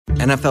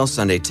NFL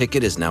Sunday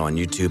Ticket is now on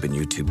YouTube and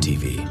YouTube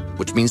TV,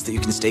 which means that you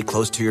can stay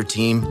close to your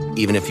team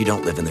even if you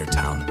don't live in their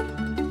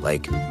town.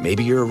 Like,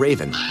 maybe you're a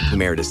Raven who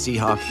married a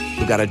Seahawk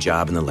who got a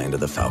job in the land of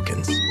the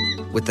Falcons.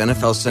 With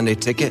NFL Sunday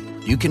Ticket,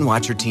 you can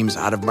watch your team's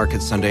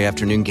out-of-market Sunday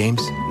afternoon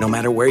games no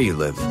matter where you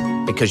live,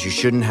 because you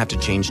shouldn't have to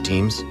change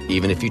teams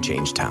even if you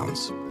change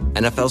towns.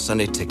 NFL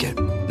Sunday Ticket,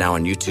 now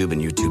on YouTube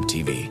and YouTube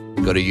TV.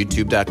 Go to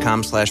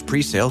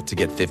youtube.com/presale to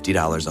get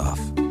 $50 off.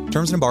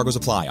 Terms and embargoes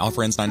apply.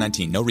 Offer ends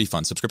 9/19. No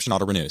refund. Subscription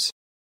auto renews.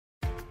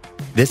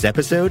 This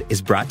episode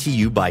is brought to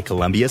you by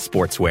Columbia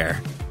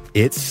Sportswear.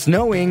 It's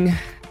snowing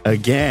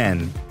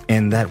again,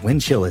 and that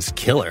wind chill is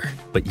killer.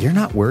 But you're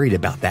not worried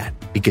about that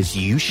because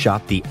you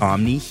shop the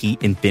Omni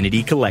Heat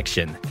Infinity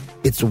Collection.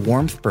 It's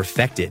warmth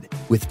perfected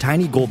with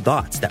tiny gold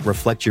dots that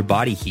reflect your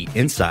body heat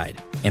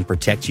inside and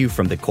protect you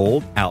from the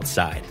cold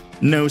outside.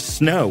 No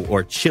snow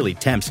or chilly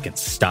temps can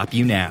stop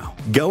you now.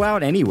 Go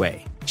out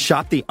anyway.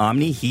 Shop the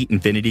Omni Heat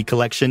Infinity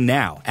Collection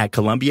now at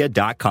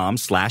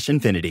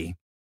Columbia.com/infinity.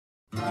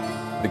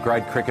 The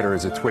Grade Cricketer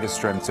is a Twitter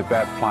stream. It's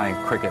about playing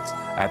cricket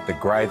at the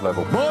grade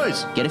level.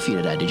 Boys! Get a few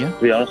today, did you?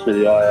 To be honest with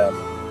you, I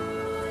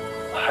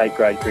hate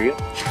grade cricket.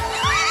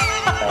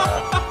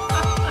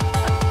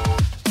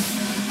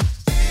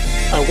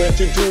 I went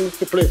into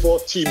to play for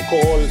a team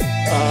called,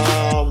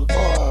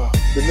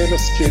 the name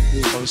escaped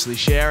me. Obviously,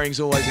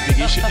 sharing's always a big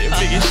issue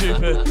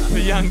for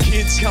young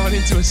kids coming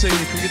into a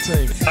senior cricket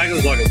team. I think it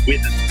was like a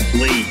witness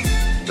league.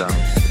 A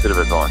bit of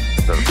advice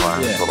for the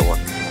player. That's what I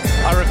want.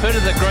 I refer to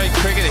the great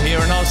cricketer here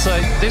and I'll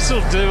say,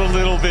 this'll do a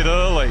little bit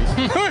early.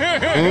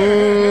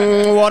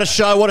 What a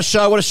show, what a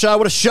show, what a show,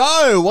 what a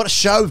show. What a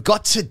show we've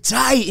got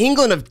today.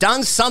 England have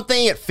done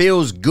something. It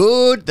feels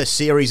good. The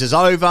series is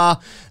over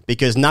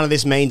because none of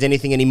this means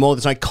anything anymore.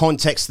 There's no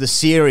context to the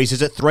series.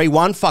 Is it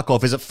 3-1? Fuck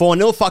off. Is it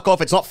 4-0? Fuck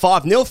off. It's not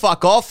 5-0.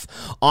 Fuck off.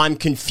 I'm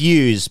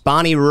confused.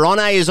 Barney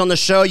Ronay is on the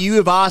show. You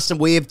have asked and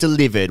we have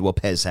delivered. Well,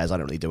 Pez has. I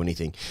don't really do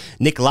anything.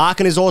 Nick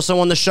Larkin is also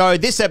on the show.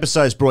 This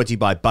episode is brought to you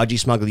by Budgie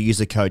Smuggler. Use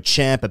the code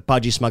CHAMP at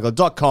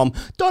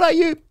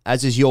budgiesmuggler.com.au.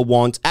 As is your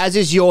want, as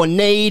is your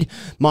need.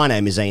 My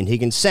name is Ian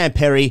Higgins. Sam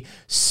Perry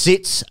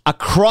sits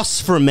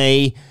across from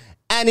me.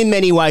 And in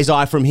many ways,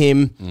 I from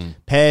him.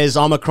 Pez,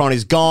 Omicron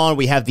is gone.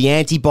 We have the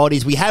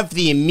antibodies. We have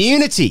the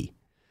immunity.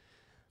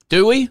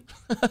 Do we?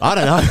 I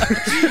don't know.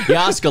 You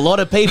ask a lot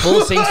of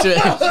people. Seems to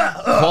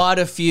quite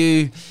a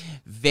few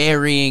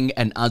varying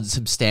and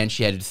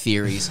unsubstantiated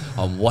theories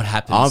on what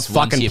happens. I'm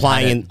fucking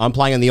playing. I'm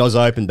playing in the Oz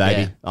Open,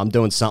 baby. Yeah. I'm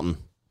doing something.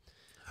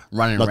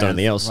 Running Not around, doing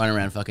anything else. Running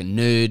around fucking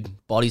nude,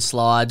 body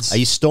slides. Are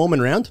you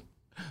storming around?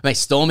 Mate,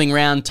 storming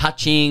around,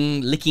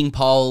 touching, licking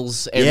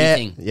poles,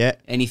 everything. Yeah.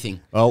 Anything.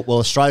 Well,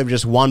 Australia were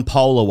just one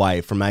pole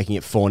away from making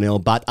it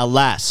 4-0, but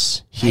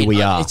alas, here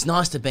we are. It's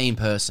nice to be in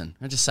person.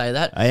 I just say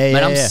that. Yeah,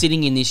 Mate, I'm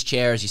sitting in this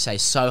chair, as you say,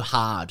 so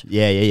hard.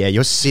 Yeah.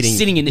 You're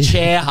sitting in the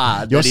chair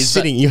hard. You're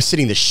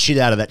sitting the shit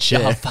out of that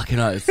chair. Oh, fucking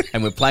oath.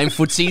 And we're playing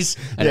footsies,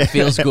 and it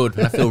feels good.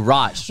 And I feel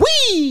right.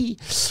 Whee!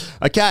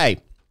 Okay.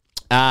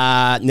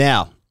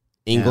 Now,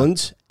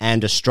 England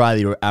and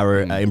Australia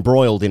are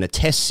embroiled in a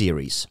test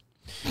series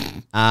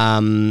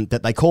that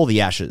they call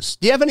the Ashes.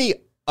 Do you have any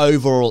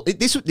overall...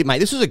 This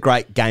was a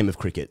great game of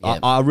cricket. Yeah.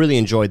 I really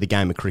enjoyed the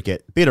game of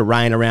cricket. Bit of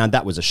rain around.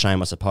 That was a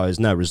shame, I suppose.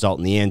 No result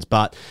in the end.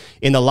 But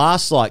in the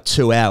last,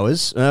 2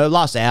 hours,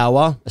 last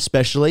hour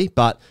especially,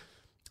 but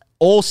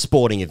all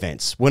sporting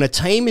events, when a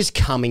team is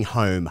coming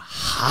home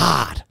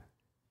hard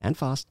and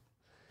fast,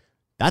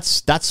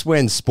 that's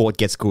when sport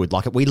gets good.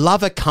 We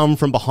love a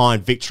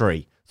come-from-behind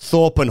victory.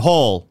 Thorpe and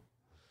Hall,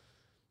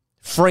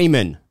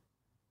 Freeman,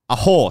 a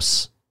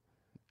horse,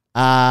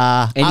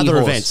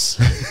 other horse.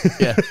 events.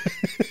 Yeah.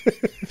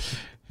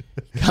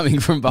 Coming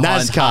from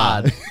behind NASCAR.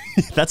 hard.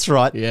 That's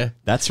right. Yeah.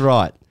 That's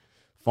right.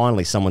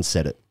 Finally, someone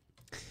said it.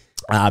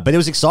 But it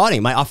was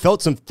exciting, mate. I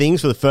felt some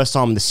things for the first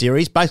time in the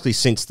series, basically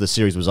since the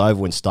series was over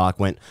when Stark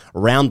went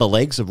around the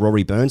legs of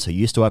Rory Burns, who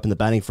used to open the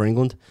batting for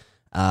England.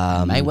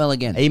 May well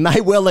again. He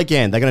may well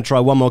again. They're going to try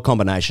one more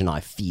combination, I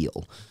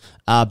feel.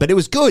 But it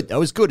was good. It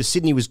was good.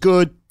 Sydney was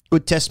good.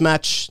 Good test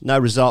match. No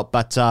result,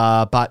 but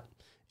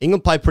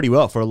England played pretty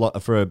well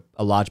for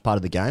a large part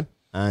of the game,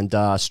 and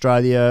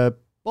Australia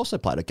also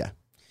played okay.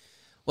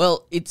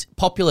 Well, it's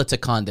popular to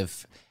kind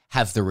of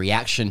have the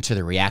reaction to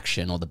the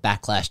reaction or the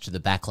backlash to the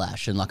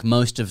backlash, and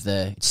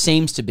it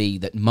seems to be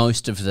that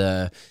most of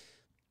the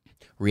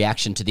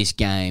reaction to this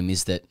game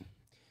is that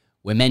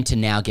we're meant to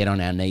now get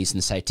on our knees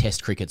and say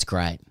Test cricket's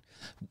great.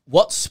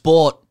 What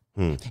sport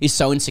is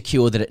so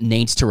insecure that it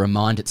needs to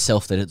remind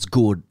itself that it's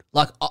good?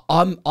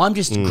 I'm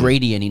just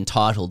greedy and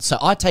entitled, so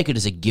I take it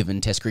as a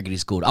given Test cricket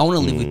is good. I want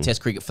to live with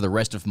Test cricket for the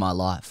rest of my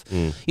life.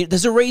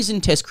 There's a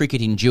reason Test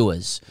cricket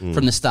endures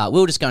from the start.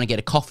 We were just going to get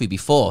a coffee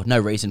before. No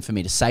reason for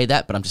me to say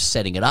that, but I'm just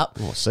setting it up.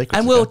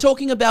 And we were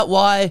talking about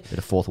why... Bit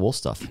of fourth wall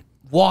stuff.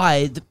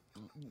 Why...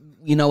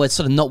 it's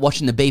sort of not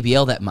watching the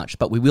BBL that much,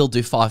 but we will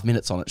do 5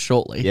 minutes on it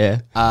shortly.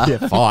 Yeah.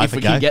 5, if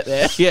we can get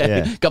there.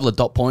 Yeah. A couple of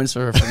dot points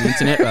from the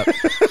internet.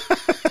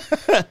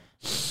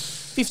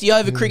 But 50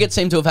 over cricket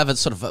seemed to have a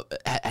sort of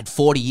had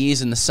 40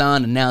 years in the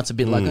sun, and now it's a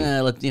bit like,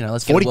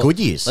 let's 40 good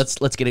years.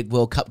 Let's get a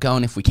World Cup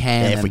going if we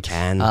can. Yeah, if we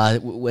can.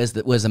 Where's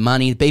the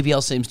money? The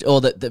BBL seems to,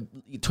 or the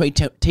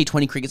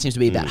T20 cricket seems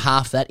to be about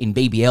half that in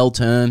BBL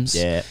terms.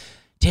 Yeah.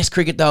 Test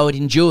cricket, though, it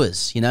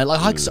endures.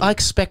 I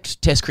expect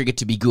Test cricket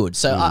to be good.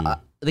 So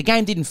the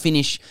game didn't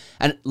finish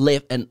and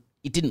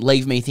it didn't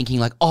leave me thinking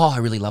like, oh, I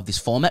really love this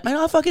format, man.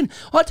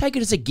 I take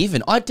it as a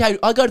given. I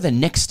go to the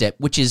next step,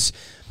 which is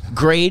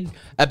greed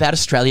about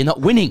Australia not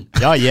winning.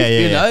 Oh yeah,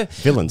 you know,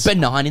 villains.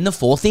 Benign in the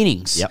fourth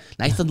innings. Yep.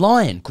 Nathan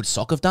Lyon, could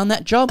Sock have done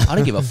that job? I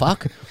don't give a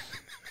fuck.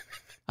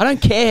 I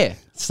don't care.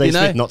 Steve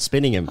Smith not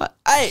spinning him.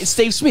 Hey,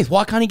 Steve Smith,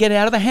 why can't he get it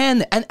out of the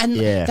hand? And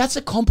that's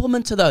a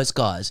compliment to those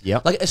guys.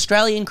 Yep. Like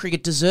Australian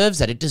cricket deserves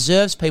that. It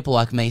deserves people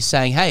like me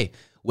saying, hey,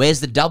 where's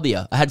the W?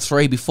 I had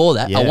 3 before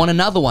that. Yeah. I want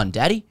another one,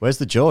 Daddy. Where's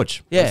the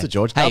George? Yeah. Where's the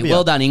George Hey, W?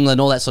 well done, England,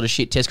 all that sort of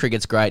shit. Test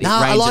cricket's great. It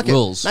reigns, it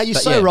rules. No, you're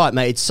But so right,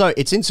 mate.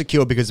 It's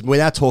insecure because we're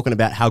now talking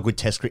about how good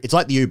Test cricket. It's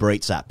like the Uber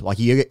Eats app. Like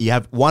you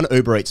have one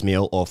Uber Eats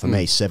meal, or for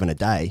me, 7 a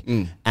day,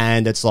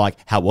 and it's like,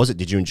 how was it?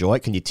 Did you enjoy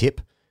it? Can you tip?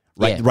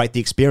 Rate the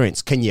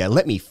experience. Can you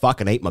let me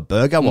fucking eat my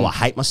burger while I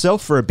hate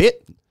myself for a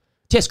bit?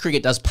 Test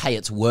cricket does pay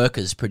its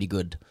workers pretty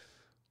good.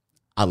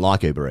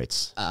 Unlike Uber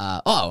Eats.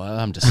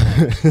 I'm just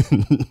saying.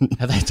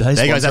 Have they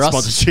there goes that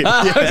sponsorship.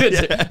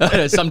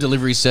 Some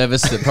delivery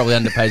service that probably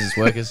underpays its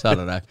workers. I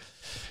don't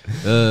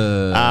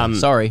know.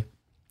 Sorry.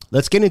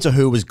 Let's get into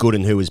who was good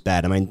and who was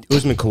bad. I mean,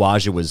 Usman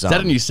Khawaja was... Is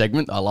that a new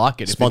segment? I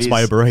like it. Sponsored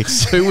by Uber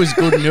Eats. Who was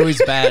good and who is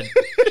bad?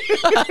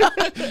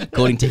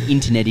 According to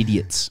internet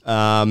idiots.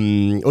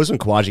 Usman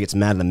Khawaja gets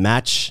man of the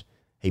match.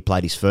 He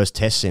played his first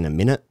test in a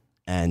minute,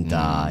 and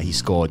he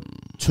scored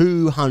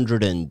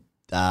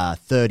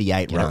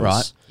 238 runs.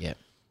 Right. Yeah.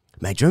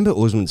 Mate, do you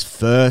remember Usman's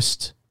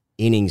first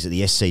innings at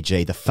the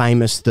SCG, the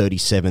famous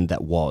 37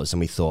 that was, and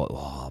we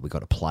thought, we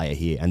got a player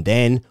here. And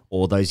then,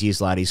 all those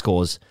years later, he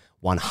scores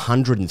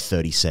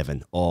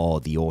 137. Oh,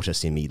 the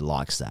autist in me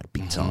likes that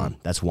big time.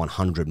 That's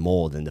 100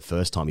 more than the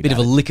first time he Bit of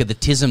a lick of the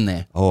tism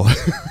there. Oh.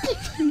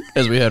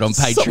 As we heard on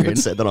Patreon. Someone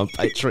said that on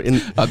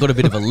Patreon. I got a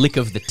bit of a lick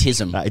of the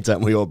tism. Hey,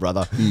 don't we all,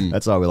 brother?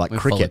 That's why we like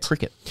cricket.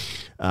 Cricket.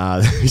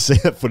 You see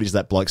that footage,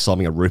 that bloke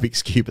solving a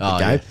Rubik's Cube at the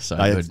game? Yeah, so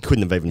I good.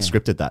 couldn't have even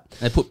scripted that.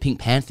 They put Pink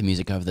Panther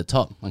music over the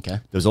top. Okay.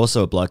 There was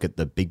also a bloke at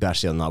the Big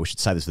Bash the other night. We should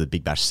say this for the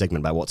Big Bash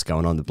segment about what's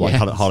going on. The bloke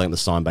holding up the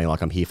sign being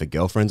like, I'm here for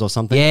girlfriends or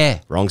something. Yeah.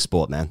 Wrong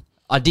sport, man.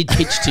 I did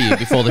pitch to you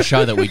before the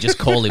show that we just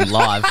call him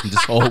live and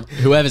just call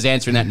whoever's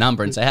answering that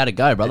number and say, how'd it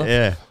go, brother?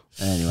 Yeah.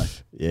 Anyway.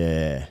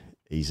 Yeah.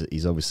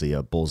 He's obviously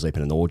balls deep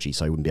in an orgy,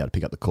 so he wouldn't be able to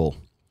pick up the call.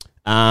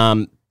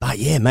 But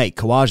yeah, mate,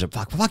 Khawaja,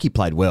 fuck, he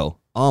played well.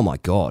 Oh my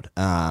God.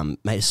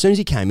 Mate, as soon as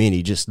he came in,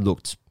 he just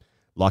looked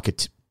like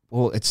it's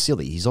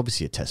silly. He's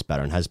obviously a test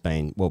batter and has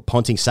been,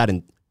 Ponting sat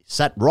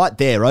right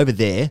there, over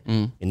there,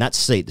 in that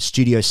seat, the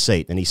studio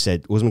seat, and he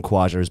said, Usman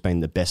Khawaja has been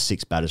the best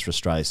 6 batters for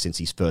Australia since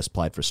he's first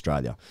played for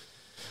Australia.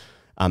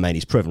 I mean,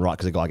 he's proven right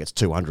because the guy gets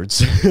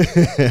 200s.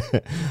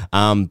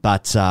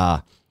 But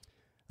I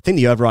think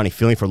the overriding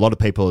feeling for a lot of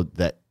people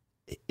that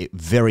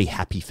very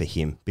happy for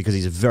him because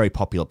he's a very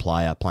popular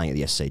player playing at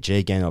the SCG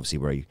again, obviously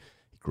where he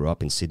grew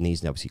up in Sydney,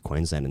 he's obviously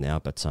Queenslander now,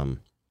 but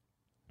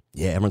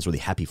everyone's really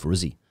happy for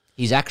Izzy.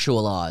 He's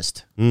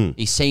actualised.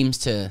 He seems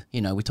to,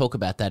 we talk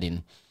about that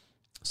in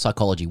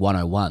Psychology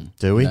 101.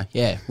 Do we?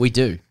 Yeah, we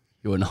do,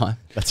 you and I.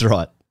 That's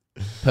right.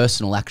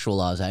 Personal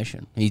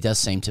actualisation. He does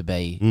seem to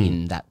be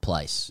in that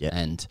place,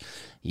 and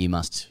you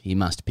must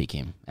pick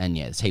him. And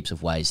there's heaps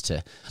of ways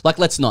to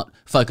let's not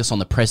focus on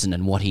the present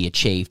and what he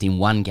achieved in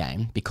one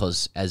game,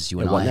 because as you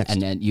and I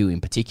and you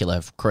in particular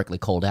have correctly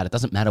called out, it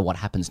doesn't matter what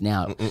happens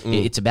now.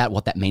 It's about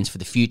what that means for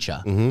the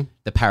future.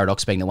 The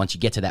paradox being that once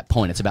you get to that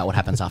point, it's about what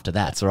happens after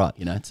that. That's right.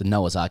 It's a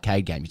Noah's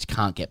Arcade game. You just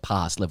can't get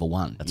past level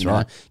 1. That's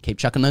right. Keep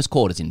chucking those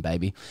quarters in,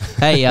 baby.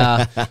 Hey,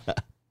 I'm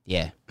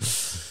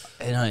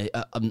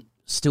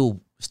still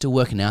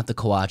working out the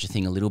Khawaja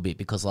thing a little bit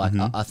because,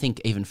 I think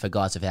even for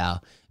guys of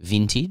our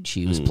vintage,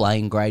 he was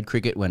playing grade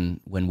cricket when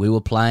we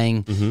were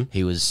playing.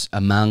 He was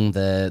among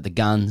the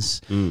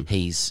guns.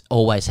 He's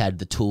always had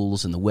the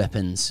tools and the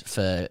weapons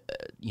for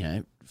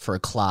a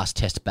class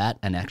test bat,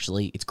 and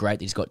actually it's great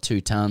that he's got 2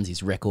 tons.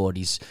 His record,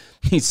 he's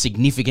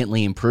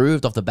significantly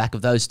improved off the back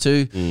of those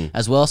 2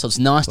 as well. So it's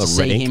nice to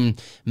see him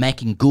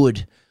making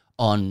good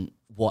on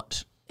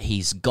what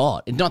he's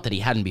got. And not that he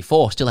hadn't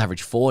before, still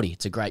averaged 40.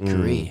 It's a great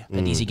career.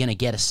 But is he going to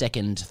get a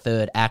second,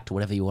 third act,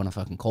 whatever you want to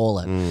fucking call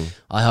it?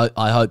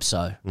 I hope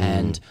so.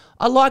 And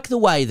I like the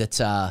way that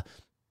a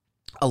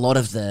lot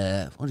of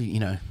the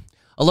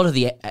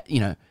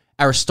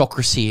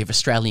aristocracy of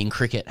Australian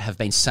cricket have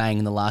been saying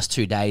in the last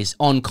 2 days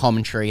on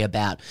commentary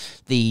about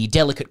the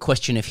delicate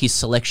question of his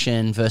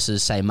selection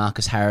versus, say,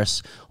 Marcus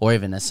Harris, or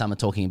even as some are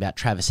talking about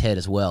Travis Head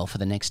as well for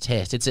the next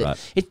test.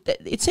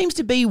 It seems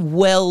to be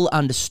well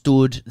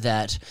understood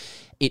that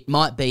it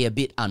might be a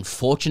bit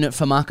unfortunate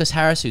for Marcus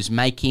Harris, who's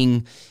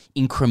making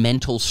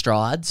incremental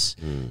strides,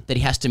 that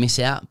he has to miss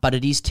out. But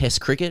it is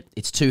test cricket.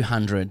 It's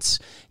 200s.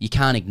 You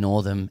can't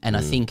ignore them. And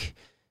I think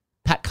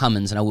Pat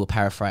Cummins, and I will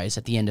paraphrase,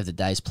 at the end of the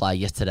day's play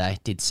yesterday,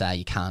 did say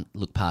you can't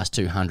look past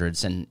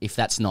 200s, and if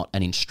that's not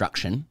an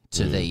instruction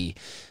to the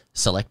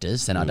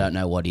selectors, then I don't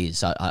know what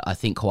is. I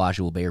think Khawaja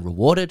will be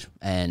rewarded,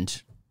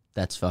 and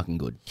that's fucking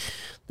good.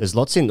 There's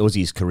lots in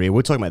Uzi's career.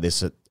 We're talking about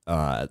this at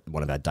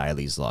one of our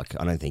dailies. Like,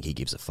 I don't think he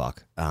gives a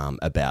fuck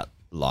about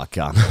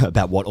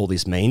what all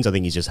this means. I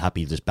think he's just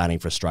happy just batting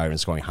for Australia and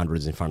scoring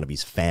hundreds in front of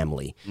his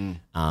family,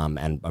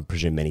 and I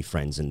presume many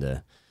friends in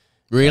the.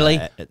 Really?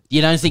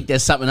 You don't think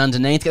there's something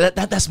underneath?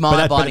 That's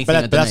my abiding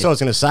thing. But that's what I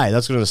was going to say.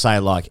 That's what I was going to say.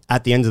 Like,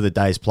 at the end of the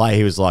day's play,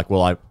 he was like,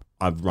 well,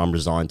 I'm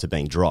resigned to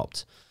being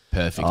dropped.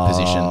 Perfect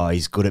position. Oh,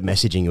 he's good at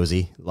messaging,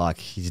 Uzi. Like,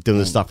 he's doing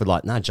the stuff with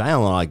like, no,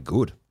 JL and I are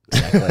good.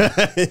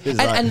 Exactly.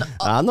 and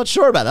I'm not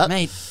sure about that.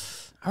 Mate,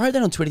 I wrote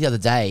that on Twitter the other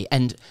day,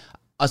 and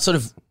I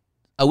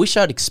wish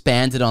I'd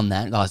expanded on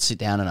that. I'd sit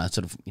down and I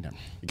sort of, You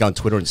go on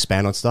Twitter and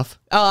expand on stuff?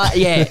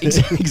 Yeah,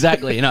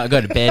 exactly. I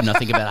go to bed and I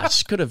think about it. I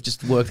just could have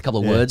just worked a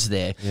couple of words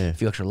there, a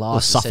few extra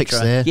laughs, suffix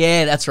there.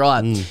 Yeah, that's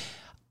right.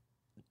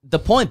 The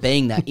point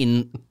being that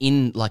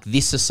in like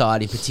this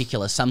society in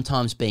particular,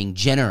 sometimes being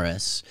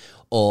generous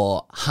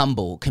or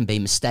humble can be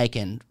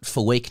mistaken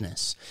for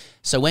weakness.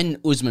 So when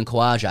Usman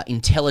Khawaja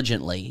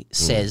intelligently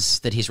says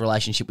that his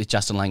relationship with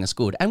Justin Langer is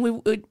good, and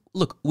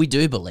we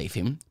do believe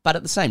him, but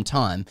at the same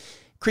time,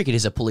 cricket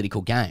is a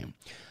political game.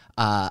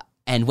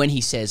 And when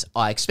he says,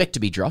 I expect to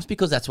be dropped,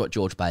 because that's what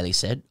George Bailey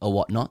said or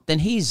whatnot, then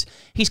he's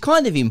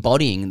kind of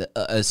embodying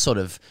a sort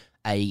of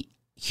a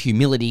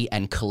humility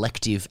and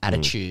collective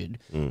attitude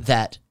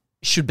that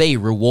should be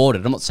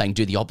rewarded. I'm not saying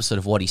do the opposite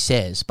of what he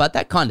says, but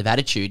that kind of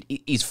attitude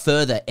is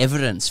further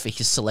evidence for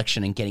his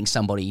selection and getting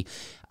somebody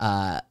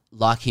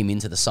like him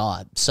into the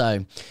side.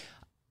 So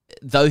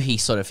though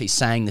he's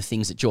saying the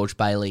things that George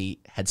Bailey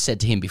had said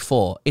to him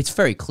before, it's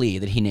very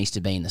clear that he needs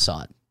to be in the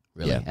side,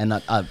 really.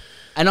 Yeah.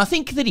 And I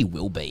think that he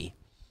will be.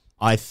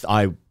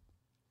 You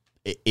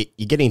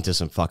get into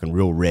some fucking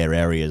real rare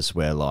areas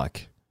where,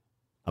 like,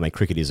 I mean,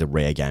 cricket is a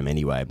rare game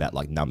anyway, about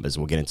like numbers.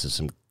 We'll get into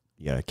some,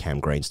 Cam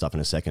Green stuff in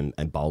a second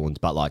and Boland,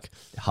 but like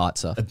heart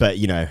stuff. But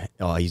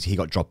he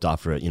got dropped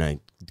after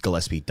it.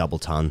 Gillespie double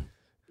ton.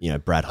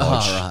 Brad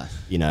Hodge. Oh,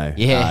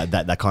 right.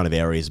 That kind of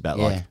areas about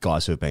like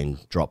guys who have been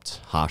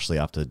dropped harshly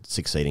after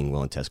succeeding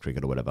well in Test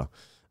cricket or whatever.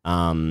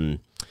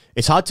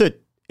 It's hard to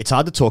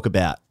talk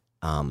about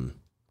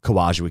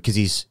Khawaja because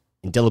he's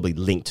indelibly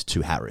linked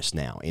to Harris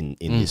now in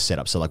this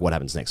setup. So like, what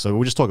happens next? So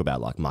we'll just talk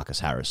about like Marcus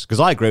Harris, because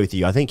I agree with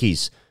you. I think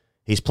he's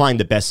playing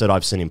the best that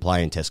I've seen him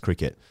play in Test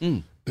cricket.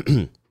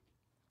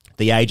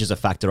 The age is a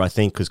factor, I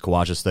think, because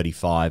Khawaja's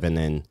 35 and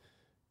then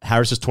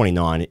Harris is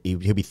 29.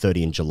 He'll be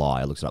 30 in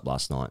July. I looked it up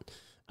last night.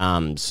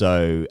 And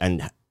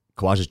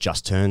Khawaja's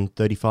just turned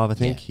 35, I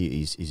think. Yeah.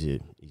 He's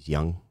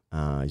young.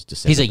 He's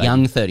December. He's a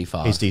young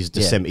 35. He's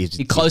December. Yeah.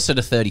 He's closer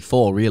to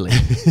 34, really.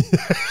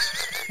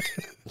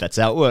 That's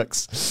how it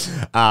works.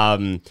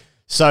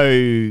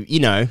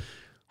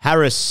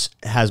 Harris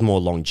has more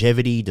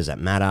longevity. Does that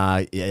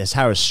matter? Has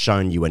Harris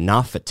shown you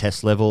enough at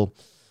Test level?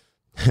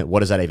 What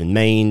does that even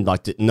mean?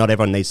 Like, not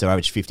everyone needs to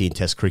average 50 in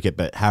Test cricket,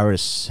 but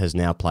Harris has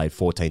now played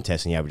 14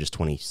 Tests and he averages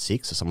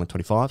 26 or something,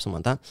 25, something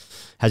like that.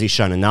 Has he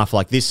shown enough?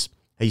 Like this,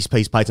 he's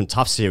played some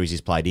tough series. He's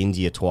played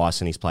India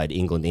twice and he's played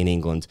England in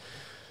England.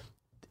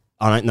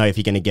 I don't know if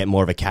you're going to get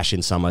more of a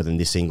cash-in summer than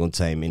this England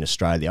team in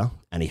Australia,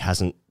 and he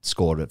hasn't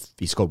scored.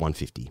 He scored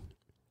 150.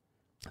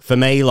 For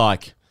me,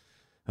 like,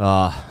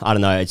 I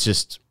don't know. It's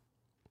just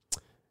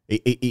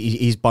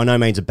he's by no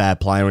means a bad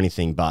player or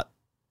anything, but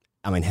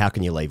I mean, how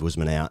can you leave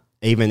Usman out?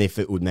 Even if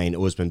it would mean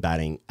Usman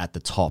batting at the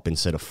top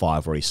instead of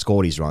 5 where he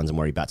scored his runs and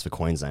where he bats for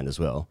Queensland as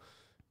well.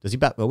 Does he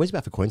bat? Well, where's he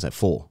bat for Queensland?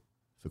 4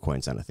 for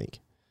Queensland, I think.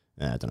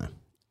 I don't know.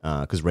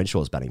 Because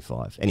Renshaw's batting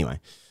 5.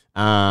 Anyway.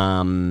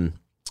 Even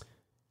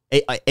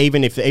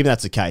if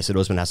that's the case, that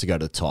Usman has to go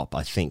to the top,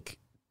 I think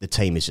the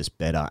team is just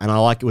better. And I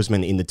like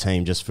Usman in the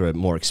team just for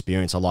more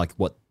experience. I like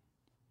what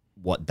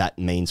that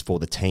means for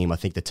the team. I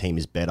think the team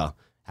is better.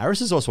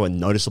 Harris is also a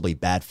noticeably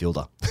bad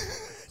fielder.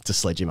 To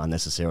sledge him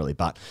unnecessarily,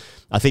 but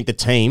I think the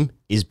team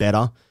is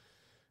better,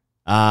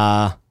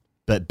 but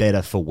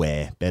better for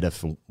where? Better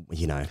for,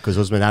 because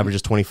Usman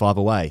averages 25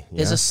 away.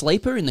 There's a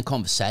sleeper in the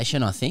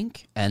conversation, I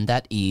think, and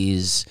that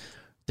is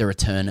the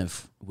return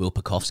of Will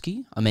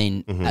Pucovski. I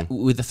mean,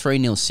 with a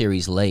 3-0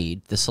 series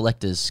lead, the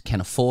selectors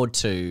can afford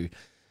to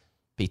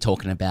be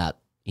talking about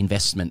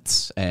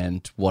investments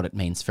and what it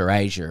means for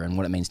Asia and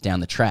what it means down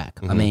the track.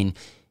 I mean,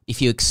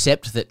 if you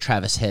accept that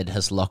Travis Head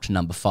has locked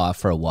number 5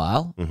 for a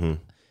while,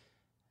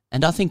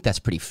 and I think that's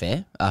pretty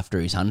fair after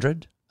his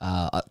 100.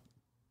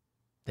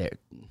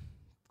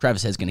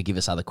 Travis Head's going to give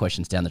us other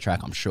questions down the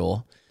track, I'm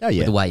sure. Oh, yeah.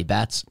 With the way he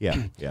bats.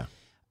 Yeah.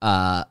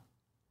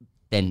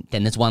 Then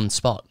there's one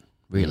spot,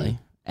 really.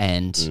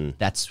 And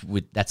that's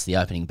the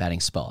opening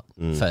batting spot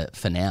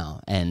for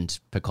now. And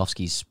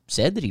Pucovski's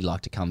said that he'd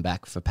like to come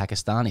back for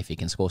Pakistan if he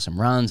can score some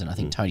runs. And I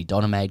think Tony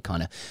Donamade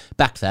kind of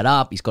backed that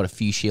up. He's got a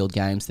few Shield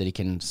games that he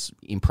can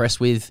impress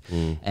with.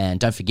 And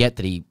don't forget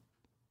that he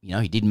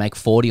did make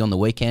 40 on the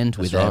weekend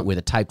with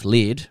a taped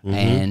lid,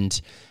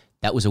 and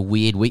That was a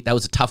weird week. That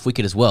was a tough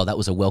wicket as well. That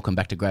was a welcome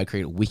back to grade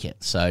cricket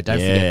wicket. So don't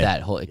forget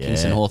that.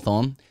 Kingston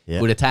Hawthorn,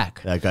 good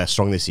attack. They go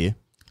strong this year.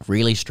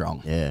 Really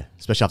strong. Yeah,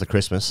 especially after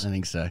Christmas. I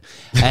think so.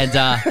 And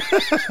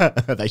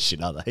they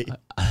should, are they?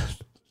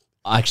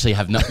 I actually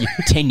have not.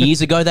 10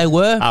 years ago they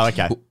were. Oh,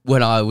 okay.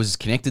 When I was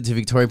connected to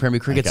Victorian Premier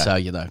Cricket. Okay. So,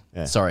 you know,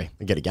 sorry.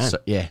 Get a game. So,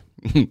 yeah.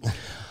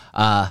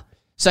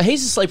 So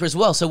he's a sleeper as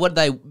well. So what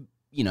they,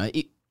 you know,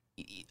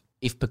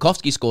 if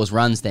Pekovsky scores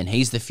runs, then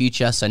he's the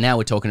future. So now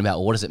we're talking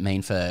about what does it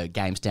mean for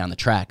games down the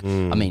track.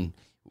 I mean,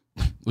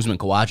 Usman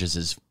Khawaja's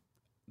as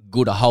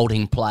good a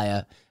holding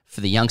player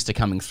for the youngster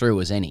coming through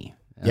as any.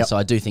 So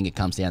I do think it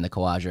comes down to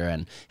Khawaja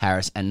and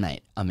Harris. And,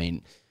 mate, I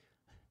mean,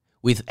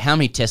 with how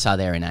many tests are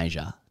there in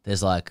Asia?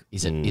 There's like,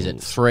 is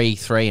it 3,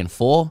 3, and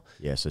 4?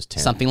 Yes, there's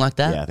 10. Something like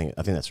that? Yeah, I think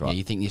that's right. Yeah,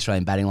 you think the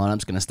Australian batting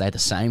lineup's going to stay the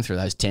same through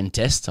those 10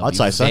 tests? I'd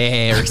say so.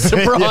 Very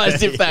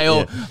surprised if they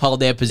all hold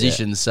their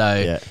positions.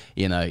 So,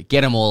 you know,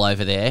 get them all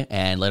over there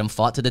and let them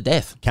fight to the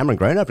death. Cameron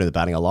Green opening the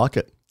batting, I like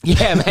it.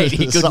 Yeah, mate,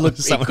 he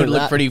could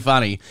look pretty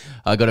funny.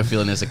 I got a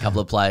feeling there's a couple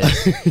of players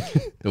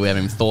that we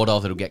haven't even thought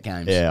of that'll get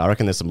games. Yeah, I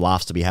reckon there's some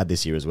laughs to be had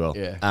this year as well.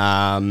 Yeah.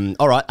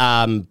 All right,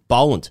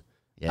 Boland.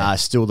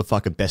 Still the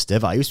fucking best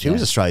ever. He was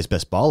Australia's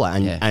best bowler.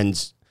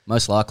 And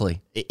most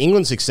likely.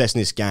 England's success in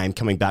this game,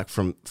 coming back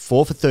from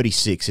 4 for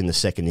 36 in the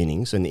second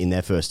innings and in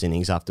their first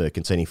innings after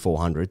conceding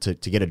 400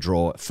 to get a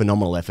draw,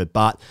 phenomenal effort.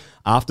 But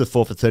after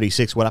 4 for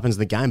 36, what happens in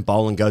the game?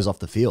 Boland goes off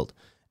the field.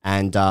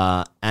 And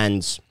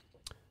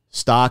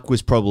Stark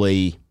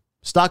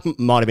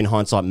might have in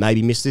hindsight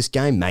maybe missed this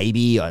game.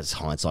 Maybe. It's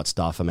hindsight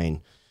stuff. I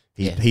mean,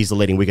 he's the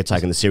leading wicket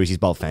taker in the series. He's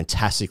bowled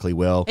fantastically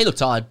well. He looked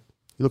tired.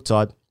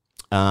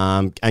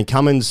 And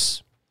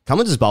Cummins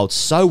has bowled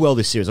so well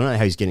this series. I don't know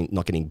how he's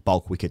not getting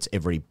bulk wickets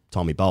every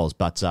time he bowls,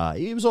 but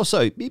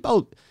he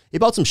bowled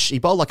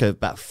like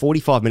about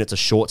 45 minutes of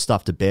short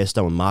stuff to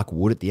Bairstow and Mark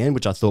Wood at the end,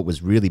 which I thought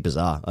was really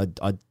bizarre.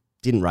 I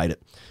didn't rate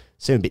it.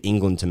 Seemed a bit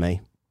England to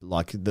me.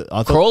 I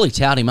thought Crawley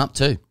towed him up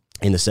too.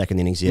 In the second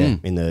innings,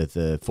 in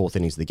the fourth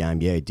innings of the game,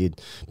 he did.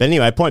 But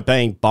anyway, point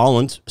being,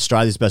 Boland,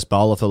 Australia's best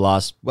bowler for the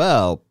last,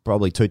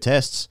 probably 2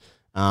 tests.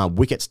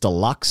 Wickets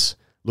deluxe.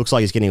 Looks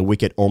like he's getting a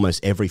wicket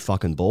almost every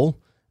fucking ball.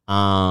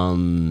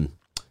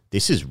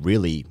 This is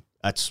really,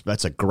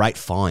 that's a great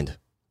find.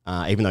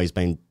 Even though he's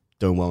been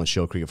doing well in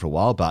Shield cricket for a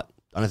while, but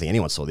I don't think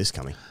anyone saw this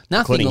coming,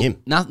 including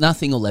him.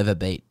 Nothing will ever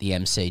beat the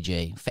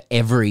MCG for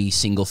every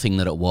single thing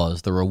that it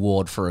was. The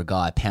reward for a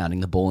guy pounding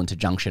the ball into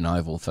Junction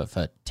Oval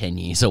for 10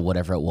 years or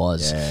whatever it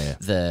was.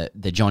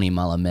 The Johnny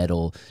Muller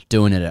medal,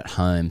 doing it at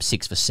home,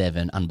 6 for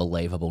 7,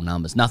 unbelievable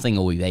numbers. Nothing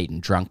will be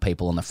beaten. Drunk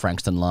people on the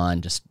Frankston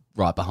line just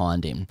right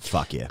behind him.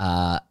 Fuck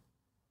yeah.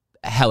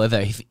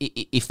 However,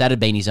 if that had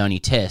been his only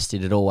test,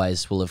 it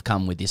always will have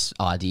come with this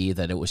idea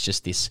that it was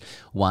just this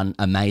one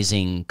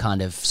amazing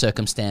kind of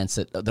circumstance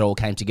that all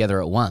came together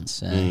at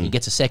once. He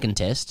gets a second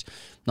test,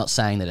 not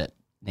saying that it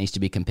needs to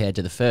be compared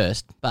to the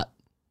first, but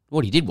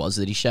what he did was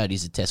that he showed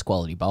he's a test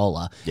quality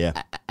bowler,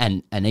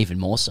 and even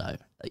more so.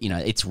 You know,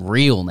 it's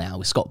real now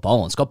with Scott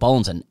Boland. Scott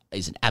Boland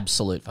is an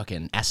absolute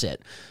fucking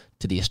asset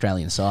to the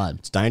Australian side.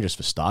 It's dangerous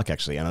for Stark,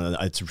 actually. And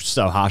it's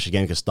so harsh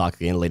again because Stark,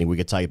 again, leading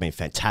wicket taker, been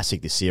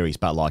fantastic this series.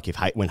 But like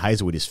when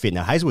Hazelwood is fit,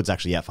 now Hazelwood's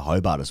actually out for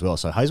Hobart as well.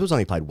 So Hazelwood's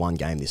only played 1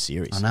 game this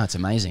series. I know, it's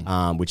amazing.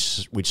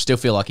 Which still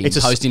feel like he can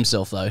post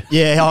himself though.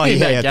 Yeah,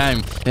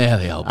 game. Yeah,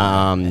 the old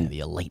the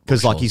elite.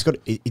 Because like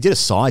he did a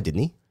side,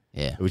 didn't he?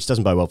 Yeah. Which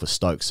doesn't bode well for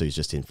Stokes, so he's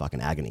just in fucking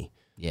agony.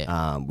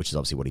 Yeah. Which is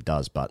obviously what he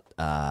does. But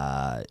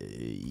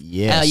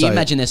you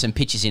imagine there's some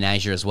pitches in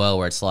Asia as well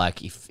where it's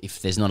like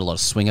if there's not a lot of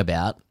swing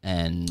about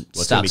and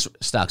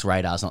Stark's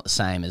radar's not the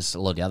same as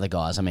a lot of the other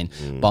guys, I mean,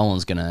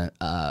 Boland's going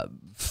to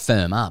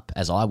firm up,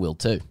 as I will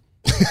too.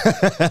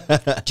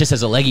 Just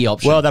as a leggy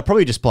option. Well, they'll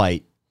probably just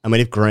play, I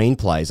mean, if Green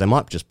plays, they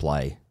might just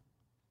play,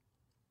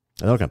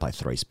 they're not going to play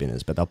 3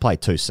 spinners, but they'll play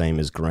 2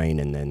 seamers, Green,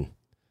 and then...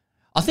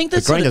 I think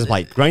that's Green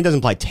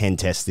doesn't play 10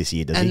 tests this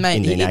year, does he? And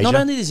mate, in Asia? Not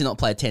only does he not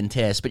play 10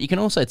 tests, but you can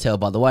also tell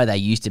by the way they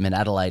used him in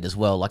Adelaide as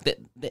well. Like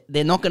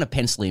they're not going to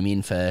pencil him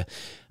in for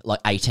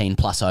like 18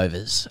 plus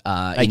overs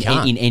in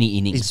any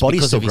innings. His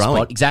body's still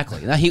growing.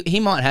 Exactly. Now, he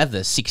might have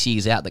the 6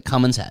 years out that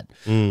Cummins had.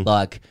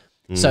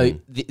 So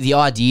the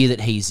idea that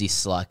he's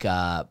this like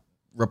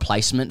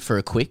replacement for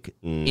a quick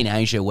in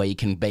Asia where you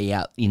can be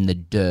out in the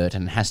dirt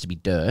and it has to be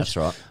dirt. That's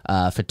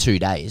right. For 2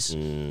 days.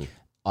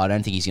 I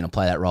don't think he's going to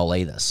play that role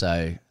either.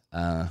 So.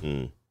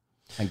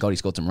 Thank God he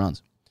scored some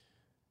runs.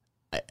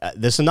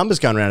 There's some numbers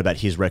going around about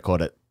his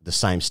record at the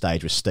same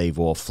stage with Steve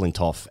Waugh,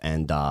 Flintoff,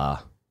 and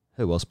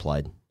who else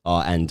played?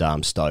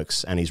 And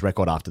Stokes. And his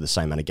record after the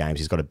same amount of games,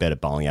 he's got a better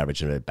bowling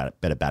average and a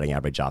better batting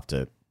average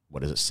after,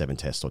 7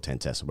 tests or 10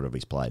 tests or whatever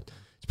he's played.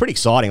 It's pretty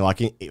exciting.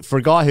 Like for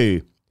a guy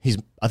who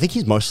I think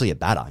he's mostly a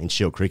batter in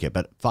Shield cricket,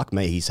 but fuck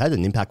me, he's had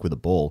an impact with the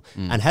ball.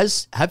 And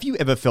have you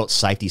ever felt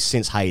safety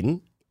since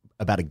Hayden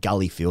about a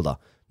gully fielder?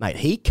 Mate,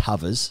 he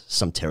covers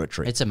some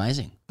territory. It's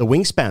amazing. The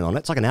wingspan on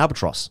it's like an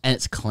albatross. And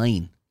it's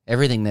clean.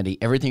 Everything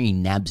he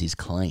nabs is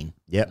clean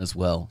as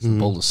well. So the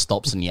ball just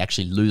stops and you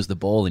actually lose the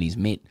ball in his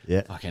mitt.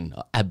 Yeah. Fucking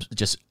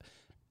just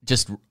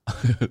just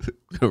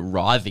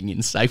arriving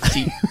in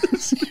safety.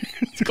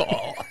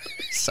 Oh,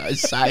 so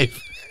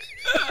safe.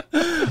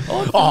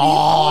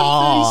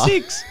 Oh,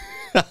 36.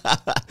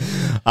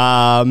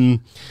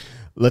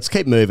 Let's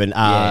keep moving.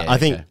 I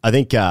think I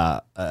don't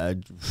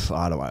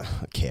know.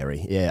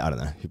 Carey. Yeah, I don't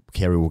know.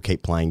 Carey will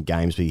keep playing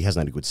games, but he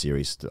hasn't had a good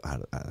series. I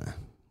don't know.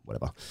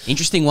 Whatever.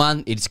 Interesting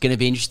one. It's going to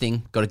be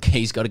interesting.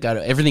 He's got to go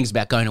to. Everything's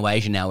about going to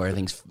Asia now, where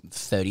everything's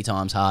 30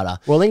 times harder.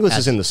 Well, Inglis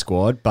is in the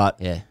squad,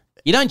 but yeah,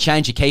 you don't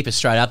change your keeper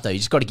straight up though. You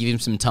just got to give him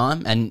some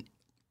time. And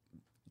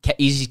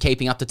is he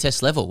keeping up to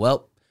test level?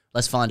 Well,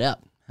 let's find out.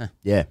 Huh.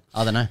 Yeah,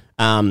 I don't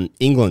know.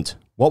 England.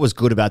 What was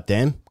good about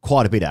them?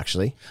 Quite a bit,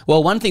 actually.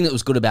 Well, one thing that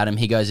was good about him,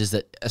 he goes, is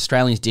that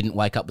Australians didn't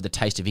wake up with the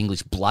taste of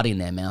English blood in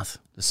their mouth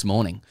this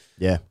morning.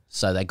 Yeah.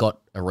 So they got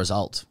a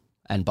result,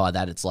 and by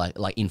that, it's like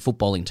in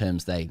footballing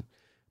terms, they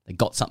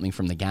got something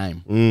from the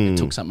game. They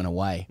took something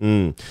away.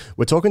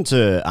 We're talking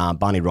to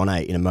Barney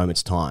Ronay in a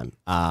moment's time,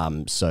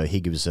 so he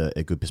gives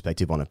a good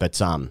perspective on it.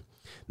 But,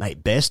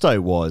 mate, Bairstow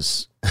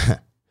was...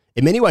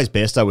 in many ways,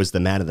 Bairstow was the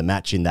man of the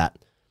match in that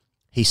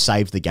he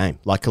saved the game.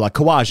 Like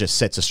Khawaja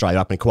sets Australia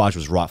up, and Khawaja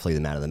was rightfully the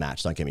man of the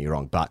match, don't get me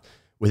wrong. But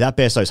without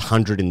Bairstow's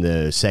 100 in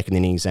the second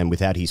innings and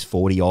without his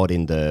 40-odd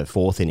in the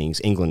fourth innings,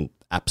 England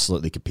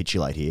absolutely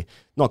capitulate here.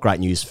 Not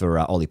great news for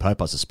Ollie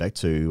Pope, I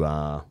suspect, who,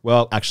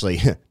 well, actually,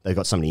 they've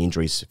got so many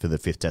injuries for the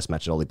fifth test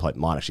match that Ollie Pope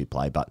might actually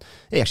play, but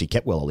he actually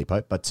kept well, Ollie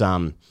Pope. But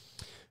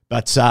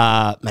mate,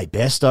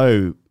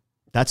 Bairstow,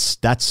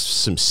 that's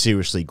some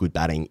seriously good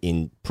batting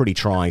in pretty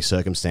trying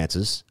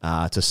circumstances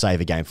to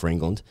save a game for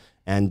England.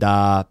 And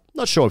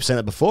not sure I've seen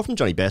that before from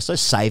Johnny Bairstow,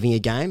 saving a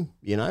game,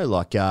 you know,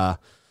 like, I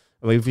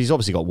mean, he's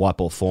obviously got white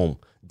ball form,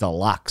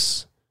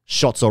 deluxe,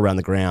 shots all around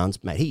the ground.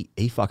 Mate,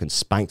 he fucking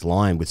spanked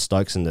Lyon with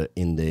Stokes in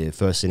the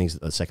first innings,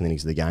 the second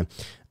innings of the game.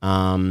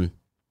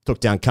 Took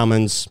down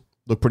Cummins,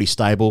 looked pretty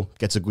stable,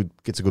 gets a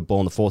good ball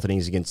in the fourth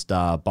innings against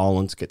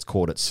Boland, gets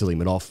caught at silly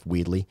mid-off,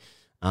 weirdly.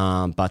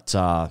 But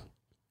I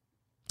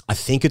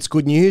think it's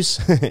good news,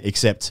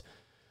 except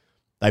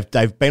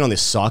they've been on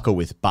this cycle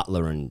with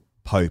Butler and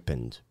Pope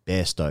and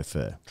Bairstow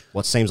for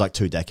what seems like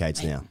 2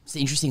 decades now. It's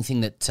the interesting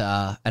thing that,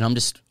 and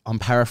I'm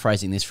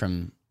paraphrasing this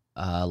from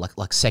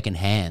like second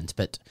hand,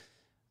 but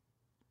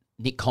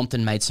Nick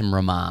Compton made some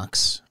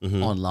remarks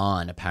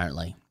online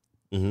apparently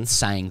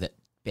saying that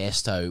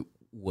Bairstow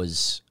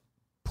was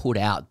put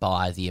out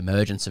by the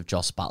emergence of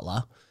Joss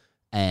Butler,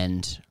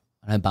 and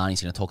I know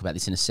Barney's going to talk about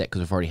this in a sec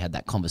because we've already had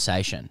that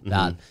conversation.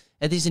 But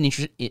that is an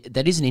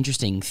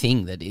interesting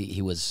thing that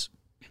he was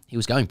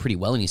going pretty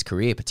well in his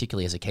career,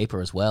 particularly as a keeper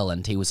as well.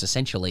 And he was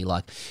essentially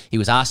he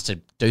was asked to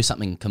do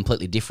something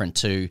completely different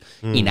to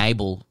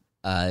enable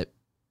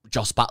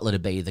Joss Butler to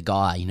be the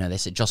guy. You know, they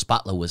said Joss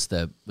Butler was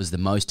the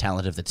most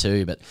talented of the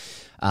two. But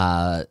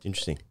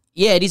interesting.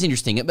 Yeah, it is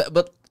interesting.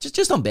 But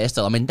just on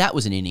Bairstow, I mean, that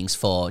was an innings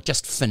for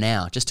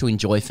now, just to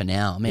enjoy for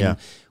now. I mean,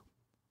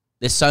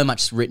 there's so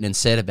much written and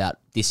said about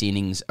this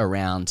innings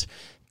around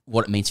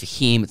what it means for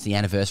him. It's the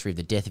anniversary of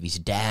the death of his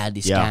dad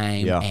this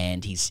game,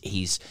 and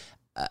he's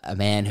a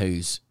man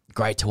who's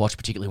great to watch,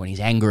 particularly when he's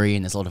angry,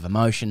 and there's a lot of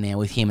emotion there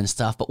with him and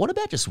stuff. But what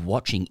about just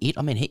watching it?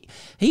 I mean,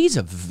 he's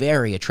a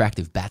very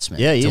attractive batsman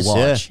to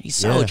watch. He's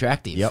so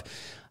attractive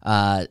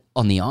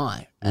on the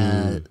eye.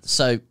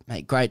 So,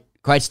 mate, great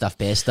stuff,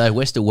 Bairstow.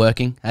 We're still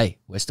working. Hey,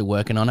 we're still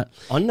working on it.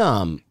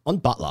 On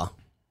Butler,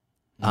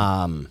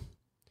 I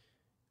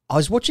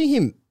was watching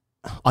him.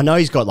 I know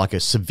he's got like a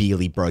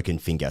severely broken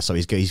finger, so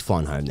he's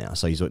flying home now.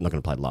 So he's not going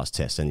to play the last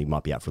test, and he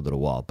might be out for a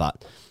little while.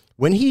 But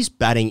when he's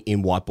batting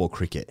in white ball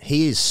cricket,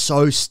 he is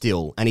so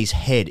still, and his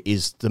head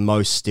is the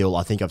most still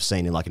I think I've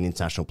seen in like an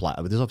international player.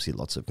 There's obviously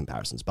lots of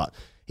comparisons, but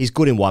he's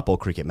good in white ball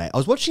cricket, mate. I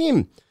was watching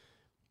him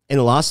in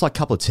the last like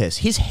couple of tests.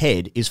 His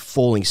head is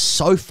falling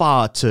so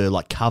far to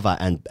like cover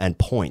and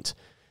point.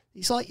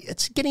 He's like,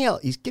 he's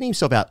getting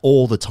himself out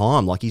all the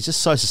time. Like he's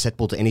just so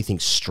susceptible to anything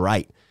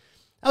straight.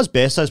 That was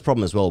Bairstow's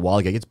problem as well a while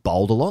ago. He gets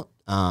bowled a lot.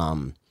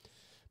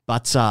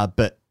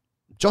 But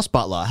Joss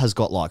Butler has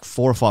got like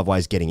 4 or 5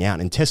 ways getting out.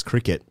 In Test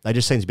cricket, they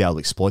just seem to be able to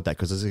exploit that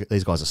because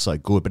these guys are so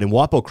good. But in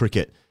white ball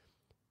cricket,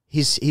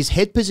 his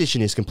head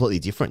position is completely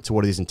different to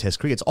what it is in Test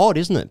cricket. It's odd,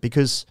 isn't it?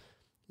 Because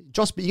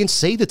you can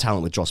see the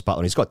talent with Joss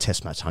Butler. He's got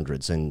Test match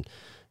hundreds, and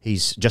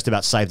he's just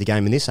about saved the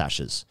game in this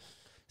Ashes.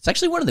 It's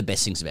actually one of the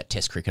best things about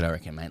Test cricket, I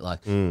reckon, mate.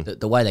 Like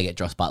the way they get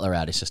Joss Butler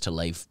out is just to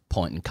leave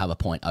point and cover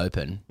point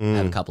open,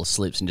 have a couple of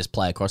slips, and just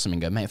play across them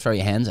and go, mate, throw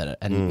your hands at it.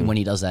 And when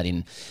he does that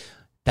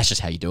that's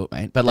just how you do it,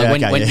 mate. But like when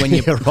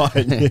you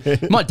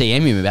right, might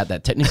DM him about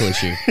that technical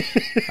issue,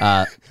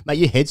 mate,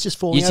 your head's just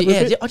falling over a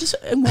bit. I just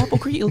in white ball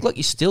cricket, you look like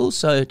you're still.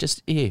 So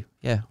just here,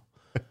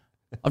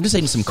 I'm just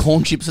eating some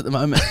corn chips at the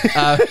moment,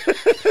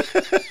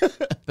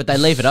 but they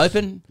leave it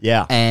open,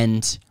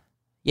 and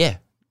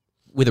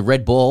with a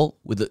red ball,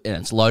 and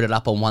it's loaded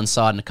up on one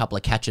side and a couple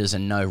of catches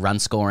and no run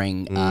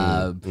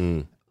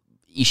scoring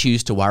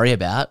issues to worry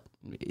about.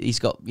 He's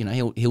got,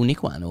 he'll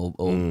nick one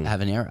or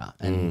have an error.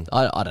 And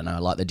I don't know, I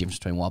like the difference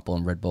between white ball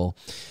and red ball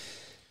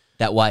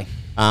that way.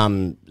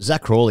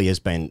 Zach Crawley has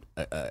been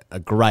a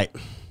great,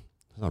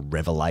 a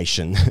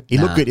revelation. He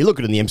looked good. He looked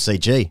good in the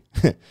MCG.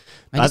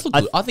 I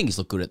think he's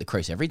looked good at the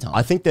crease every time.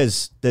 I think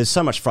there's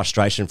so much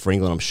frustration for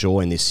England, I'm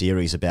sure, in this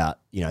series about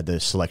the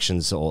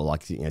selections or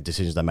like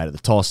decisions they made at the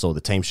toss or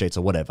the team sheets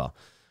or whatever.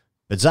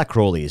 But Zach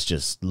Crawley has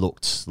just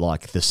looked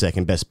like the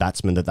second best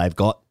batsman that they've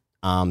got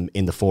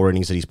in the 4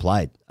 innings that he's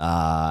played,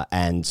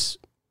 and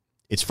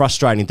it's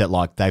frustrating that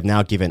like they've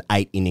now given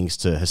 8 innings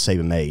to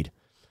Hasiba Mead.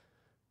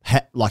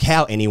 Like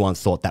how anyone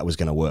thought that was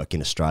going to work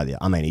in Australia.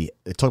 I mean,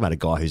 talk about a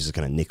guy who's just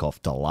going to nick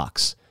off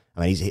deluxe. I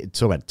mean, he's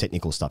talking about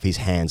technical stuff. His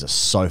hands are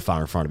so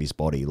far in front of his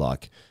body,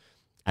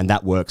 and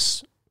that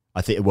works.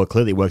 I think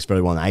clearly it works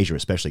very well in Asia,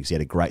 especially because he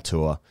had a great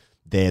tour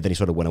there. Then he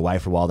sort of went away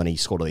for a while. Then he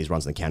scored all these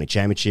runs in the county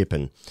championship.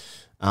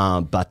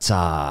 But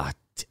how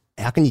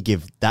can you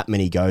give that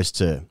many goes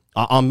to?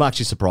 I'm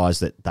actually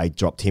surprised that they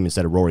dropped him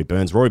instead of Rory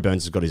Burns. Rory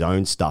Burns has got his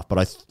own stuff,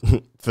 but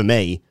for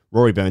me,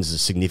 Rory Burns is a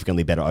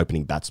significantly better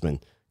opening batsman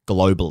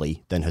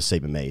globally than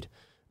Hasiba Mead.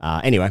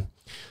 Anyway.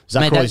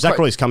 Zach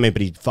Crawley's come in,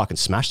 but he fucking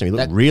smashed him. He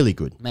looked really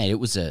good. Mate, it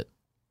was a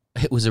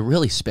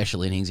really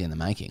special innings in the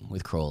making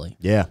with Crawley.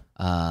 Yeah.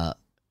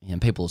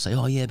 People will say,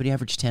 oh, yeah, but he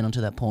averaged 10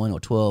 onto that point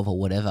or 12 or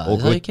whatever.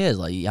 Who cares?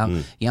 Like,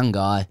 young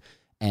guy.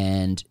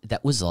 And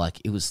that was like,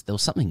 there was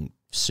something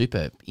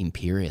super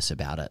imperious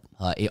about it.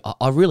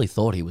 I really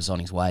thought he was on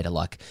his way to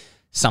like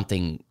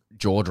something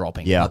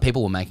jaw-dropping. Yeah.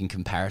 People were making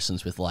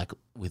comparisons with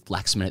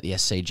Laxman at the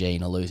SCG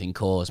in a losing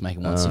cause,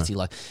 making 160.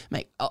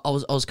 Mate, I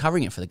was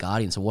covering it for the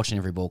Guardian, so watching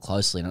every ball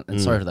closely.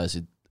 And sorry for those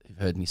who've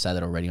heard me say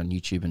that already on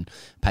YouTube and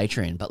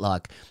Patreon, but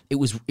like it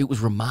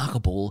was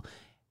remarkable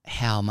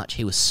how much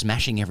he was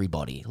smashing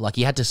everybody. Like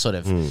you had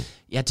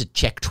to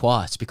check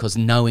twice because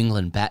no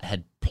England bat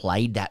had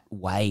played that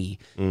way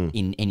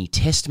in any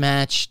test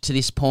match to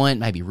this point.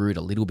 Maybe Root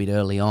a little bit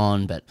early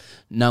on, but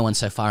no one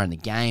so far in the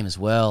game as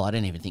well. I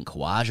didn't even think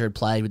Khawaja had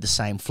played with the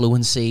same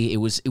fluency. It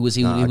was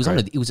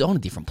on a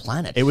different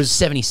planet. It was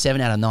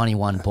 77 out of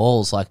 91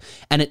 balls,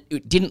 and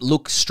it didn't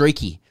look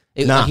streaky.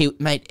 He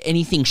made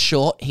anything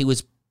short. He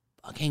was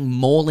fucking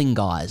mauling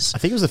guys. I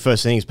think it was the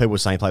first innings people were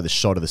saying he played the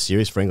shot of the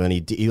series for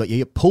England.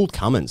 He pulled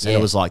Cummins, and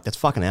it was like, that's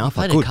fucking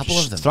alpha. Good. A couple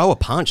of them. Throw a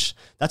punch.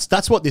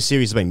 That's what this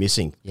series has been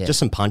missing. Yeah. Just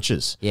some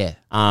punches. Yeah.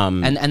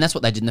 And that's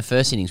what they did in the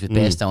first innings with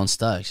Bairstow and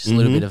Stokes. Just a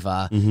little bit of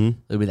little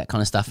bit of that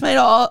kind of stuff. Mate,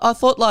 I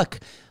thought look,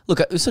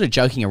 I was sort of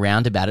joking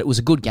around about it. It was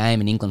a good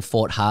game and England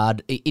fought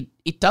hard.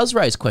 It does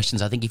raise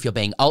questions, I think, if you're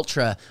being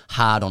ultra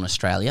hard on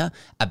Australia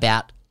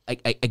about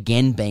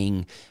again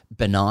being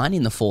benign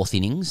in the 4th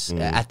innings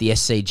at the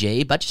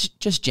SCG, but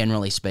just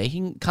generally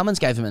speaking, Cummins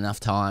gave them enough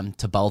time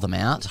to bowl them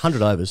out.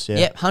 100 overs, yeah.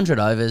 Yep, 100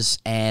 overs,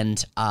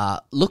 and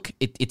look,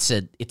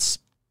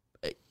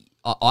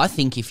 I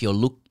think if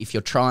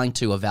you're trying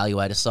to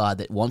evaluate a side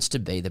that wants to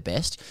be the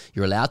best,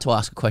 you're allowed to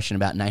ask a question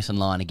about Nathan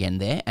Lyon again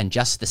there, and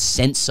just the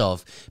sense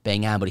of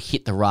being able to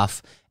hit the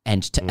rough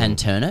and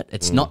turn it.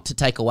 It's not to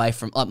take away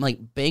from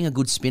being a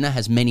good spinner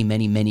has many,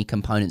 many, many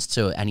components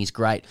to it, and he's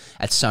great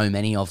at so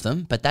many of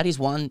them. But that is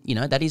one,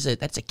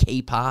 that's a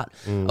key part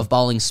of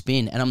bowling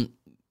spin. And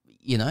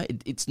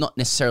it's not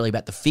necessarily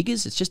about the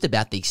figures; it's just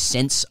about the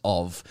sense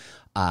of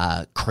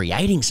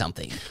creating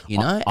something.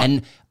 There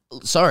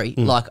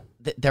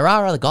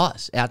are other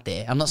guys out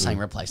there. I'm not saying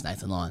replace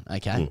Nathan Lyon,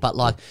 okay,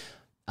 but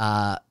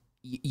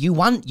you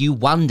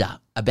wonder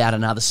about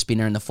another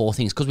spinner in the 4th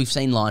innings because we've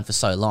seen Lyon for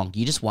so long.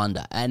 You just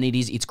wonder, and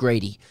it's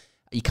greedy.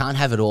 You can't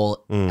have it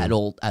all at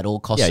all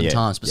costs and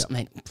times. But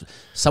mate,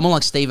 someone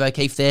like Steve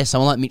O'Keefe there,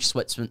 someone like Mitch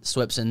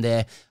Swepson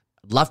there,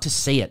 I'd love to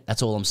see it.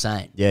 That's all I'm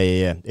saying.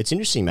 Yeah. It's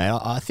interesting, mate.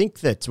 I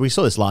think that we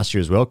saw this last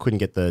year as well. Couldn't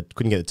get the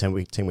 10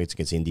 weeks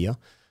against India.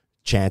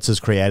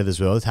 Chances created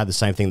as well. It's had the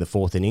same thing in the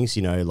 4th innings.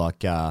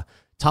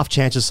 Tough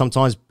chances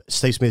sometimes.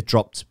 Steve Smith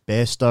dropped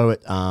Bairstow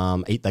at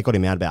they got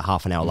him out about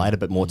half an hour later,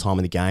 but more time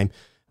in the game.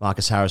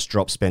 Marcus Harris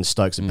drops Ben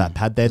Stokes at bat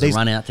pad there. There's a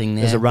run-out thing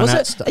there. There's a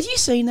run-out. Have you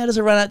seen that as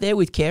a run-out there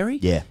with Carey?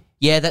 Yeah.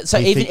 Yeah,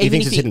 he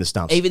thinks it's hitting the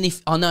stumps. Even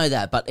if I know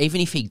that, but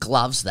even if he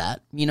gloves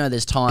that,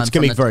 there's time. It's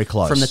going to be very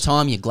close. From the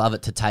time you glove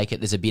it to take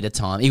it, there's a bit of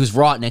time. He was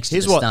right next to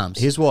the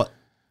stumps. Here's what.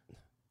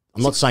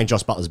 I'm not saying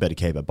Josh Butler's a better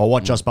keeper, but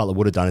what Josh Butler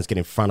would have done is get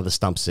in front of the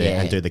stumps there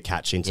and do the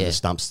catch into the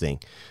stumps thing,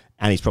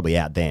 and he's probably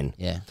out then.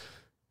 Yeah.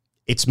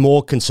 It's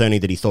more concerning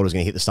that he thought he was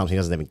going to hit the stumps and he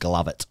doesn't even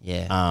glove it.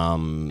 Yeah.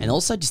 And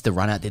also just the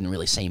run-out didn't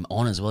really seem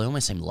on as well. It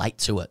almost seemed late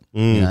to it.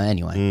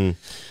 Anyway.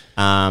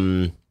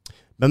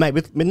 But, mate,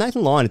 with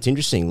Nathan Lyon, it's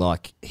interesting.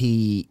 Like,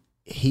 he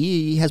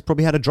has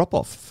probably had a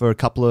drop-off for a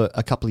couple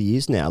of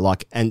years now.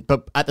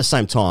 But at the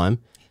same time,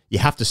 you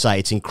have to say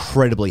it's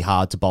incredibly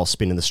hard to bowl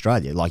spin in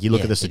Australia. Like, you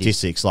look at the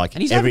statistics. And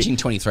he's averaging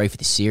 23 for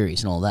the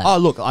series and all that. Oh,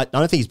 look, I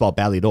don't think he's bowled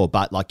badly at all.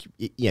 But,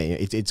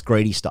 it's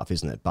greedy stuff,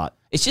 isn't it? But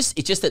It's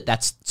just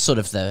that's sort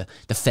of the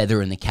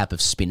feather in the cap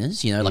of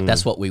spinners,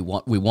 that's what we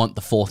want. We want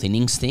the 4th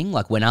innings thing.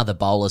 Like when other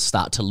bowlers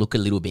start to look a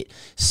little bit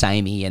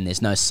samey and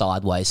there's no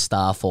sideways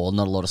stuff or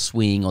not a lot of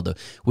swing or the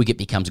wicket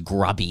becomes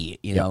grubby,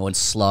 and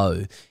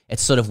slow.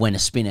 It's sort of when a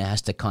spinner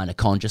has to kind of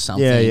conjure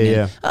something.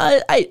 Yeah.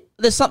 Hey,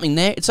 there's something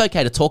there. It's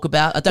okay to talk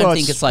about. I don't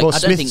think it's like... I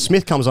don't think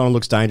Smith comes on and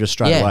looks dangerous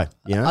straight away.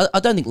 You know? I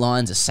don't think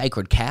Lyon's a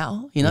sacred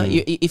cow. You know,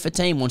 if a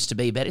team wants to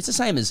be better, it's the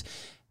same as,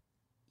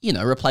 you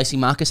know, replacing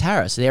Marcus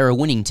Harris. They're a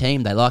winning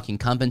team. They like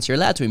incumbents. You're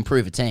allowed to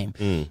improve a team.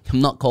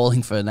 I'm not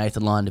calling for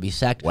Nathan Lyon to be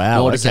sacked.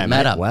 Wow, nor does it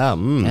matter. Mate. Wow.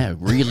 Yeah,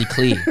 really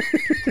clear.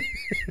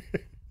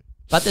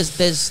 But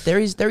there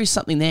is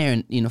something there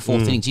in the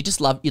fourth innings.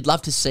 You'd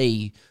love to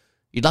see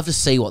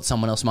what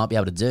someone else might be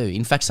able to do.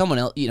 In fact, someone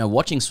else, you know,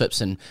 watching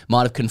Swepson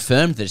might have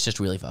confirmed that it's just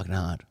really fucking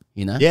hard.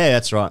 You know? Yeah,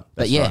 that's right.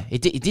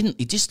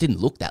 It just didn't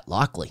look that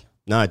likely.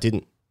 No, it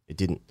didn't. It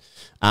didn't.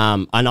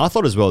 And I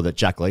thought as well that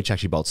Jack Leach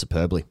actually bowled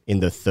superbly in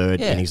the third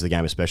innings of the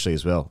game, especially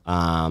as well.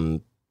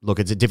 Look,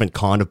 it's a different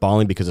kind of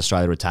bowling because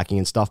Australia are attacking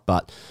and stuff,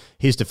 but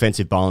his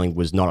defensive bowling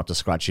was not up to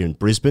scratch in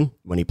Brisbane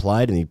when he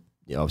played, and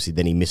obviously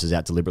then he misses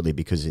out deliberately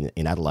because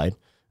in Adelaide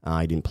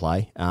he didn't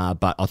play.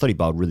 But I thought he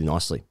bowled really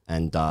nicely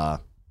and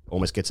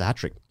almost gets a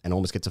hat-trick and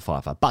almost gets a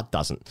fifer, but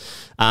doesn't.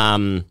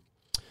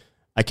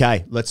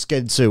 Okay, let's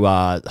get to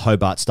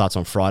Hobart starts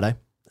on Friday.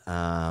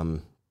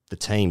 The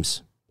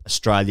teams,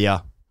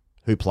 Australia,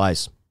 who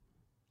plays?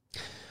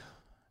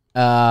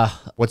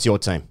 What's your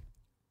team?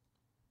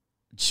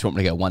 Just want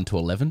me to go 1 to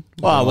 11?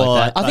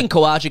 I think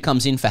Khawaja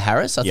comes in for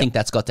Harris. I think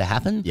that's got to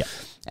happen. Yeah.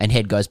 And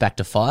Head goes back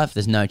to 5.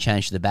 There's no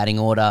change to the batting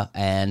order,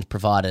 and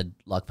provided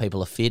like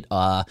people are fit.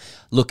 That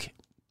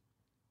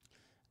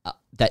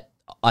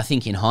I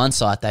think in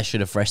hindsight they should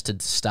have rested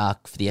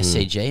Stark for the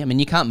SCG. I mean,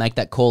 you can't make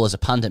that call as a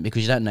pundit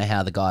because you don't know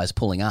how the guy is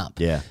pulling up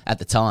at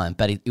the time.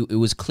 But it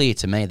was clear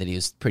to me that he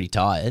was pretty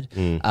tired.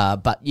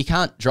 But you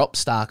can't drop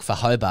Stark for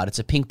Hobart. It's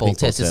a pink ball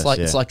test.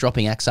 It's like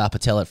dropping Axar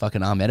Patel at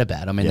fucking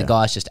Ahmedabad. I mean, the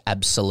guy's just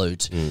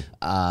absolute.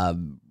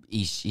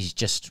 He's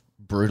just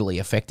brutally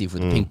effective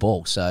with the pink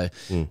ball. So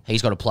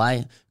he's got to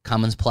play.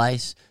 Cummins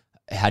plays.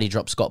 How do you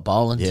drop Scott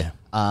Boland?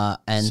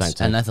 And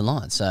Nathan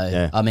Lyon.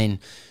 So I mean,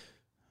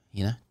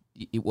 you know.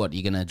 What,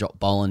 you're going to drop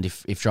Boland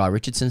if Jai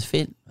Richardson's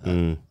fit? I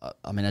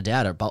mean, I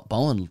doubt it.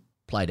 Boland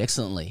played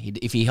excellently.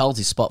 If he holds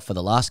his spot for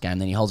the last game,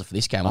 then he holds it for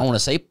this game. I want to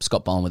see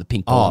Scott Boland with a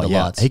pink ball on the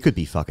lights. He could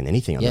be fucking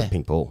anything on that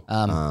pink ball.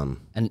 And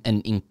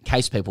in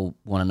case people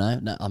want to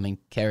know, I mean,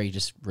 Kerry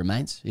just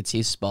remains. It's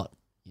his spot,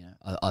 you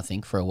know, I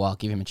think, for a while.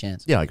 Give him a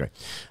chance. Yeah, I agree.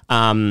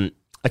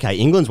 Okay,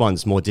 England's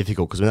one's more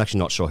difficult because we're actually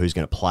not sure who's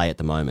going to play at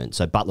the moment.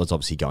 So Butler's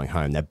obviously going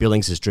home. Now,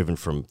 Billings is driven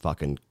from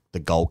fucking the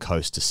Gold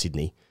Coast to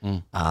Sydney.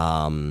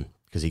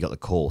 Because he got the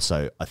call.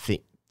 So I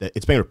think that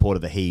it's been reported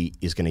that he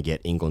is going to get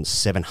England's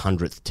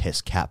 700th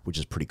Test cap, which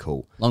is pretty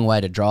cool. Long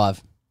way to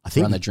drive. I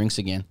think run the drinks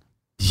again.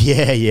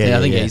 Yeah. I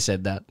think he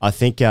said that. I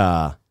think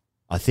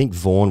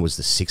Vaughan was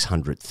the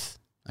 600th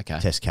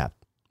Test cap.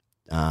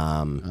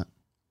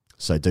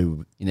 So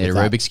do you need a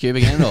Rubik's cube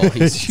again, or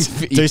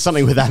do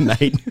something with that,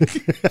 mate?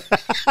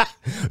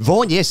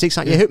 Vaughan,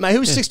 600. Yeah, mate, who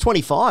was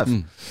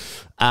 625?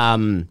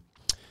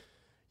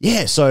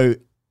 Yeah, so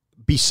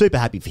be super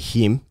happy for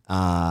him.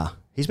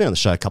 He's been on the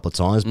show a couple of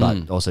times,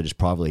 but also just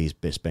privately, he's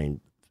just been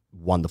a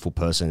wonderful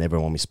person.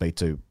 Everyone we speak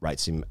to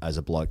rates him as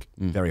a bloke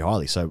very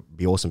highly. So it'd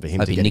be awesome for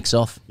him to get nicks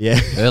off. Yeah.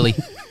 Early.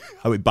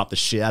 I would bump the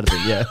shit out of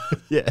him.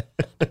 Yeah.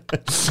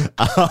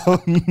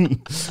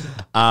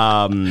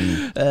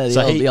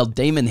 The old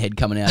demon head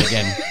coming out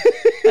again.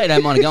 Hey,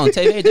 don't mind to go on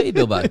TV, do you,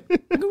 Bilbo?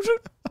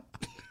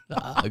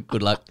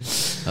 Good luck.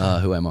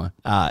 Who am I?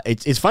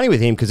 It's funny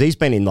with him because he's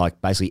been in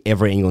like basically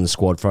every England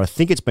squad for I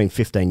think it's been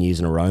 15 years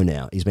in a row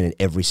now. He's been in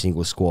every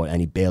single squad and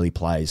he barely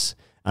plays.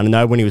 And I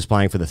know when he was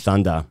playing for the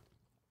Thunder,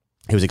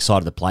 he was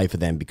excited to play for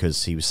them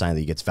because he was saying that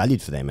he gets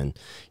valued for them. And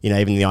you know,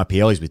 even in the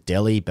IPL, he's with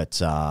Delhi. But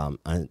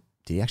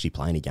did he actually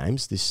play any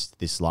games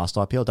this last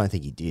IPL? I don't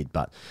think he did.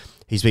 But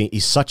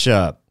he's such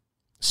a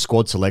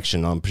squad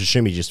selection. I'm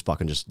presuming he's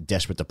just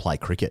desperate to play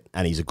cricket,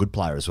 and he's a good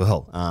player as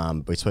well.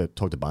 We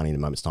talked to Barney in a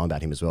moment's time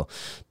about him as well.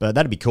 But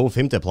that'd be cool for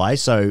him to play.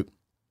 So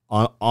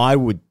I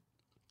would.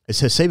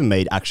 Is Hasiba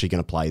Mead actually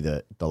going to play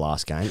the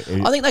last game?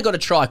 I think they've got to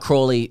try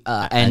Crawley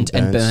and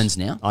Burns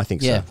now. I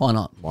think so. Yeah, why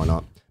not? Why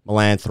not?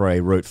 Milan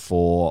 3, Root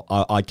 4.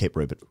 I'd keep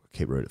Root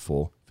at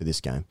 4 for this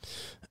game.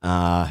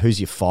 Who's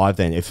your 5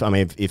 then?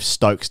 If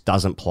Stokes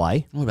doesn't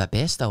play, what about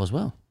Bairstow as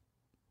well?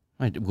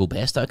 Will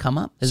Bairstow come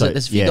up? There's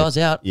a few guys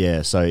out.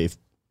 Yeah, so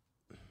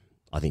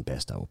I think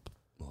Bairstow,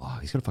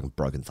 he's got a fucking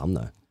broken thumb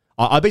though.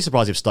 I'd be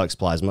surprised if Stokes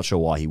plays. I'm not sure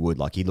why he would.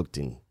 Like, he looked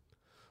in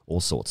all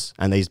sorts.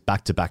 And these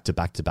back-to-back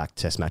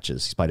test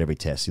matches. He's played every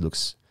test. He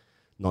looks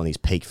not in his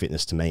peak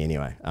fitness to me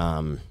anyway.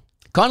 Kind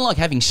of like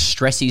having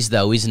stressies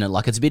though, isn't it?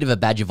 Like, it's a bit of a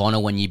badge of honour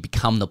when you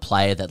become the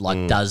player that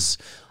does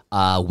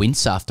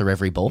wince after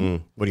every ball.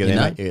 What do you got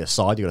there, mate? You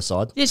got a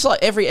side? It's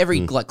like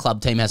every like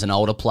club team has an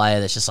older player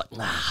that's just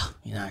like,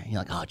 you're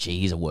like, oh gee,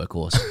 he's a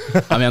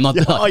workworkhorse. I mean, I'm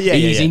not.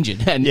 He's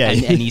injured and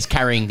he's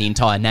carrying the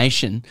entire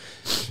nation.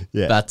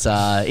 Yeah. But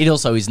it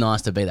also is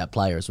nice to be that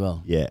player as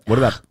well. Yeah. What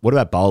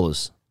about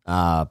bowlers?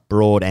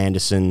 Broad,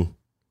 Anderson.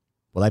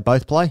 Will they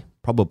both play?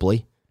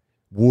 Probably.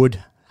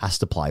 Wood has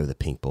to play with a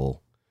pink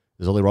ball.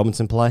 Does Ollie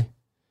Robinson play?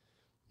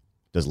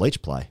 Does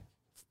Leach play?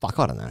 Fuck,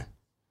 I don't know.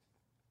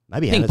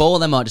 Maybe pink ball.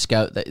 They might just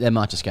go. They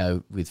might just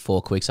go with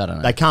 4 quicks. I don't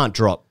know. They can't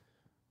drop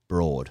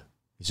broad.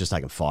 He's just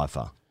taken 5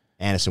 for.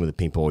 Anderson with a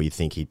pink ball, you'd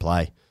think he'd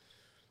play.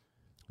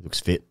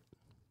 Looks fit.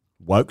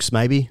 Wokes,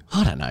 maybe?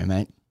 I don't know,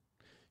 mate.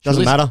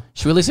 Doesn't matter.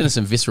 Should we listen to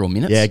some visceral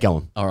minutes? Yeah, go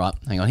on. All right,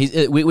 hang on.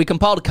 We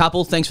compiled a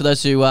couple. Thanks for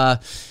those who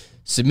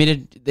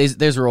submitted.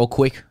 These are all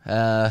quick.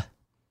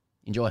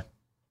 Enjoy.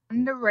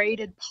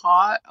 Underrated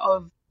part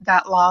of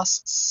that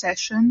last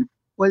session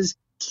was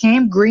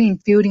Cam Green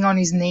fielding on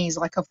his knees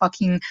like a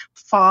fucking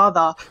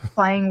father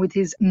playing with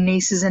his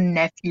nieces and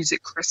nephews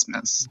at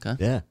Christmas. Okay.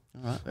 Yeah,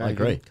 all right. I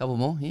agree. A couple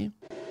more here.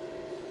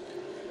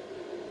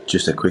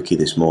 Just a quickie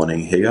this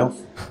morning. Here you go.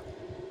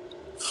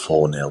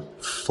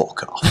 4-0.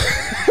 Fuck off.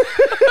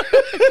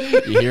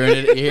 You're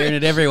hearing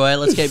it everywhere.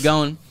 Let's keep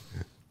going.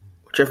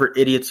 Whichever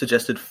idiot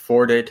suggested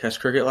 4-day test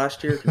cricket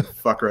last year can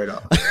fuck right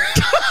off.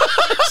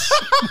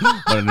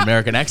 What, an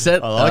American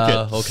accent? I like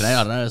it. Or Canadian,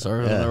 I don't know.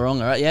 Sorry, I'm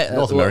wrong. All right, yeah.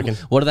 North American.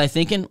 What are they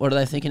thinking? What are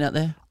they thinking out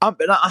there? I've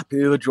been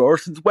happy with a draw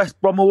since West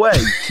Brom away,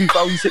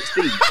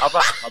 2016. I've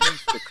had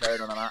Cummins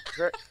declared on an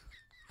hat-trick.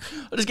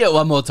 I'll just get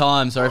one more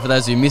time. Sorry for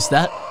those who missed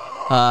that.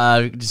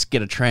 Just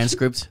get a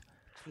transcript.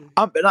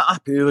 I've been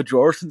happy with a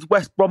draw since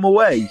West Brom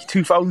away,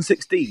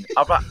 2016.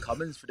 I've had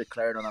Cummins for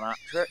declaring on an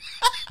hat-trick.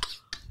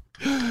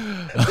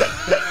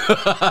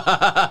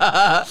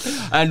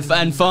 and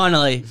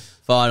finally,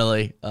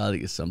 I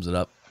think it sums it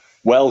up.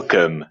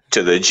 Welcome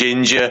to the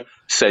Ginger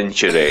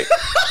Century.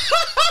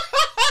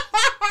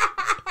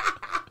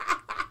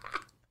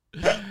 Do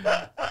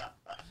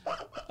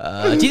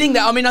you think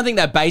that? I mean, I think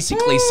that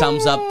basically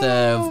sums up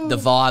the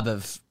vibe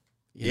of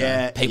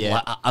people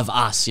of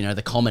us. You know,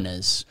 the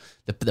commoners,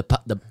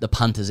 the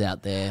punters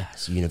out there.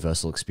 It's a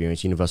universal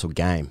experience, universal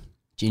game.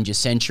 Ginger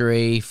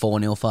Century,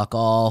 4-0, fuck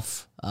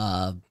off.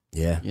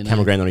 Yeah,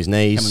 Cameron Green on his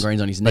knees. Cameron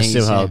Green's on his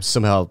knees.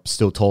 Somehow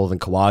still taller than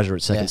Kawaja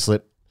at second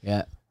slip.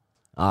 Yeah.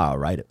 I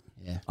rate it.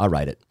 Yeah. I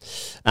rate it.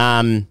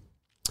 Hey,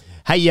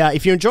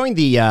 if you're enjoying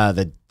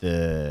the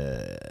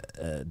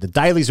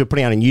dailies we're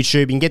putting out on YouTube,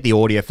 you can get the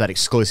audio for that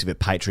exclusive at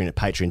Patreon at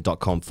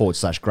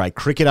patreon.com/Great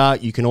Cricketer.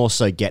 You can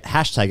also get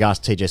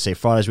 #AskTJC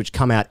Fridays, which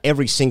come out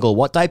every single,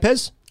 what day,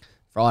 Pez?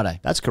 Friday.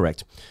 That's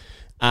correct.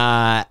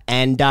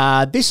 And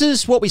this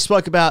is what we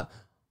spoke about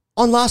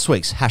on last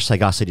week's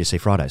 #AskTJC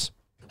Fridays.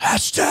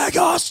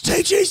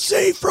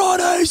 #AskTJC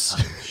Fridays.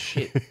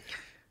 Shit.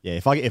 Yeah,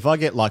 if I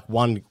get like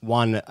one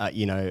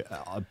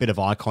a bit of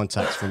eye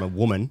contact from a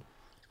woman,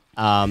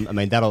 I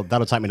mean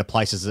that'll take me to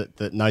places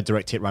that no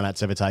direct hit run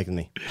out's ever taken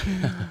me.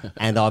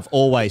 And I've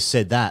always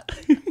said that.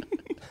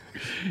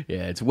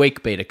 Yeah, it's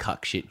weak beat a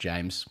cuck shit,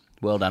 James.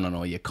 Well done on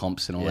all your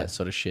comps and all that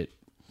sort of shit.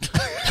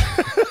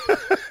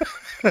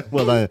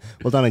 Well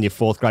done on your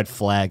 4th grade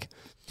flag.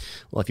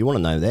 Well, if you want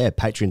to know there,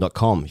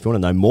 patreon.com. If you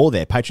want to know more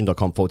there,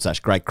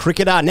 patreon.com/Great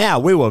Cricketer. Now,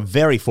 we were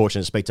very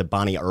fortunate to speak to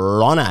Barney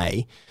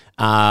Ronay.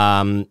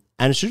 And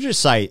I should just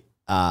say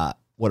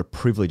what a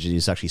privilege it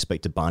is to actually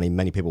speak to Barney.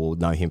 Many people will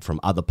know him from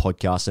other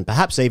podcasts and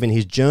perhaps even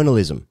his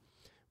journalism,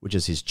 which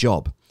is his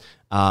job.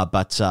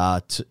 But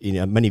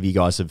many of you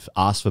guys have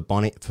asked for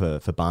Barney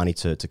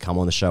to come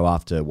on the show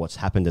after what's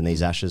happened in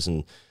these Ashes,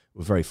 and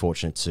we're very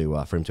fortunate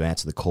for him to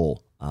answer the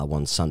call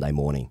one Sunday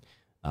morning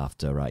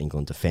after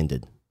England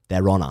defended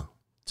their honour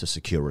to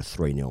secure a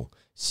 3-0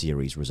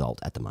 series result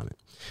at the moment.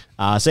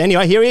 So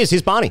anyway, here he is.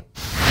 Here's Barney.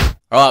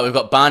 All right, we've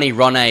got Barney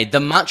Ronay, the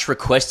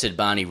much-requested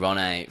Barney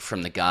Ronay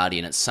from The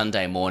Guardian. It's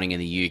Sunday morning in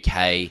the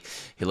UK.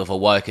 He'll have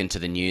awoken to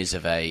the news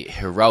of a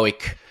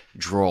heroic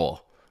draw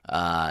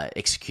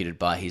executed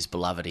by his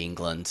beloved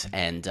England.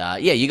 And,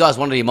 you guys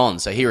wanted him on,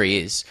 so here he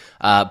is.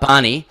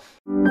 Barney.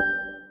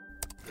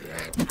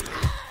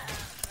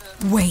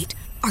 Wait,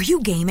 are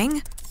you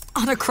gaming?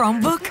 On a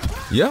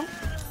Chromebook? Yep.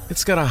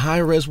 It's got a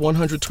high-res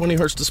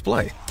 120Hz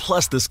display,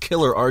 plus this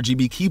killer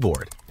RGB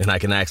keyboard. And I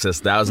can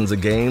access thousands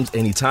of games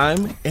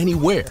anytime,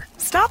 anywhere.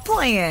 Stop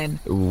playing.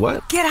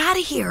 What? Get out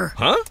of here.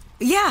 Huh?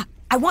 Yeah,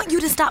 I want you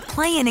to stop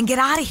playing and get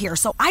out of here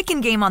so I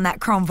can game on that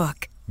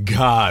Chromebook.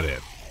 Got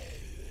it.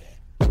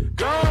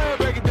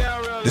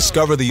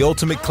 Discover the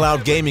ultimate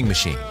cloud gaming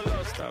machine.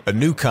 A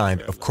new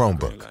kind of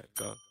Chromebook.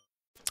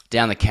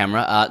 Down the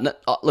camera.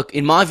 Look,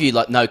 in my view,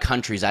 like no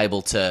country's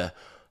able to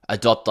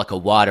adopt like a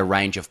wider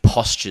range of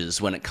postures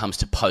when it comes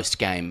to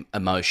post-game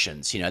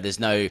emotions. You know, there's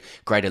no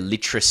greater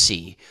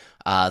literacy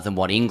than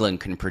what England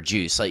can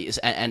produce.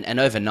 And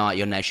overnight,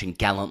 your nation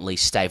gallantly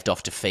staved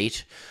off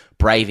defeat,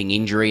 braving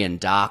injury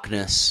and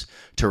darkness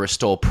to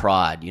restore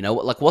pride. You know,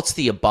 like what's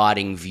the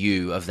abiding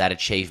view of that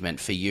achievement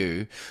for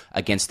you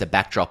against the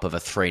backdrop of a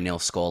 3-0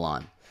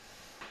 scoreline?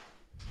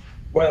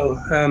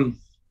 Well,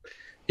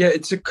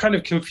 it's a kind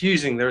of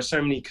confusing. There's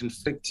so many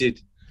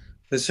conflicted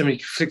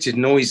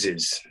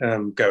noises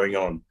going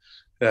on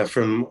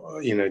from,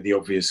 the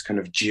obvious kind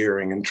of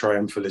jeering and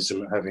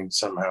triumphalism at having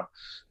somehow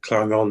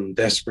clung on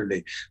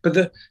desperately.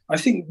 But I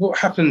think what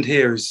happened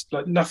here is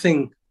like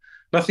nothing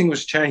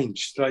was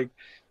changed. Like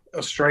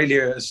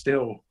Australia is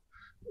still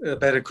a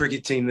better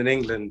cricket team than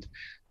England.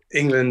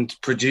 England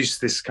produced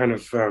this kind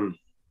of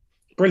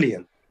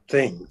brilliant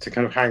thing to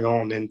kind of hang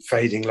on in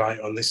fading light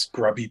on this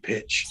grubby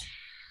pitch.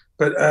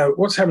 But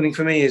what's happening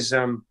for me is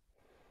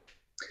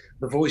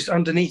the voice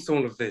underneath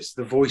all of this,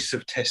 the voice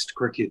of Test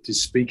cricket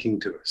is speaking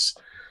to us.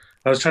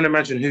 I was trying to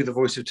imagine who the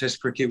voice of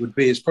Test cricket would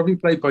be. It's probably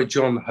played by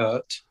John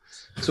Hurt,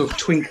 sort of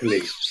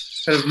twinkly,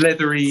 kind of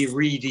leathery,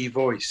 reedy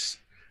voice.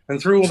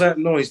 And through all that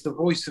noise, the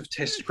voice of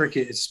Test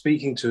cricket is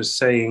speaking to us,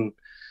 saying,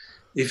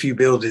 "If you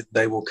build it,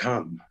 they will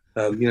come."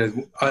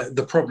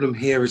 The problem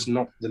here is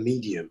not the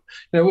medium.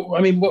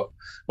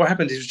 What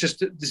happened is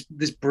just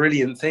this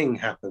brilliant thing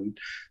happened,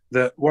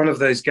 that one of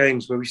those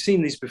games where we've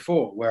seen these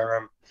before,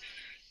 where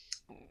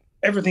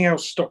everything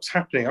else stops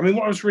happening. I mean,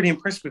 what I was really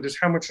impressed with is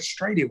how much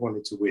Australia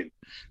wanted to win.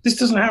 This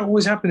doesn't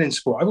always happen in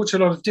sport. I watch a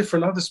lot of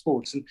different other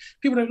sports, and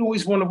people don't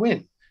always want to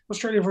win.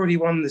 Australia have already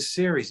won this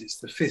series. It's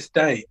the 5th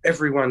day.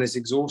 Everyone is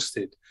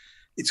exhausted.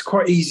 It's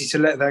quite easy to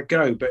let that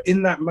go. But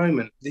in that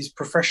moment, these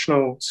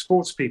professional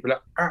sports people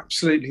are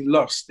absolutely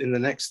lost in the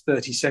next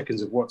 30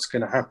 seconds of what's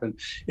going to happen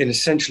in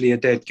essentially a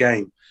dead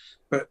game.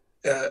 But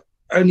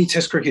only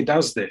Test cricket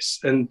does this.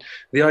 And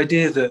the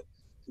idea that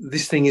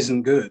this thing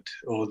isn't good,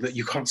 or that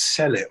you can't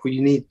sell it, or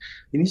you need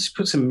to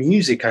put some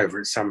music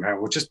over it somehow,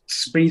 or just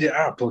speed it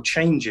up or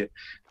change it.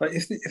 Like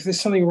if there's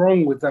something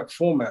wrong with that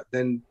format,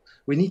 then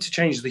we need to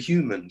change the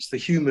humans. The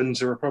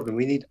humans are a problem.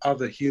 We need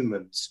other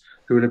humans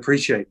who will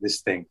appreciate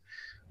this thing.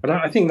 But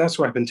I think that's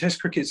what happened.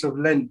 Test cricket sort of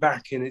leant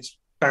back in its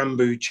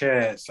bamboo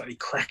chair, slightly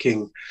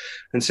cracking,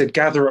 and said,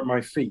 "Gather at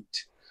my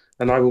feet,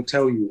 and I will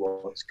tell you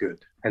what's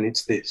good. And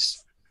it's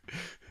this."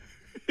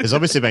 There's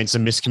obviously been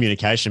some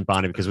miscommunication,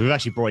 Barney, because we've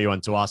actually brought you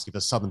on to ask if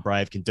the Southern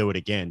Brave can do it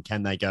again.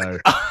 Can they go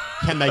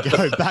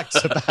back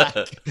to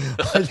back?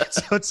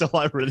 That's all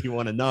I really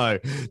want to know.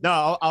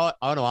 No, I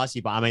want to ask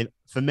you, but I mean,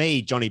 for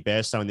me, Johnny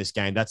Bairstow in this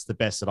game, that's the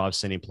best that I've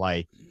seen him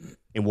play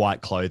in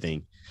white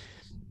clothing.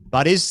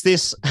 But is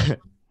this,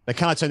 they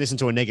can't turn this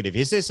into a negative.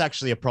 Is this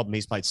actually a problem?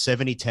 He's played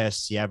 70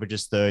 tests. He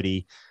averages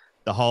 30.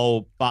 The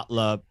whole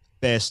Butler,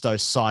 Bairstow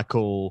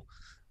cycle,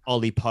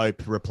 Ollie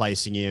Pope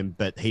replacing him,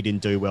 but he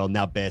didn't do well.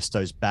 Now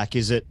Bairstow's back.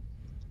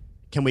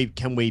 Can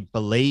we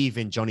believe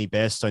in Johnny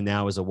Bairstow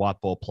now as a white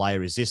ball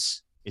player? Is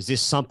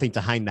this something to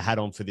hang the hat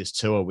on for this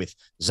tour, with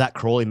Zach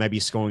Crawley maybe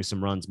scoring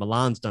some runs?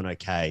 Milan's done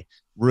okay.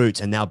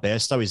 Root, and now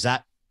Bairstow.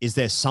 Is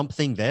there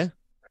something there?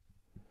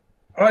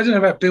 I don't know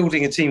about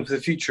building a team for the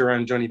future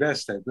around Johnny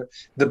Bairstow, but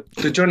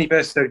the Johnny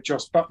Bairstow,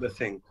 Josh Butler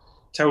thing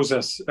tells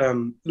us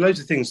loads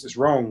of things that's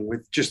wrong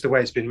with just the way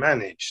it's been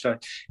managed.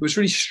 Like, it was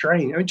really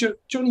strange. I mean,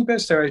 Johnny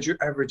Bairstow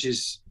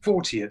averages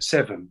 40 at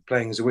 7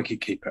 playing as a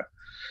wicketkeeper.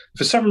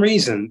 For some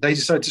reason, they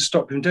decided to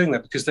stop him doing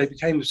that because they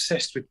became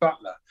obsessed with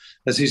Butler,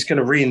 as he's going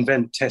to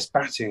reinvent Test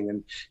batting,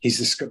 and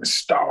he's got the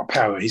star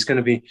power. He's going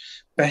to be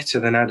better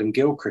than Adam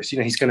Gilchrist.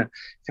 He's going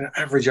to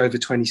average over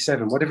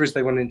 27, whatever it is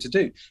they wanted him to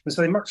do. And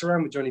so they mucked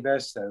around with Johnny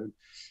Bairstow.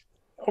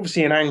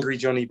 Obviously, an angry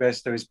Johnny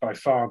Bairstow is by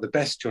far the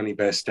best Johnny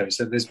Bairstow.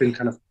 So there's been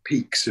kind of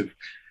peaks of,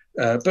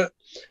 but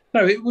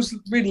no, it was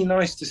really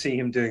nice to see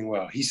him doing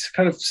well. He's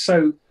kind of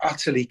so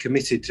utterly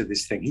committed to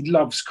this thing. He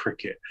loves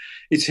cricket.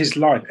 It's his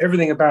life.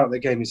 Everything about the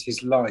game is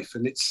his life,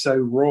 and it's so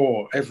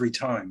raw every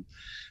time.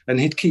 And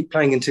he'd keep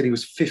playing until he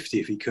was 50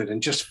 if he could,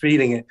 and just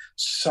feeling it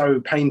so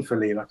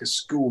painfully like a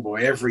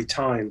schoolboy every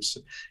time. So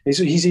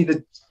he's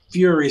either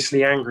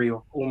furiously angry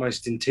or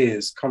almost in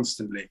tears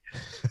constantly,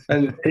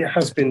 and it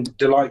has been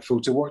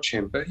delightful to watch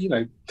him. But he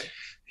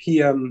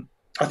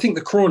I think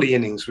the Crawley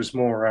innings was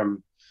more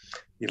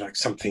like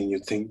something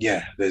you'd think,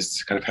 yeah,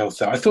 there's kind of health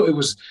there. I thought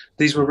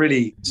these were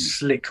really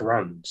slick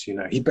runs.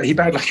 He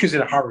batted like he was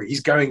in a hurry.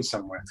 He's going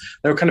somewhere.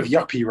 They were kind of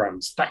yuppie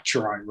runs,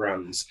 Thatcherite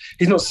runs.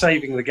 He's not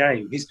saving the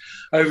game. He's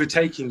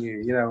overtaking you,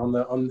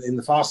 in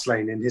the fast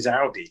lane in his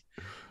Audi.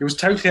 It was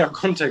totally out of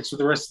context with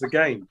the rest of the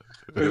game.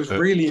 But it was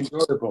really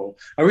enjoyable.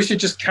 I wish it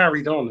just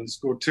carried on and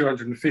scored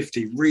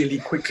 250 really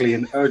quickly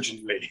and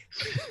urgently.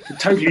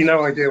 Totally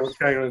no idea what's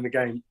going on in the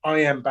game. I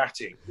am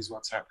batting is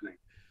what's happening.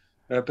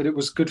 But it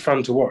was good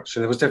fun to watch.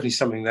 And there was definitely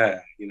something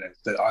there,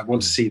 that I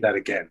want to see that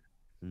again.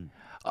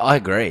 I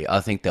agree.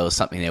 I think there was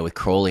something there with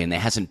Crawley, and there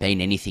hasn't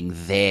been anything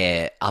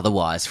there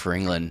otherwise for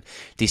England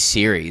this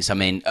series. I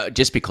mean,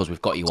 just because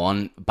we've got you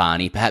on,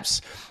 Barney,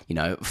 perhaps,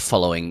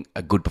 following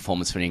a good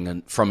performance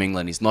from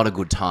England is not a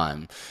good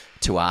time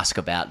to ask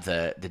about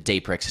the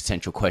deeper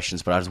existential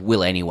questions, but I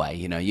will anyway.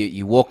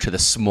 You walk to the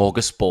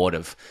smorgasbord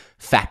of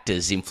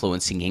factors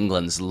influencing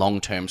England's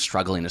long-term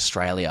struggle in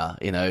Australia.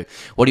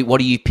 What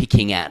are you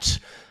picking at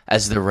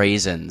as the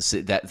reasons?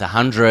 That the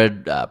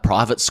 100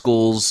 private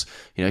schools,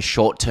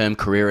 short-term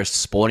careerist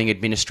sporting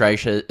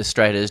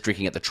administrators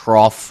drinking at the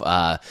trough,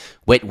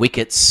 wet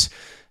wickets,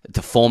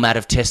 the format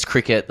of Test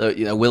cricket.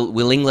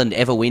 Will England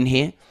ever win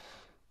here?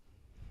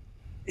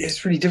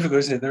 It's really difficult,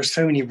 isn't it? There are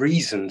so many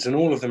reasons, and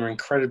all of them are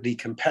incredibly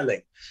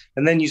compelling.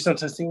 And then you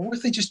sometimes think, what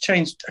if they just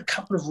changed a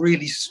couple of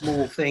really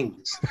small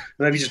things?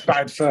 Maybe just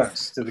bad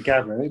first to the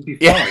gathering. It'd be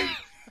fine.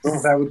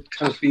 Well, that would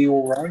kind of be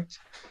all right.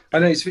 I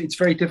know it's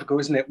very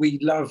difficult, isn't it? We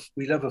love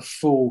a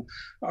full.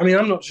 I mean,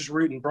 I'm not just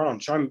root and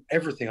branch. I'm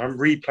everything. I'm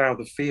replow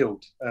the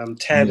field,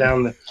 tear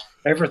down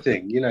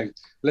everything.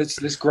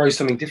 Let's grow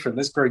something different.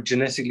 Let's grow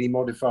genetically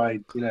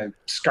modified,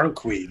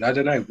 skunk weed. I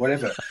don't know,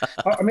 whatever.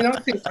 I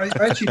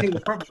actually think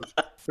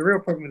the real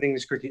problem with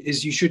English cricket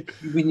is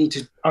we need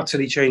to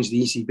utterly change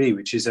the ECB,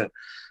 which is a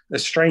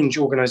strange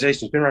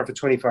organisation. It's been around for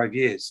 25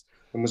 years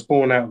and was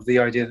born out of the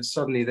idea that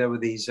suddenly there were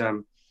these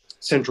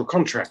central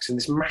contracts and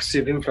this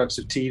massive influx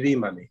of TV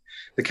money.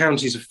 The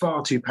counties are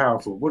far too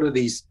powerful. What are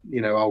these,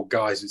 old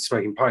guys with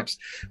smoking pipes?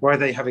 Why are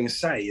they having a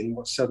say in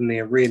what's suddenly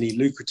a really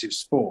lucrative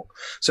sport?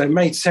 So it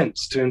made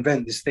sense to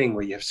invent this thing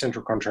where you have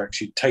central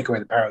contracts, you take away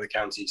the power of the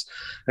counties.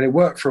 And it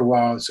worked for a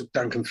while. So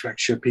Duncan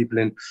Fletcher, people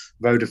in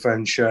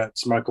Vodafone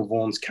shirts, Michael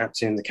Vaughan's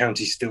captain, the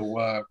counties still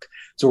work.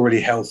 It's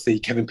already healthy.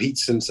 Kevin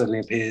Peterson suddenly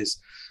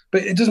appears.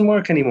 But it doesn't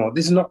work anymore.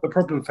 This is not the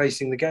problem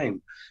facing the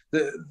game.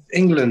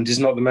 England is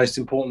not the most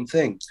important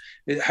thing.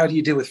 How do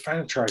you deal with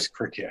franchise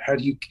cricket?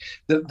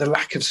 The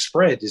lack of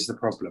spread is the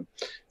problem.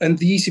 And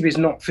the ECB is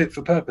not fit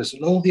for purpose.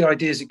 And all the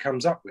ideas it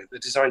comes up with are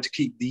designed to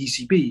keep the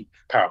ECB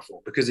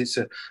powerful because it's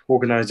an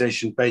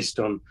organisation based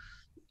on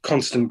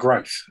constant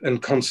growth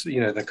and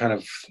constant, the kind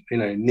of,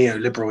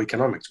 neoliberal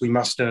economics. We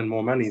must earn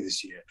more money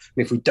this year.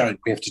 And if we don't,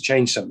 we have to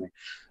change something.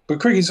 But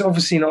cricket's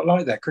obviously not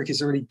like that.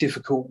 Cricket's a really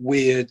difficult,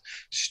 weird,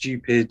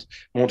 stupid,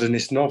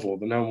 modernist novel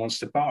that no one wants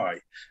to buy.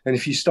 And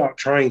if you start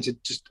trying to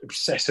just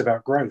obsess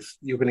about growth,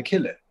 you're going to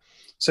kill it.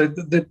 So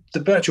the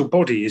virtual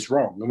body is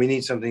wrong, and we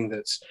need something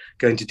that's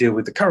going to deal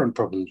with the current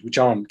problems, which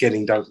aren't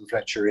getting Duncan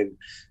Fletcher in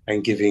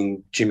and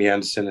giving Jimmy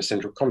Anderson a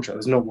central contract.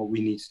 That's not what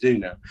we need to do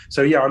now.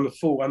 So yeah,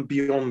 I'm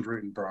beyond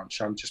root and branch.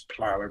 I'm just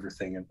plough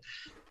everything and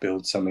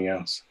build something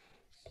else.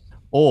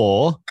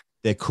 Or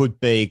there could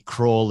be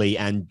Crawley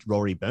and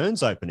Rory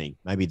Burns opening.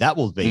 Maybe that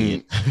will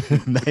be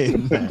it.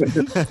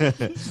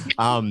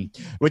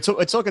 We're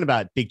talking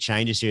about big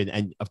changes here,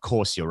 and of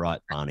course you're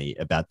right, Barney,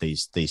 about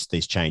these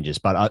changes.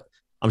 But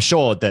I'm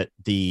sure that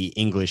the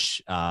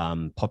English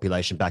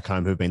population back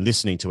home who've been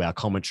listening to our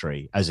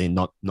commentary, as in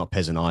not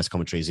Pez and I's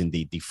commentary, as in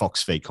the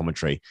Fox feed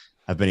commentary,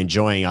 have been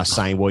enjoying us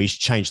saying, "Well, you should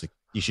change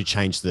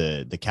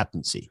the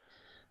captaincy,"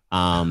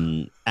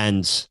 and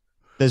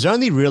there's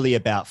only really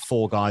about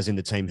 4 guys in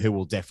the team who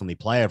will definitely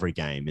play every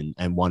game,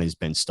 and one is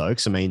Ben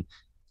Stokes. I mean,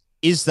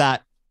 is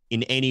that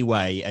in any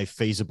way a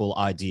feasible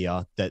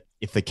idea that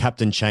if the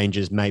captain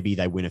changes, maybe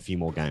they win a few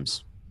more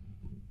games?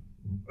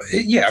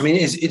 Yeah, I mean,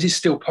 it is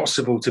still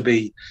possible to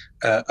be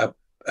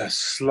a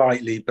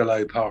slightly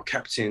below par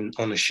captain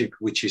on a ship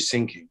which is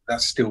sinking.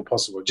 That's still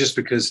possible. Just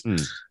because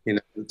the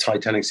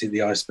Titanic's hit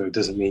the iceberg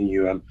doesn't mean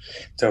you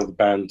tell the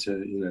band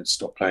to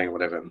stop playing or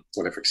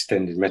whatever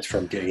extended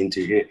metaphor I'm getting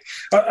into here.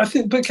 I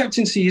think, but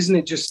captaincy, isn't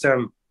it just?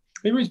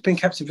 He's been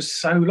captain for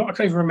so long. I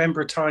can't even remember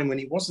a time when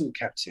he wasn't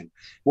captain.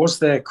 Was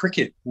there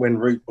cricket when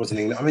Root wasn't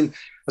in? I mean,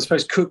 I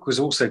suppose Cook was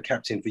also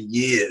captain for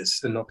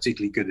years and not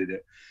particularly good at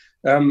it.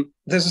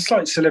 There's a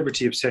slight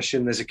celebrity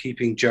obsession. There's a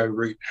keeping Joe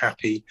Root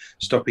happy,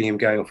 stopping him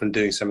going off and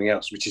doing something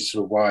else, which is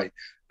sort of why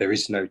there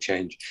is no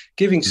change.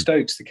 Giving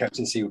Stokes the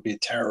captaincy would be a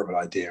terrible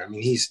idea. I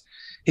mean, he's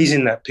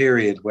in that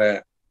period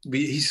where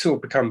he's sort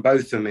of become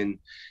Botham in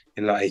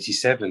like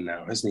 87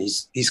 now, hasn't he?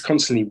 He's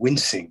constantly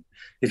wincing.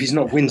 If he's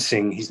not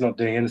wincing, he's not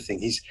doing anything.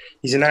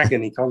 He's in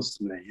agony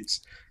constantly.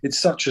 It's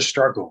such a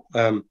struggle.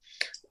 And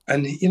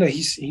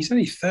he's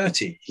only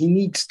 30.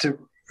 He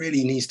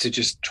really needs to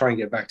just try and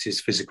get back to his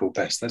physical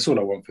best. That's all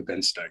I want for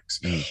Ben Stokes.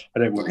 I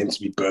don't want him to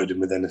be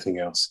burdened with anything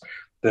else.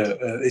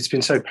 It's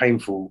been so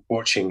painful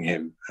watching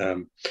him,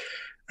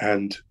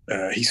 and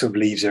he sort of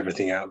leaves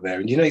everything out there.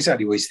 And you know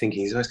exactly what he's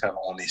thinking. He's a kind of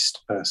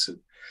honest person.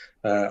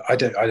 I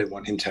don't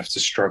want him to have to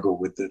struggle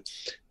with the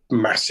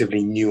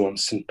massively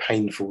nuanced and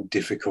painful,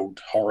 difficult,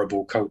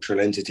 horrible cultural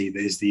entity that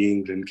is the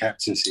England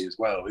captaincy as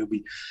well. He'll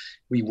be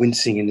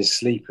wincing in his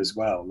sleep as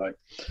well. Like,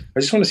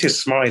 I just want to see a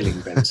smiling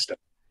Ben Stokes.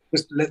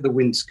 Just let the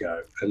winds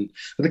go. And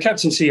for the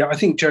captaincy, I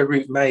think Joe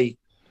Root may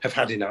have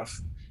had enough.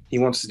 He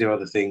wants to do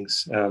other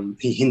things.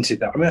 He hinted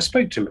that. I mean, I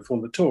spoke to him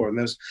before the tour, and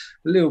there was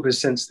a little bit of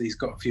sense that he's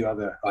got a few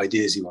other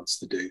ideas he wants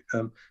to do.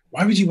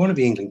 Why would you want to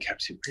be England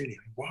captain, really?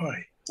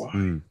 Why?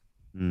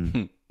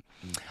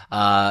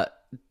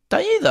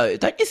 Don't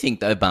you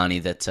think though, Barney,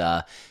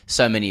 that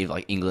so many of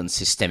like England's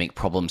systemic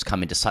problems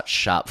come into such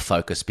sharp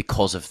focus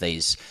because of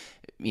these,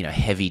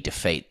 heavy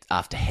defeat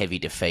after heavy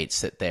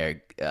defeats that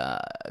they're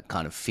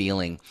kind of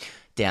feeling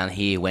down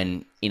here,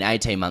 when in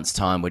 18 months'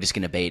 time we're just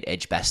going to be at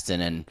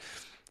Edgbaston and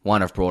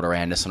one of Broad or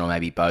Anderson, or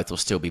maybe both, will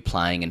still be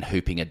playing and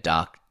hooping a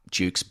dark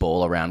Duke's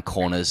ball around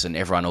corners, and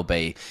everyone will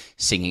be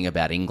singing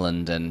about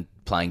England and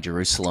playing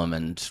Jerusalem,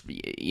 and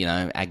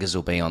Aggers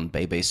will be on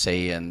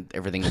BBC, and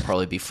everything will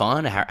probably be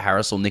fine.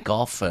 Harris will nick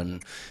off,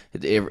 and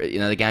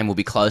the game will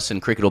be close,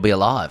 and cricket will be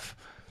alive.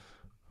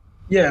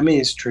 Yeah, I mean,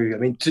 it's true. I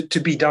mean, to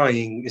be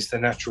dying is the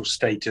natural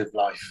state of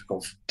life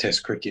of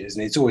Test cricket,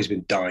 isn't it? It's always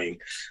been dying.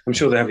 I'm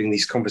sure they're having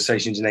these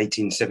conversations in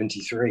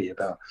 1873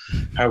 about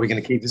how we're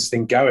going to keep this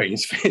thing going.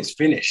 It's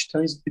finished.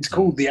 It's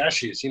called the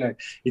Ashes.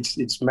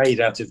 It's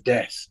made out of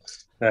death.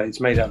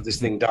 It's made out of this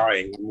thing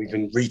dying, and we've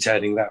been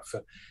retailing that for.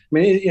 I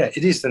mean,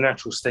 it is the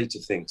natural state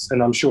of things,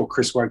 and I'm sure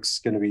Chris Woakes is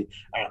going to be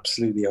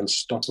absolutely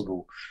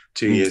unstoppable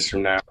 2 years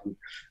from now.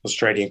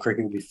 Australian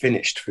cricket will be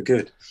finished for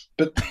good.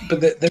 But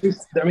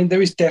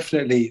there is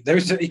definitely.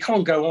 It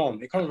can't go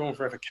on. It can't go on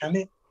forever, can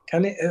it?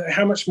 Can it?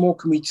 How much more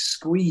can we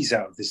squeeze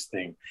out of this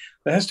thing?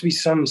 There has to be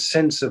some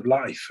sense of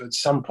life at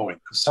some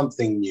point, of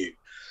something new.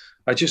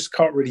 I just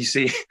can't really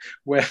see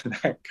where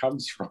that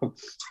comes from.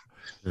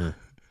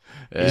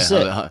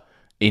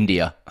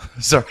 India.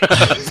 Sorry.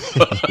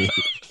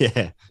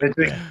 Yeah.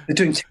 They're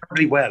doing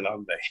terribly well,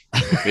 aren't they?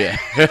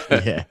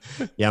 Yeah.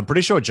 I'm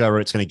pretty sure Joe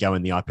Root's going to go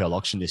in the IPL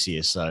auction this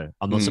year, so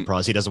I'm not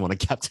surprised he doesn't want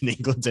to captain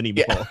England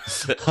anymore.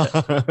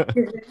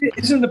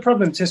 Isn't the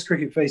problem Test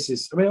cricket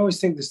faces? I mean, I always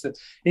think this, that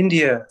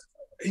India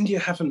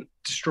haven't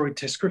destroyed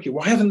Test cricket.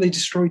 Why haven't they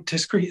destroyed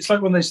Test cricket? It's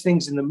like one of those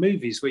things in the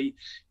movies where you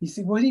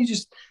think, why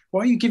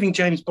are you giving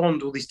James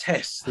Bond all these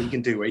tests that he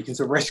can do where he can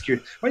sort of rescue?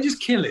 Why don't you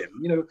just kill him?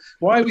 You know,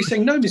 why are we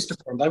saying no, Mr.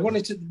 Bond?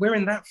 We're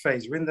in that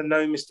phase. We're in the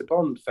no, Mr.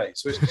 Bond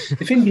phase.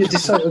 If India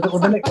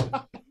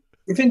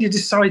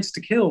decides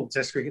to kill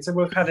Test cricket, say,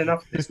 we've had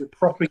enough of this. We're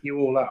propping you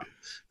all up.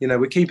 You know,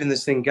 we're keeping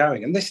this thing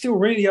going, and they still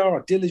really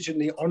are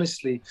diligently,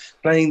 honestly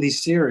playing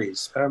these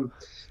series.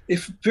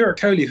 If Virat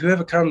Kohli,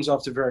 whoever comes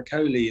after Virat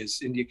Kohli as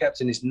India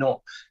captain, is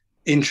not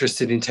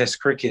interested in Test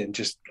cricket and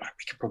just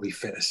we could probably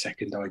fit a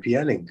second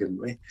IPL in,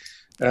 couldn't we?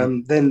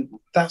 Then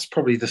that's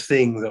probably the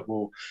thing that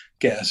will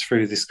get us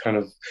through this kind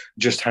of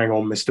just hang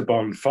on, Mr.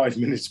 Bond, 5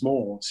 minutes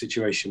more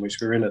situation, which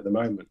we're in at the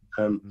moment.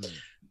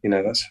 You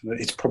know,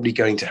 it's probably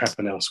going to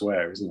happen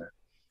elsewhere, isn't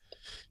it?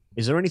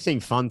 Is there anything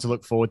fun to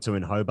look forward to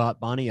in Hobart,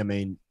 Barney? I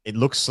mean, it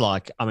looks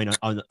like, I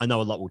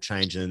know a lot will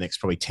change in the next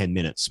probably 10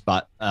 minutes,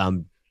 but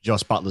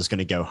Joss Butler's going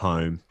to go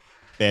home.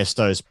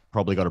 Bairstow's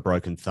probably got a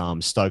broken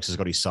thumb. Stokes has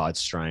got his side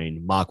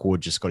strain. Mark Wood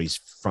just got his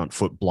front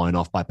foot blown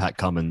off by Pat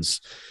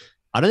Cummins.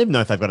 I don't even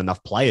know if they've got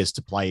enough players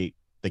to play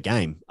the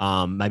game.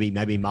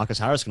 Maybe Marcus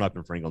Harris can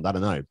open for England. I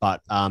don't know.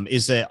 But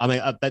is there? I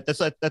mean,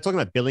 they're talking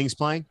about Billings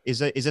playing. Is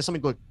there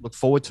something to look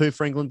forward to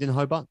for England in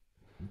Hobart?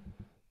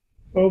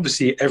 Well,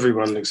 obviously,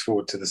 everyone looks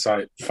forward to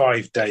the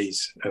 5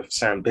 days of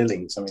Sam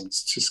Billings. I mean,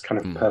 it's just kind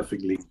of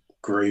perfectly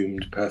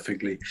groomed,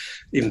 perfectly.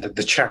 Even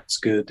the chat's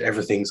good.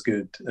 Everything's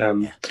good.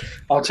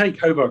 I'll take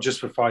Hobart just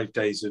for 5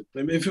 days.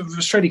 If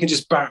Australia can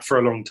just bat for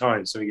a long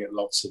time, so we get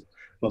lots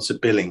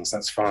of Billings,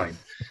 that's fine.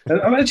 And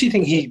I actually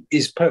think he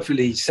is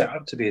perfectly set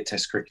up to be a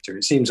Test cricketer.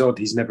 It seems odd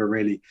he's never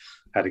really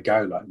had a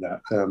go like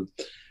that.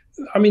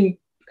 I mean,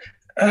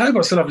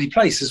 Hobart's a lovely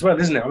place as well,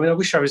 isn't it? I mean, I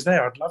wish I was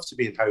there. I'd love to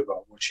be in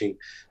Hobart watching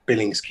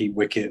Billings keep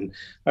wicket. And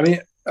I mean,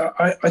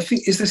 I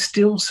think, is there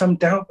still some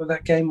doubt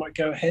that game might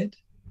go ahead?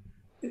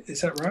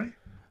 Is that right?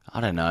 I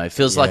don't know. It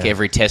feels like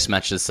every Test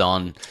match that's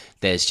on,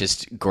 there's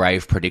just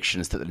grave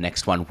predictions that the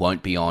next one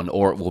won't be on,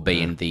 or it will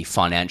be in the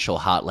financial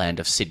heartland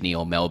of Sydney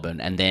or Melbourne,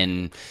 and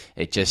then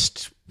it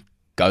just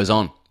goes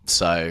on.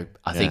 So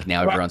I think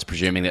now everyone's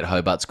presuming that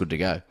Hobart's good to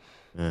go.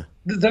 Yeah.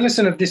 The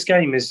lesson of this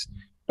game is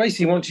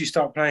basically once you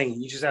start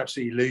playing, you just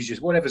absolutely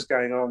lose whatever's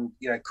going on.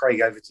 You know,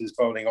 Craig Overton's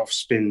bowling off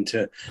spin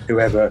to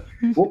whoever,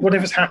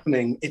 whatever's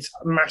happening, it's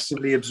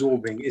massively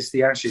absorbing. It's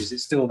the Ashes.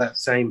 It's still that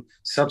same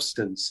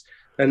substance.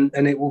 And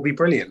it will be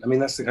brilliant. I mean,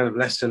 that's the kind of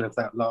lesson of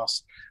that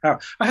last hour.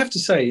 I have to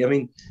say, I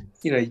mean,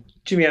 you know,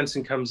 Jimmy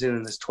Anderson comes in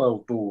and there's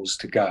 12 balls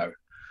to go,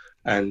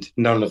 and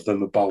none of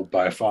them are bowled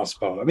by a fast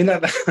bowler. I mean,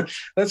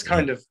 that's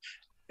kind of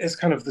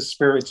the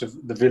spirit of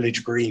the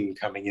village green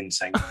coming in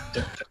saying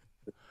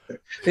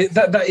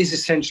that is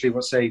essentially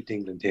what saved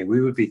England here.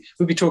 We'd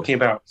be talking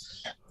about,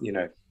 you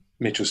know,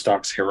 Mitchell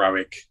Stark's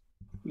heroic,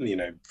 you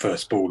know,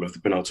 first ball of the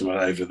penultimate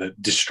over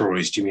that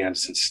destroys Jimmy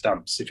Anderson's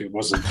stumps if it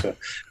wasn't for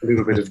a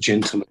little bit of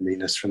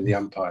gentlemanliness from the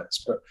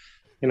umpires. But,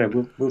 you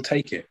know, we'll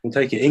take it. We'll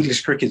take it.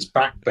 English cricket's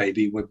back,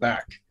 baby. We're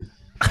back.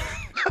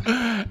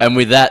 And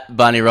with that,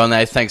 Barney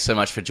Ronay, thanks so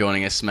much for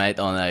joining us, mate,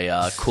 on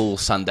a cool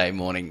Sunday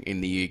morning in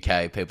the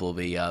UK. People will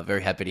be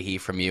very happy to hear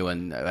from you,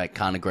 and I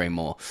can't agree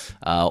more.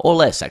 Or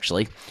less,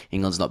 actually.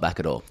 England's not back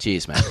at all.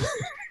 Cheers, mate.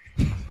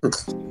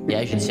 The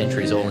Asian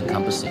century is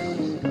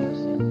all-encompassing.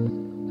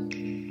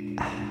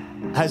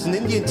 Has an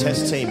Indian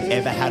Test team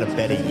ever had a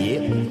better year?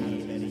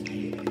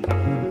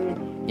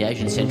 The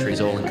Asian century is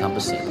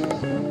all-encompassing.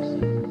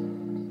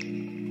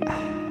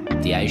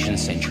 The Asian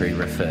century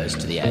refers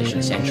to the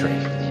Asian century.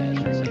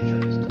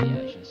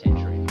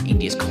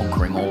 India's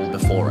conquering all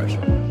before it.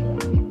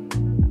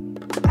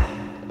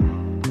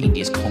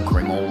 India's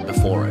conquering all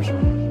before it.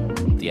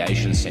 The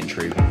Asian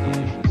century.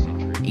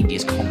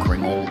 India's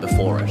conquering all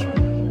before it.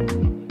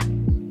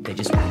 They're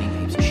just winning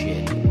heaps of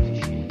shit.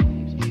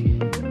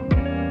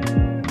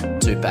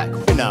 Two-pack.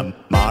 In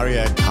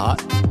Mario Kart.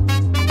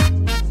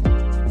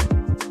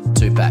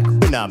 Two-pack.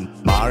 In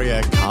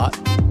Mario Kart.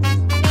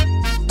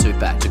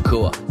 Two-pack.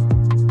 Takua.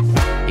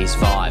 His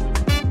vibe.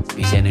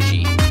 His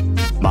energy.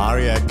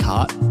 Mario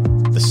Kart.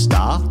 The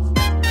star.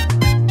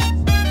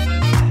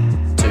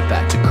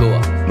 Two-pack.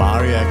 Takua.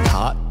 Mario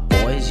Kart.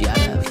 Boys,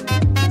 Yadav.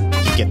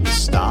 You get the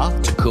star.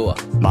 Takua.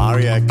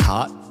 Mario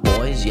Kart.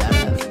 Boys,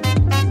 Yadav.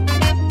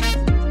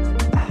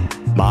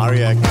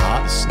 Mario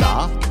Kart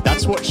star.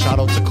 That's what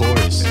Shuttle Takor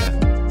is.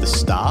 The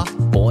star.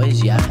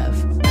 Boys, you have.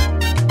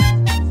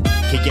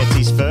 He gets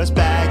his first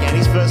bag and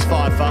his first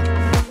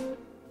FIFA.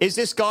 Is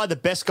this guy the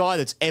best guy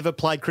that's ever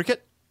played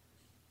cricket?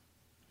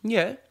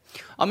 Yeah.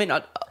 I mean,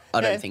 I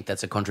don't think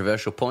that's a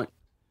controversial point.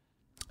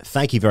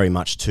 Thank you very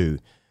much to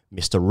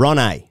Mr.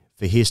 Ronay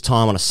for his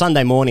time on a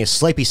Sunday morning, a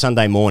sleepy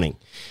Sunday morning.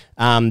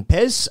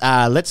 Pez,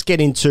 let's get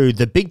into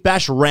the Big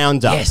Bash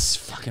Roundup. Yes,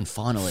 fucking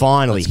finally.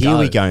 Finally, here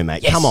we go,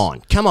 mate. Yes. Come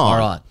on. All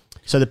right.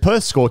 So the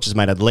Perth Scorchers,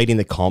 mate, are leading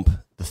the comp.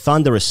 The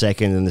Thunder are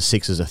second and the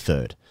Sixers are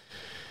third.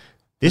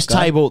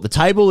 The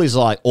table is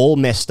like all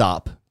messed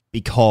up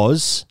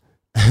because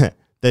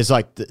there's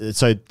like,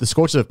 so the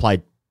Scorchers have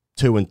played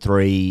 2 and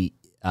 3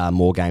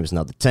 more games than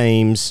other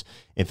teams.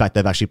 In fact,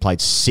 they've actually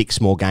played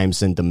 6 more games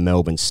than the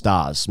Melbourne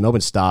Stars.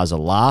 Melbourne Stars are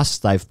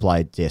last. They've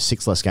played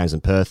 6 less games than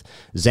Perth.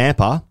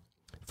 Zampa,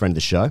 friend of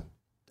the show,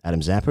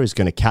 Adam Zampa, is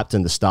going to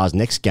captain the Stars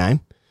next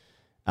game.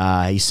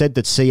 He said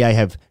that CA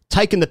have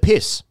taken the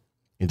piss,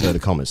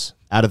 inverted commas,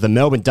 out of the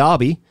Melbourne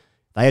Derby.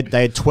 They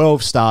had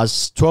 12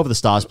 of the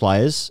Stars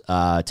players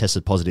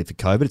tested positive for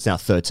COVID. It's now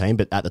 13,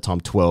 but at the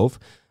time 12.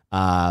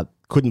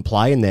 Couldn't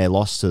play in their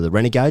loss to the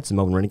Renegades, the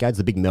Melbourne Renegades,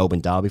 the big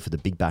Melbourne Derby for the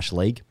Big Bash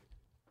League.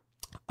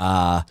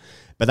 But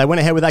they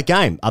went ahead with that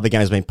game. Other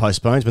games have been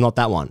postponed, but not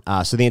that one.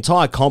 So the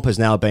entire comp has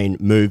now been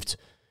moved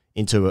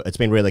it's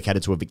been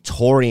relocated to a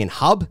Victorian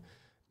hub.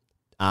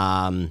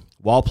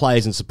 While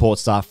players and support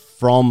staff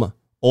from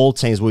all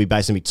teams will be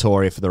based in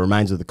Victoria for the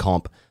remainder of the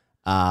comp.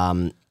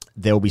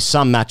 There will be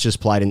some matches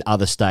played in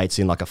other states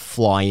in like a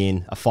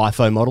fly-in, a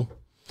FIFO model.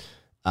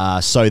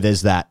 So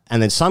there's that.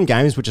 And then some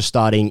games which are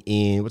starting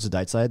in, what's the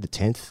date say? The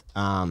 10th.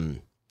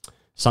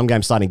 Some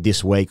games starting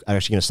this week are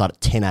actually going to start at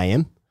 10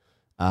 a.m.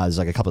 There's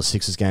like a couple of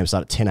Sixers games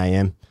start at 10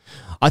 a.m.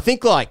 I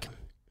think like...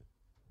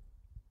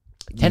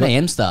 10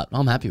 a.m. start.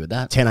 I'm happy with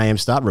that. 10 a.m.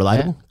 start,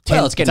 relatable. Yeah.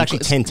 Well, it's actually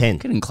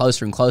 10:10. Getting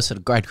closer and closer to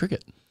grade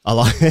cricket. I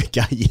like it.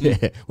 Yeah.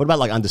 What about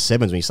like under 7s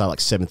when you start like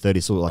 7:30?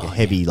 It's sort of like a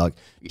heavy like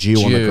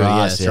dew on the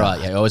grass. Yeah, that's right.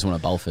 Yeah, you always want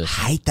to bowl first.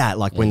 I hate that.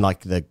 Like when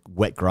like the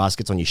wet grass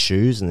gets on your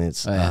shoes and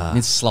it's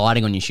it's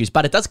sliding on your shoes,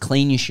 but it does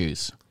clean your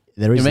shoes.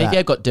 There is that. If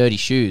you've got dirty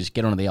shoes,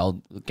 get on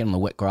the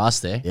wet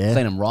grass there. Yeah.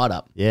 Clean them right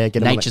up. Yeah,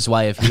 get nature's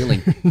way of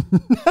healing.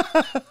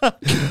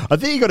 I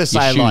think you got to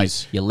say your like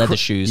shoes, your leather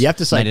shoes. You have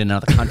to say made in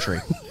another country.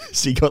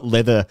 So you got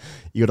leather.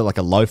 You got like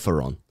a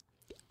loafer on.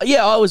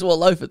 Yeah, I always wore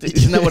loafers.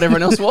 Isn't that what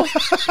everyone else wore?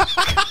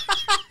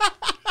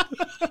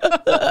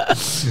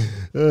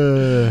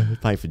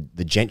 Paying for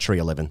the Gentry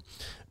 11. You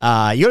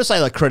got to say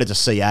like credit to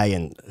CA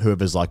and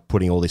whoever's like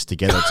putting all this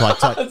together.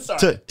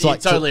 It's like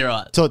totally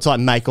right. To like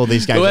make all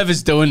these games.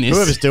 Whoever's doing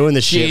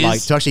this shit,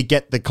 like to actually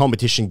get the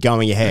competition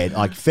going ahead.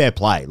 Like fair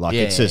play. Like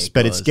it's just,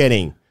 but it's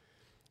getting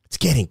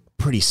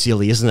pretty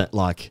silly, isn't it?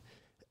 Like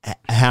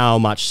how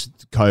much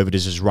COVID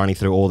is just running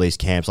through all these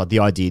camps. Like the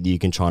idea that you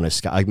can try and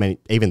escape. I mean,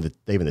 even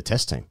the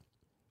test team.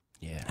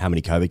 Yeah. How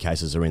many COVID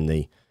cases are in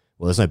the?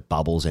 Well, there's no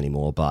bubbles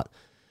anymore, but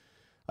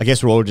I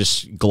guess we're all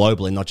just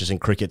globally, not just in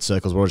cricket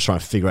circles, we're all just trying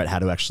to figure out how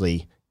to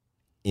actually,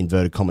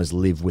 inverted commas,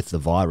 live with the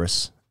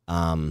virus.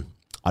 I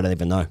don't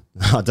even know.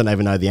 I don't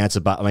even know the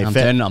answer, but I mean,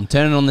 I'm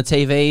turning on the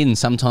TV and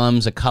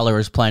sometimes a colour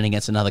is playing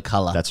against another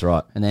colour. That's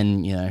right. And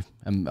then, you know,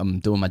 I'm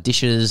doing my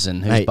dishes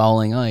and who's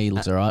bowling? Oh, he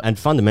looks all right. And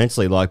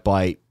fundamentally, like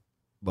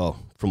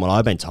from what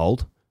I've been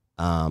told,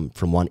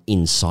 from one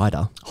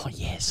insider. Oh,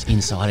 yes.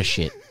 Insider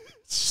shit.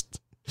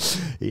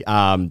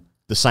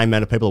 The same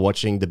amount of people are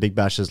watching the Big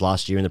Bash as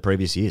last year and the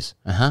previous years.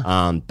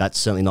 That's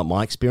certainly not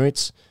my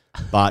experience.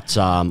 But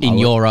in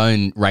your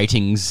own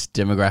ratings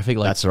demographic,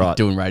 like that's right.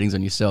 Doing ratings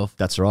on yourself.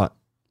 That's right.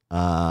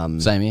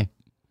 Same here.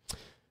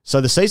 So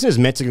the season is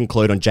meant to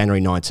conclude on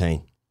January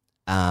 19,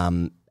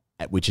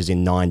 which is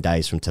in 9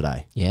 days from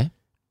today. Yeah.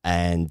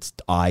 And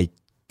I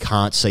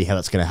can't see how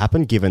that's going to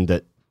happen, given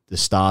that the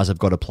Stars have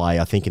got to play,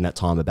 I think, in that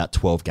time about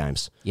 12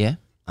 games. Yeah.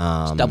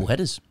 It's double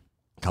headers.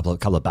 Couple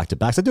of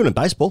back-to-backs. They're doing it in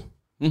baseball.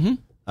 Mm-hmm.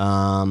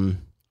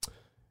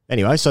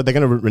 Anyway, so they're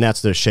going to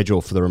renounce their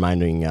schedule for the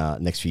remaining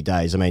next few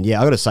days. I mean, yeah,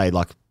 I got to say,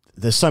 like,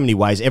 there's so many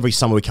ways. Every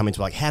summer we come into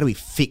like, how do we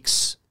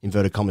fix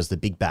inverted commas the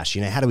Big Bash?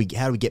 You know, how do we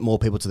get more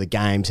people to the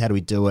games? How do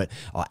we do it?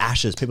 Oh,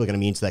 Ashes, people are going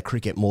to be into that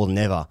cricket more than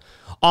ever.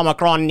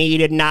 Omicron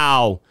needed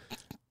now.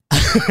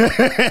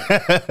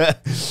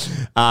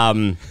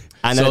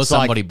 And so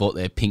somebody bought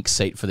their pink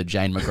seat for the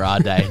Jane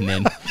McGrath Day, and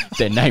then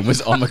their name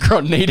was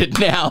Omicron needed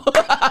now.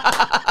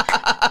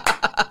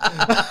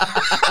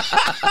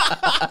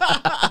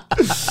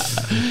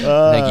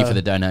 Thank you for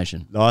the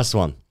donation. Nice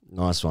one.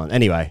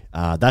 Anyway,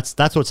 that's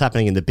what's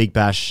happening in the Big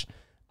Bash.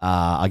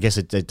 I guess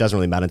it doesn't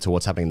really matter until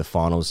what's happening in the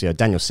finals. You know,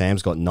 Daniel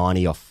Sam's got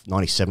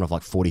 97 off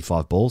like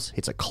 45 balls.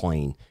 It's a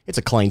clean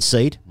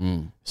seed.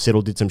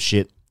 Siddle did some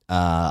shit.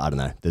 I don't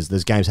know.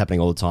 There's games happening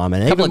all the time,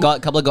 and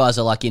couple of guys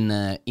are like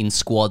in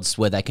squads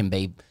where they can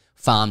be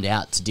farmed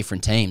out to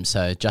different teams.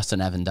 So Justin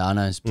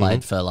Avendano's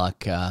played for like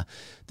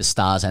the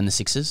Stars and the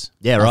Sixers.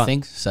 Yeah, right. I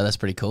think so. That's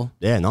pretty cool.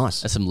 Yeah,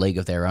 nice. That's some league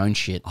of their own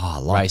shit. Oh, I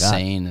like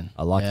Racine that.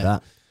 I like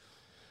that.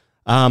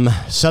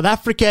 South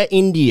Africa,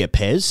 India,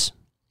 Pez.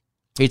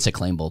 It's a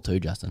clean ball too,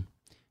 Justin.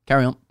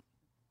 Carry on.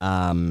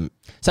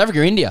 South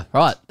Africa, India,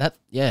 right?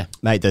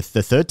 Mate. The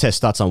third test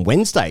starts on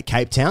Wednesday,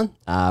 Cape Town,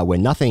 where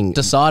nothing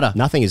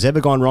has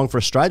ever gone wrong for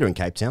Australia in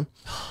Cape Town.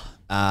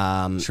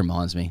 Which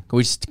reminds me, can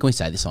we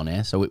say this on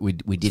air? So we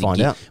did Find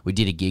a gig. out. We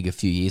did a gig a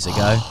few years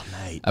ago,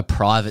 a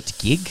private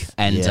gig,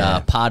 and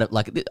part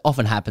of it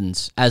often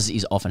happens, as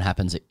is often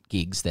happens at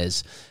gigs.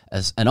 There's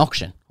an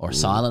auction or a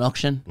silent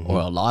auction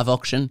or a live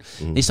auction.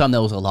 This time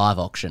there was a live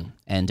auction,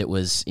 and it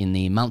was in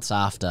the months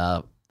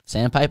after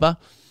Sandpaper,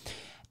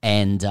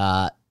 and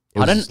It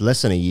was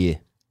less than a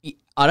year.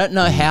 I don't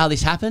know how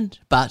this happened,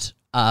 but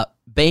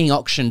being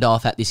auctioned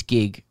off at this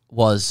gig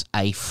was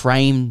a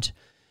framed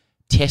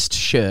test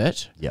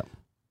shirt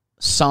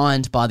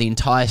signed by the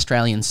entire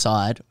Australian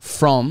side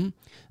from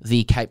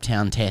the Cape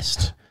Town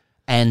test.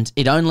 And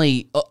it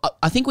only,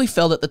 I think we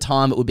felt at the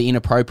time it would be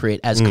inappropriate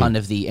as kind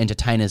of the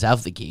entertainers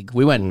of the gig.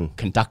 We weren't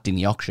conducting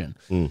the auction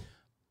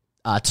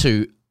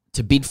to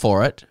bid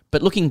for it.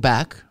 But looking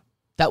back,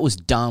 that was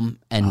dumb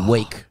and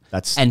weak.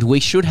 And we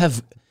should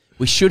have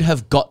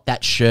got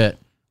that shirt.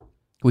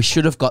 We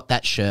should have got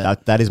that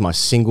shirt. That is my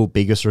single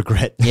biggest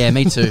regret. Yeah,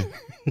 me too.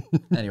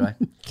 Anyway.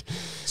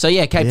 So,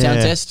 Cape Town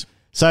test.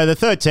 So, the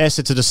third test,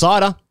 it's a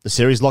decider. The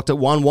series locked at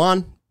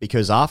 1-1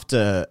 because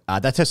after...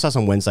 that test starts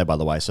on Wednesday, by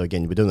the way. So,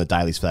 again, we're doing the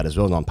dailies for that as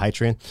well on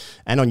Patreon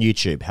and on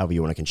YouTube, however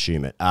you want to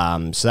consume it.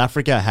 South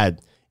Africa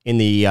had, in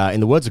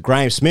the words of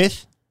Graham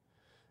Smith,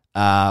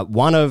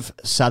 one of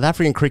South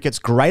African cricket's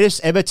greatest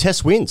ever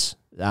test wins.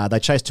 They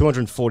chased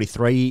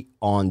 243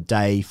 on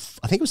day,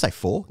 I think it was day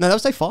 4. No, that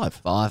was day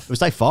 5. It was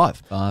day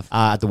 5.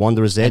 At the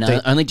Wanderers there.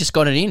 And only just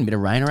got it in, bit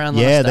of rain around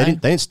last day. They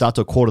didn't start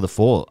till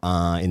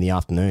 3:45 in the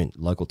afternoon,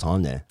 local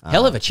time there.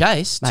 Hell of a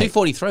chase.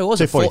 243, what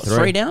was it?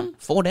 3 down?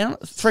 4 down?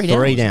 3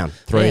 down?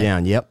 3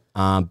 down, yep.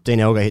 Dean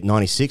Elgar hit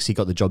 96. He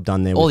got the job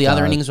done there. All the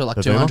other innings were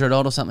like 200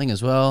 odd or something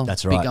as well.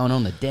 That's right. Big going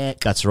on the deck.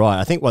 That's right.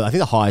 I think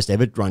the highest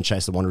ever run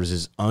chase the Wanderers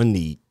is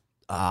only...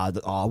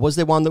 was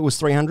there one that was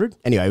 300?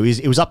 Anyway,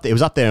 it was up there. It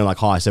was up there in like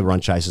highest ever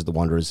run chases the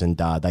Wanderers, and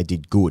they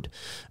did good.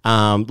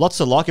 Lots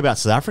to like about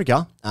South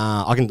Africa.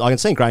 I can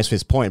see Graham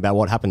Smith's point about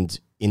what happened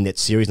in that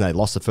series, and they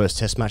lost the first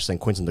Test match. Then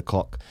Quinton de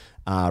Kock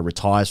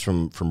retires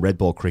from red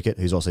ball cricket,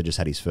 who's also just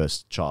had his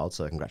first child.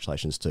 So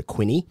congratulations to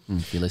Quinny.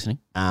 If you're listening,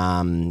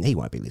 he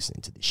won't be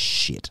listening to this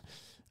shit.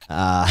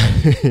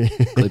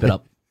 Clip it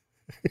up.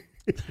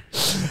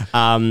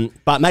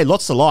 But mate,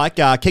 lots to like.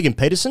 Keegan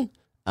Peterson.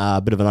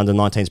 A bit of an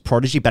under-19s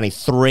prodigy, batting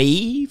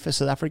 3 for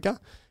South Africa.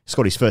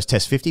 Scored his first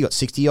Test 50, got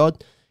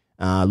 60-odd.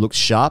 Looks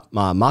sharp.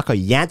 Marco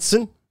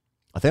Jansen.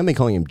 I think I've been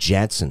calling him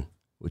Jansen,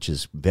 which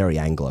is very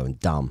Anglo and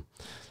dumb.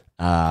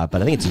 But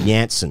I think it's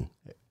Jansen.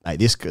 Hey,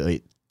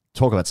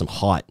 talk about some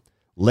height.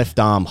 Left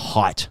arm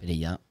height.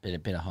 Bit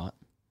of height.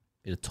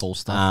 Bit of tall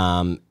stuff.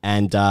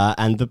 But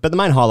the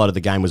main highlight of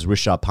the game was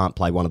Rishabh Pant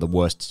played one of the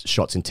worst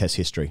shots in Test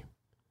history.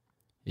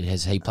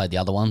 Has he played the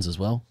other ones as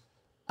well?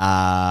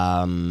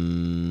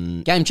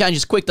 Game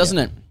changes quick, doesn't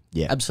it?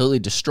 Yeah. Absolutely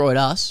destroyed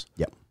us.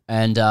 Yep.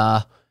 And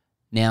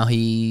now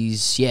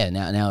he's playing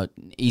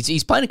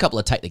a couple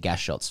of take the gas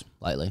shots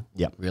lately.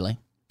 Yep. Really?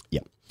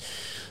 Yep.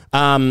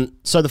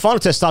 So the final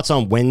test starts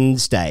on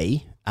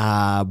Wednesday.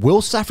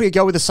 Will South Africa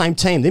go with the same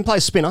team? Didn't play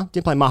a spinner,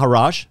 didn't play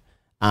Maharaj.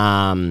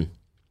 So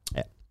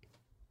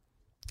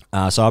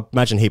I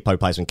imagine he probably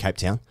plays in Cape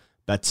Town.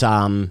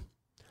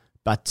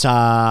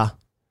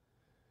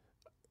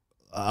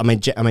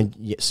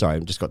 Sorry, I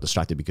just got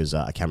distracted because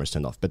a camera's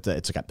turned off, but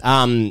it's okay.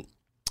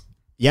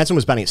 Jansen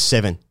was batting at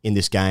 7 in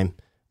this game.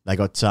 They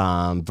got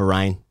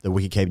Varane, the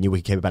new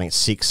wicketkeeper, batting at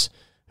 6,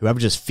 who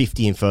averages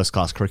 50 in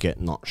first-class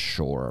cricket. Not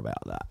sure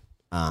about that.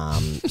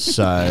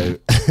 So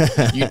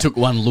you took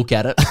one look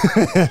at it.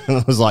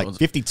 It was like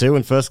 52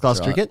 in first-class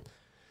cricket.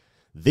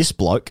 This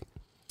bloke,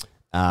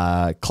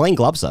 clean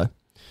gloves though.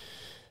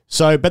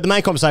 So, but the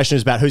main conversation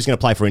is about who's going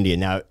to play for India.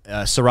 Now,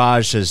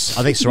 Siraj is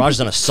on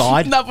a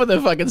side. Enough with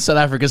the fucking South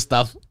Africa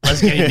stuff. Let's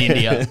get into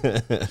India.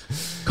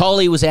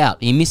 Kohli was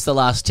out. He missed the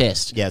last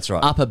test. Yeah, that's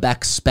right. Upper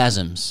back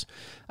spasms.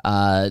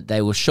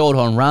 They were short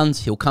on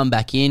runs. He'll come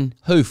back in.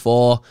 Who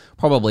for?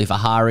 Probably for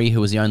Hari,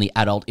 who was the only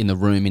adult in the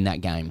room in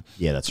that game.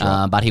 Yeah, that's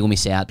right. But he will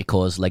miss out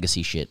because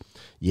legacy shit.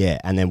 Yeah,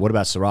 and then what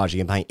about Siraj? Are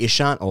you going to play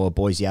Ishant or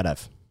Boys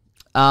Yadav?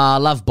 I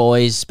love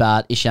boys,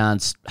 but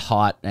Ishant's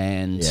height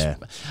and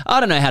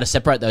I don't know how to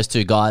separate those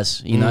two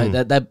guys. You know,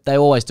 they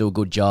always do a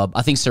good job.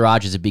 I think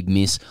Siraj is a big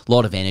miss, a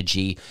lot of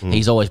energy.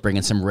 He's always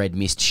bringing some red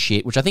mist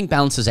shit, which I think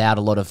balances out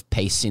a lot of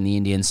pace in the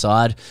Indian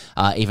side,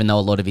 even though a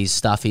lot of his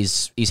stuff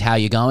is how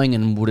you're going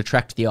and would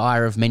attract the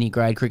ire of many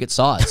grade cricket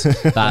sides.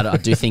 But I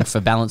do think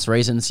for balance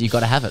reasons, you've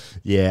got to have it.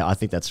 Yeah, I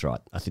think that's right.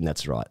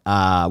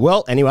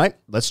 Well, anyway,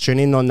 let's tune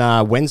in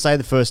on Wednesday,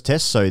 the first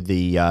test. So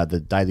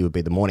the daily would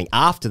be the morning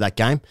after that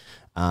game.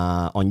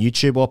 On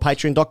YouTube or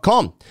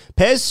patreon.com.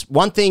 Pez,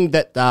 one thing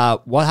that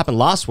what happened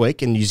last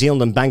week in New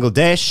Zealand and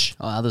Bangladesh.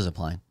 Oh, others are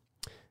playing.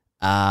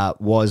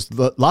 Was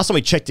the last time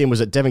we checked in was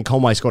that Devon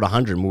Conway scored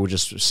 100 and we were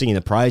just singing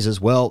the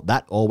praises. Well,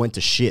 that all went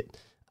to shit.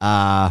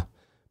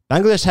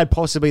 Bangladesh had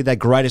possibly their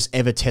greatest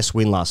ever test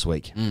win last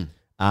week.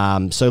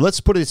 So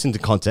let's put this into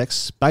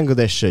context.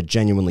 Bangladesh are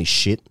genuinely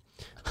shit.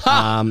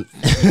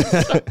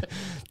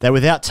 They're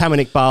without Taman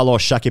Iqbal or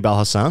Shakib Al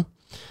Hassan.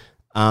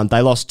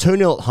 They lost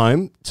 2-0 at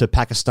home to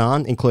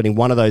Pakistan, including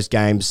one of those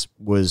games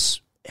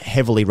was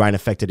heavily rain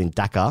affected in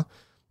Dhaka.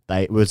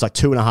 It was like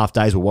 2.5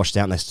 days were washed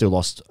out and they still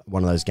lost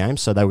one of those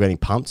games, so they were getting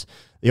pumped.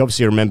 You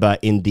obviously remember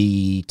in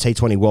the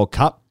T20 World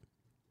Cup,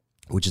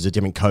 which is a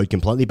different code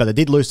completely, but they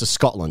did lose to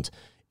Scotland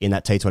in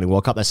that T20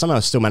 World Cup. They somehow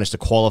still managed to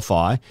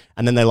qualify,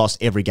 and then they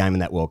lost every game in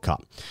that World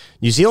Cup.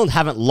 New Zealand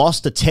haven't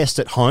lost a test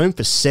at home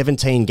for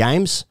 17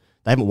 games.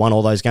 They haven't won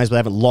all those games, but they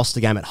haven't lost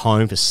a game at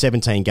home for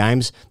 17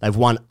 games. They've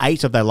won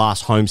 8 of their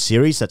last home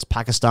series. That's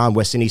Pakistan,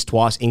 West Indies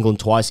twice, England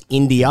twice,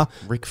 India,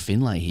 Rick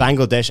Finlay here.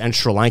 Bangladesh, and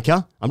Sri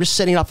Lanka. I'm just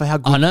setting up for how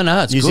good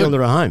it's New good. Zealand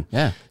are at home.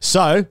 Yeah.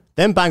 So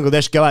then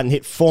Bangladesh go out and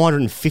hit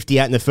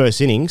 458 in the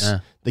first innings. Yeah.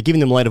 They're giving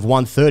them a lead of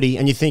 130,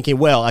 and you're thinking,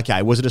 well,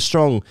 okay, was it a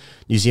strong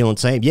New Zealand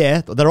team?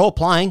 Yeah, they're all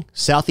playing.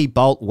 Southee,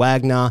 Bolt,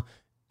 Wagner,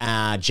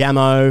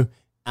 Jamo.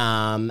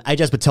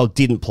 Ajaz Patel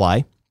didn't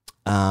play.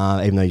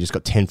 Even though he just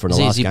got 10 for in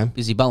the last game.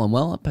 Is he bowling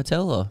well at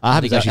Patel? Or I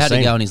haven't actually how did seen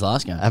he go in his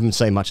last game? I haven't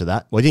seen much of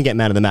that. Well, he didn't get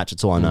man of the match,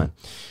 that's all I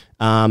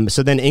know.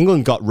 So then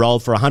England got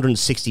rolled for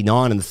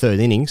 169 in the third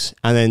innings,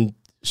 and then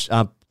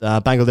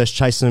Bangladesh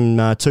chased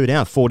them 2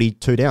 down,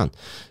 42 down.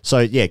 So,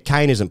 yeah,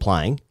 Kane isn't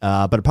playing,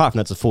 but apart from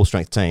that, it's a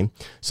full-strength team.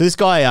 So this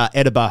guy,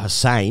 Edibar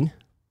Hussain,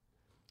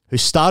 who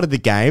started the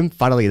game,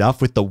 funnily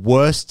enough, with the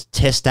worst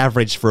test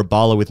average for a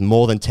bowler with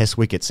more than test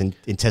wickets in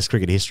test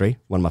cricket history,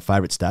 one of my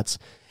favourite stats.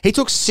 He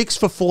took 6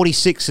 for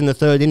 46 in the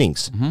third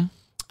innings.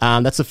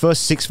 Mm-hmm. That's the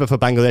first 6 for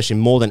Bangladesh in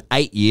more than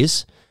 8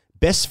 years.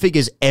 Best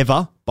figures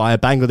ever by a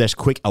Bangladesh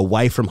quick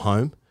away from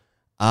home.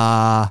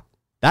 That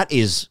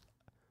is,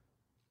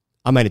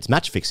 I mean, it's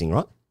match fixing,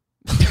 right?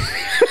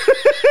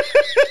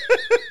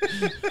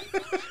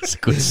 It's a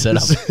good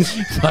setup.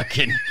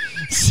 Fucking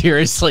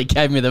seriously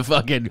gave me the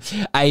fucking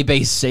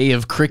ABC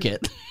of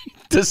cricket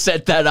to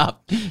set that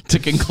up to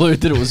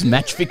conclude that it was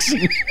match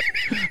fixing.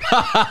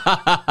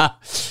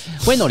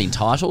 We're not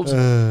entitled.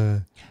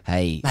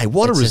 Hey,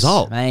 what a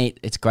result. Mate,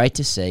 it's great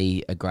to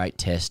see a great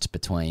test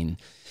between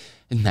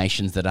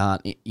nations that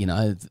aren't,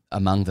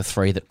 among the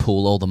 3 that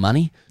pool all the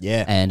money.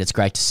 Yeah. And it's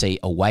great to see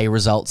away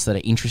results that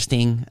are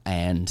interesting,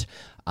 and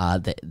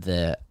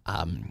the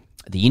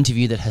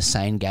interview that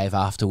Hussain gave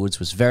afterwards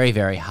was very,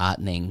 very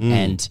heartening.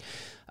 And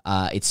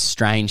it's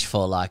strange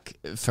for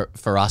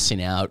us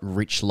in our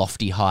rich,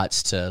 lofty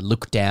heights to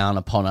look down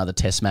upon other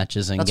test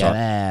matches and fucking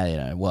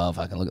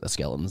look at the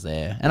skeletons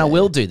there. And I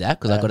will do that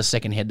because I've got a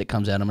second head that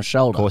comes out of my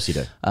shoulder. Of course you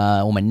do.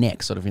 Or my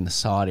neck, sort of in the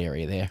side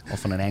area there,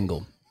 off on an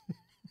angle.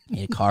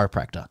 Yeah,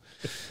 chiropractor.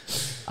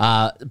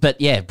 But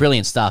yeah,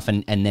 brilliant stuff.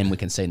 And then we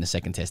can see in the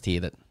second test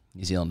here that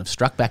New Zealand have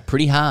struck back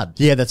pretty hard.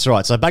 Yeah, that's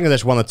right. So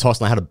Bangladesh won the toss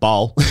and they had a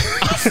bowl.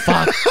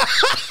 Fuck.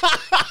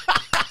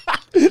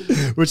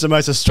 Which is the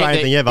most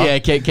Australian thing ever. Yeah,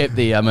 kept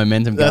the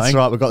momentum going. That's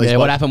right. We've got this. Yeah,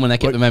 what happened when they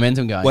kept the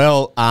momentum going?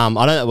 Well, I don't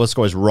know what the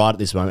score is right at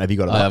this moment. Have you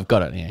got it? I've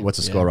got it, yeah. What's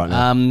the score right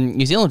now?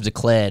 New Zealand have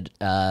declared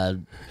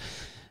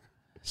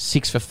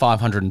 6 for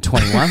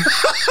 521.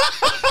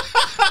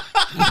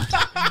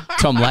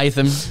 Tom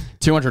Latham,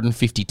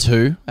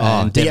 252.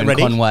 And Devon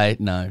Conway,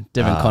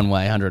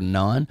 Conway,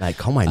 109. Mate,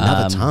 Conway,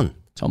 another ton.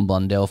 Tom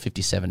Blundell,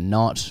 57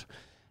 not.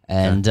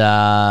 And,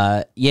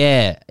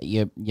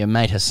 your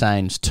mate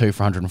Hussain's 2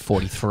 for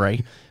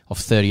 143 off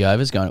 30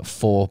 overs, going at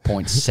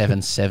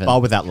 4.77. Bowl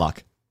without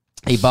luck.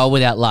 He bowled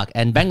without luck.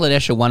 And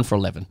Bangladesh are 1 for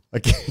 11.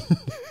 Okay.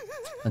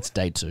 That's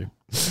day 2.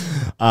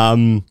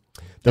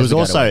 There was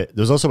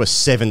also a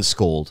 7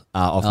 scored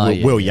of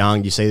Will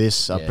Young. You see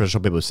this? I'm pretty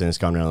sure people have seen this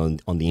going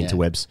around on the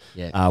interwebs.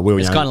 Yeah. Will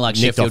it's Young kind of like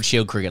Sheffield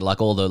Shield cricket,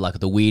 like all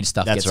the weird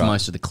stuff That's gets right.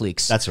 most of the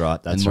clicks. That's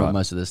right. That's and right.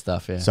 Most of the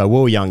stuff. Yeah. So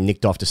Will Young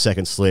nicked off to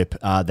second slip,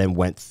 then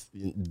went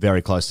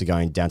very close to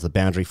going down to the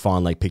boundary.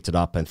 Finally picked it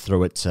up and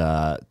threw it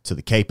to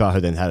the keeper, who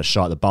then had a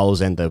shot at the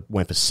bowler's end. That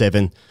went for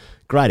 7.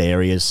 Great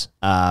areas,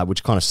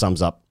 which kind of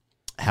sums up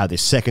how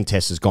this second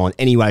test has gone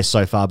anyway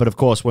so far. But of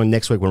course,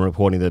 next week we're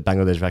reporting that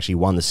Bangladesh have actually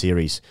won the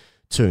series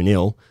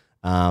 2-0.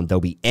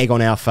 There'll be egg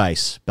on our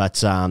face.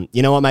 But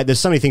you know what, mate?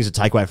 There's so many things to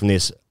take away from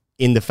this,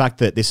 in the fact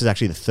that this is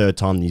actually the 3rd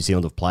time New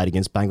Zealand have played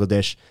against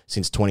Bangladesh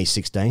since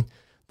 2016.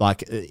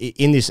 Like,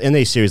 in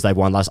these series, they've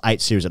won last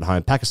 8 series at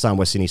home. Pakistan,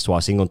 West Indies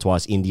twice, England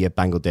twice, India,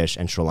 Bangladesh,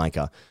 and Sri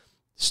Lanka.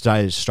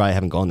 Australia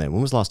haven't gone there.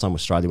 When was the last time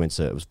Australia went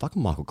to... It was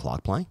fucking Michael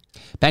Clark playing?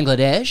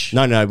 Bangladesh?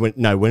 No.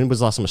 When was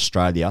the last time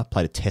Australia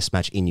played a test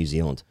match in New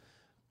Zealand?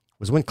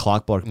 Was it when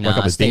Clark broke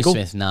up his dingle?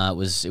 Smith,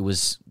 it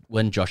was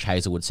when Josh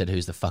Hazelwood said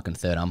who's the fucking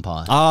 3rd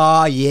umpire.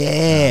 Oh,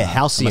 yeah.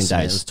 Halcyon days.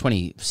 It was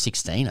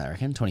 2016, I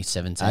reckon.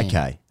 2017.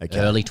 Okay.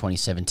 Early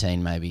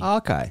 2017, maybe. Oh,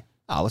 okay.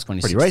 Oh, it's pretty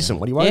 2016. recent.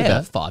 What are you worried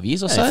about? 5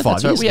 years or so.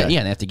 5 years ago.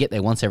 Yeah, they have to get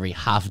there once every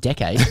half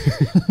decade.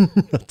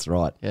 That's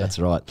right. Yeah. That's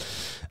right.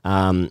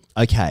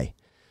 Okay.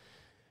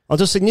 I'll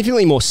do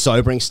significantly more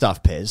sobering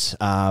stuff, Pez,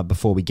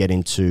 before we get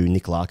into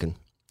Nick Larkin.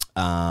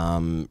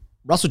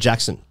 Russell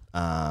Jackson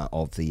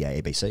of the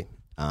ABC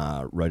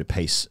wrote a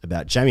piece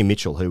about Jamie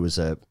Mitchell, who was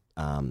he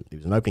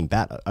was an opening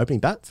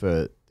bat for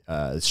the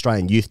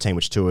Australian youth team,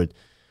 which toured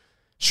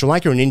Sri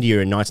Lanka and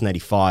India in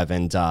 1985,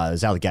 and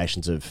there's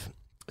allegations of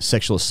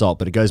sexual assault,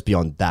 but it goes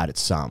beyond that.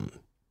 It's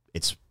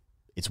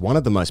one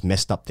of the most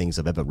messed up things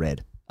I've ever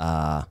read.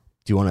 Do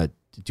you want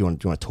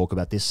to talk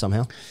about this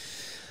somehow?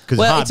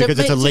 Because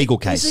it's a legal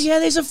case.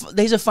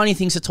 These are funny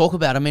things to talk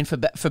about. I mean,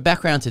 for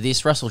background to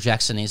this, Russell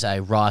Jackson is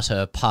a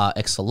writer par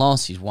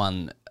excellence. He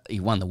won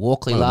the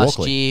Walkley last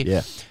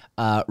year,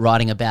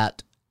 writing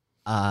about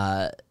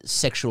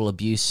sexual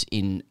abuse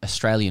in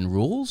Australian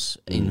rules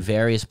in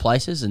various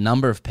places. A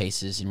number of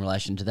pieces in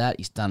relation to that.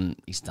 He's done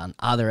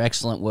other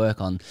excellent work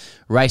on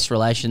race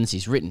relations.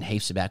 He's written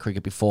heaps about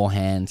cricket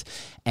beforehand,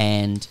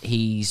 and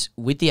he's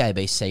with the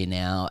ABC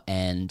now.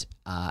 And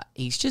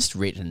he's just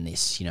written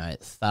this,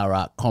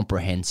 thorough,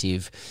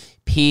 comprehensive,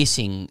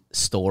 piercing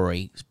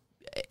story.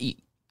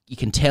 You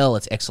can tell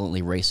it's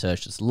excellently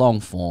researched. It's long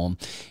form,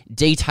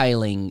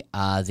 detailing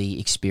the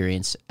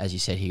experience, as you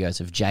said, he goes,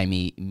 of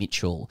Jamie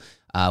Mitchell,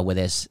 where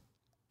there's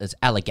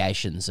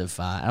allegations of,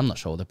 I'm not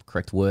sure what the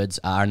correct words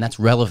are, and that's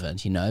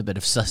relevant, but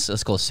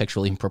let's call it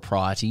sexual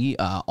impropriety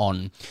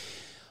on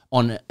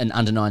an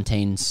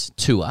under-19s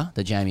tour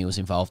that Jamie was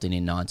involved in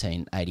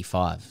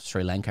 1985,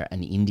 Sri Lanka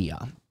and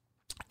India.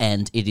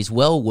 And it is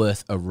well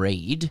worth a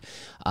read,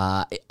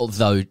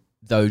 although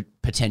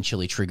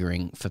potentially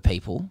triggering for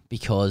people,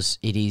 because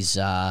it's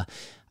an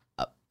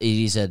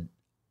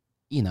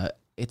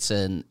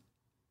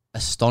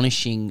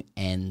astonishing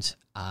and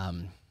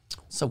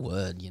what's the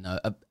word,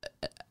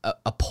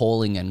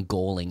 appalling and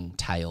galling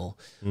tale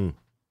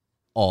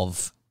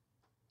of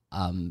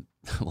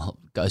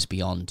goes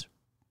beyond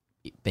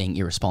being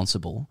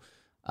irresponsible.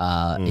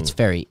 It's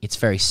very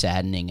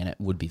saddening, and it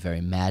would be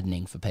very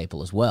maddening for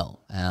people as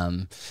well.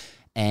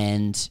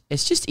 And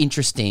it's just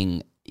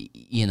interesting,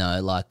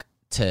 it's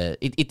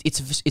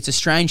a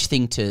strange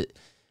thing to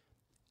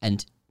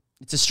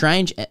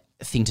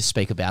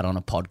speak about on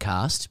a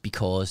podcast,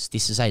 because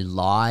this is a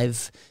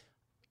live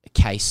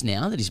case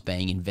now that is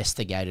being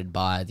investigated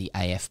by the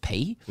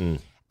AFP.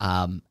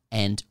 And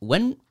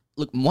one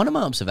of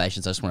my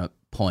observations I just want to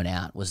point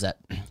out was that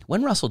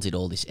when Russell did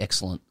all this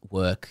excellent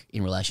work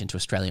in relation to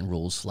Australian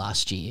rules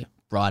last year,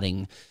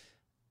 writing,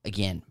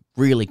 again,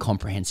 really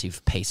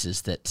comprehensive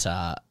pieces that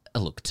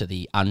look to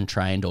the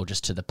untrained or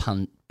just to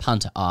the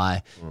punter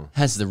eye,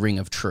 has the ring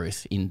of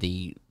truth in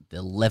the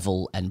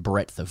level and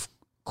breadth of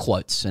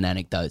quotes and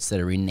anecdotes that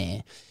are in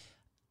there.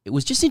 It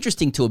was just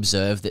interesting to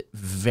observe that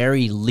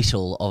very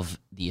little of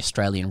the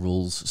Australian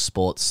rules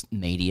sports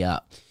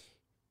media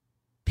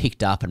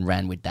picked up and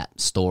ran with that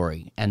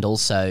story. And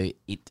also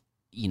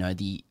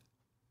the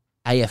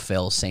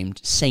AFL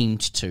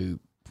seemed to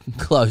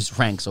close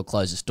ranks or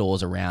close its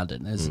doors around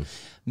it. There's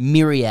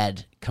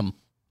myriad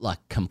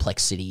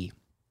complexity,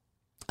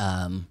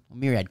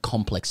 myriad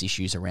complex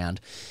issues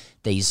around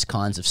these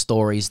kinds of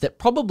stories that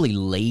probably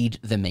lead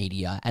the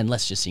media, and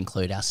let's just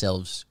include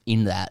ourselves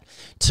in that,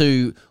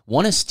 to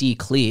want to steer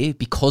clear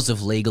because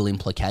of legal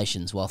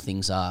implications while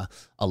things are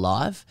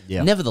alive.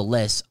 Yeah.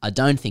 Nevertheless, I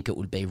don't think it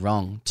would be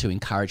wrong to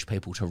encourage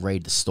people to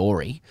read the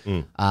story.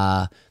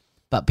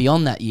 But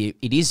beyond that,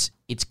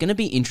 it's going to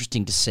be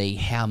interesting to see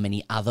how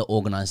many other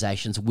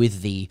organisations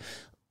with the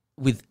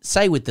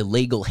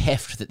legal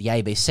heft that the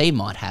ABC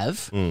might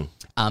have,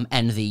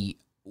 and the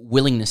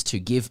willingness to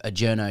give a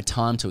journo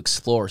time to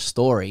explore a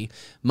story,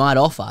 might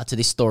offer to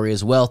this story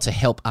as well to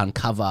help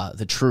uncover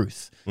the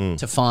truth,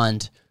 to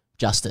find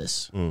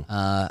justice.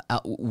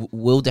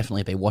 We'll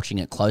definitely be watching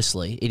it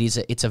closely.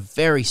 It's a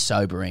very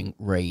sobering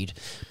read,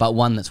 but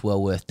one that's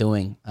well worth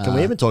doing. Can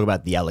we even talk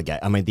about the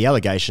allegation? I mean, the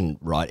allegation,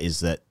 right,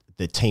 is that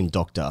the team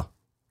doctor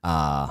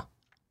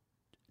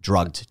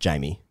drugged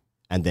Jamie,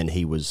 and then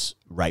he was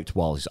raped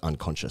while he's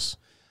unconscious.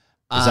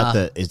 Is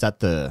that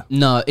the?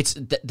 No, it's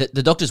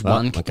the doctor's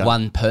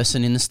one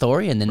person in the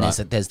story, and then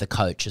there's the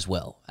coach as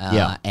well.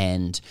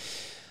 And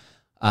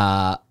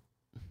I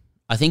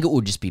think it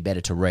would just be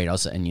better to read. I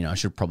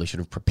should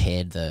have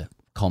prepared the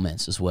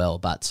comments as well.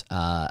 But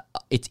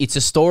it's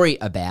a story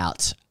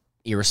about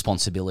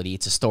irresponsibility.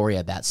 It's a story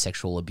about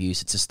sexual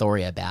abuse. It's a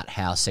story about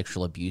how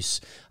sexual abuse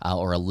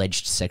or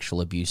alleged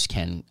sexual abuse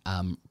can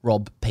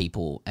rob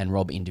people and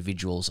rob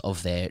individuals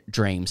of their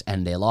dreams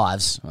and their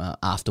lives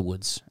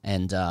afterwards.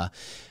 And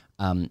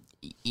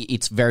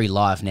it's very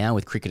live now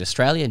with Cricket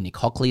Australia. Nick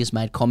Hockley has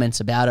made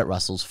comments about it.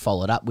 Russell's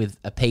followed up with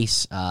a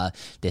piece.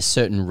 There's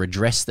certain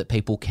redress that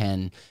people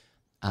can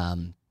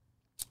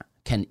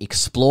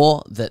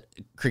explore that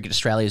Cricket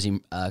Australia is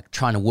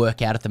trying to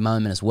work out at the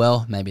moment as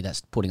well. Maybe that's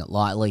putting it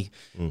lightly.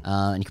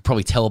 And you can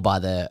probably tell by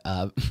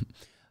the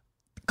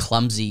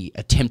clumsy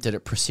attempt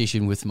at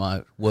precision with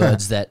my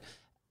words that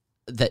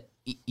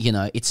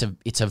it's a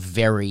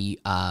very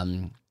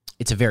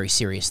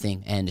serious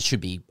thing, and it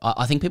should be.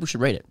 I think people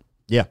should read it.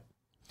 Yeah.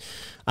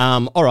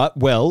 All right.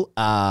 Well,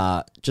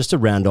 just to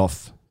round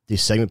off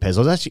this segment, Pez, I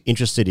was actually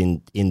interested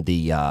in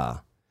the.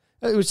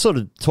 We were sort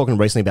of talking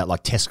recently about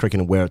like Test cricket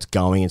and where it's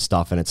going and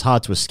stuff, and it's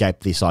hard to escape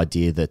this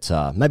idea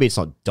that maybe it's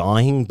not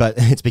dying, but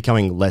it's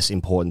becoming less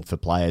important for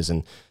players.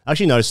 And I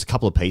actually noticed a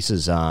couple of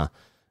pieces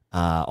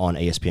on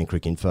ESPN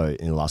Cricket Info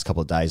in the last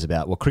couple of days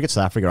about, well, Cricket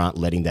South Africa aren't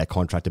letting their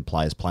contracted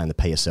players play in the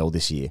PSL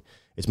this year.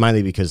 It's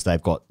mainly because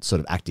they've got sort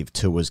of active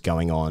tours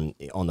going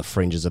on the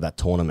fringes of that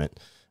tournament.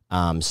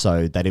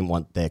 So they didn't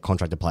want their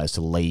contracted players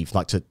to leave,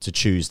 like to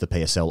choose the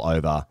PSL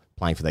over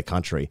playing for their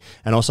country.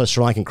 And also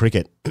Sri Lankan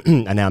cricket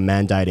are now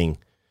mandating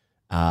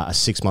a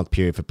 6-month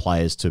period for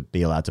players to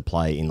be allowed to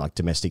play in like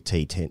domestic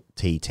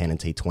T10 and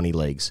T20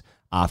 leagues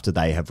after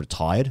they have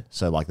retired.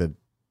 So like they're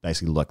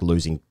basically like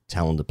losing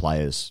talented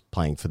players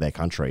playing for their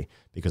country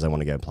because they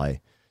want to go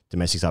play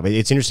domestic stuff.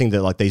 It's interesting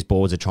that like these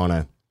boards are trying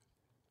to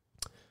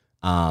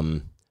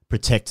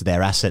protect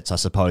their assets, I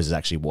suppose, is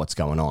actually what's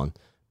going on.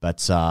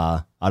 But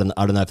I don't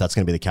know if that's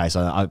going to be the case.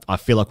 I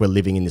feel like we're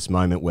living in this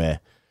moment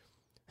where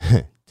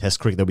Test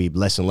cricket, there'll be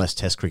less and less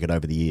Test cricket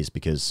over the years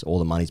because all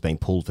the money's being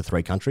pulled for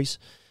 3 countries.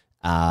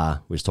 We're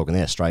just talking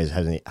there. Australia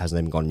hasn't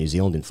even gone to New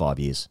Zealand in 5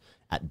 years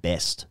at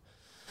best.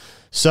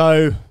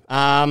 So,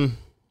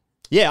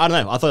 yeah, I don't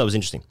know. I thought that was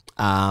interesting.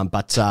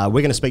 But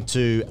we're going to speak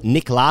to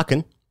Nick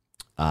Larkin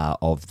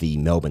of the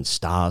Melbourne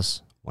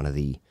Stars, one of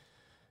the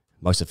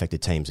most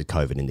affected teams of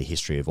COVID in the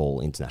history of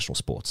all international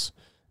sports.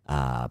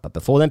 But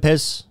before then,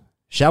 Pez,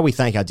 shall we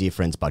thank our dear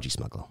friends Budgie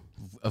Smuggler?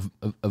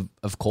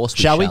 Of course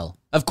we shall.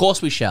 Of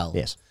course we shall.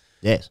 Yes.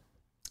 Yes.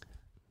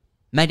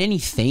 Made any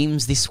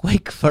themes this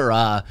week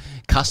for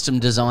custom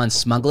design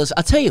smugglers?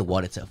 I'll tell you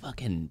what, it's a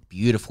fucking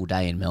beautiful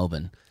day in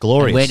Melbourne.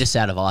 Glorious. And we're just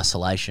out of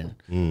isolation.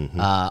 Mm-hmm.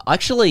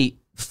 Actually,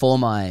 for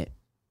my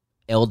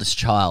eldest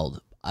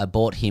child, I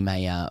bought him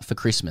for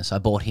Christmas, I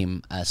bought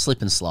him a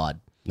slip and slide.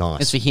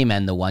 Nice. It's for him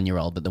and the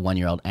 1-year-old, but the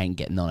 1-year-old ain't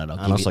getting on it.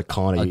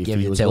 I'll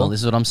give you as well. Well,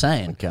 this is what I'm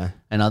saying. Okay.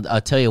 And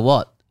I'll tell you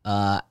what,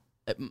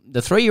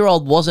 the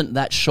 3-year-old wasn't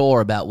that sure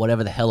about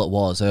whatever the hell it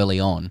was early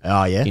on.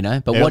 Oh, yeah? You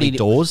know? But early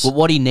doors?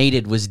 what he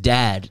needed was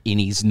Dad in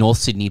his North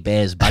Sydney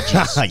Bears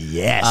budgies.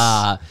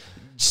 Yes.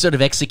 Sort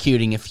of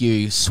executing a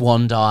few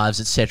swan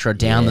dives, etc.,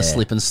 down the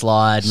slip and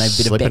slide, maybe a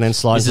bit Slipping of and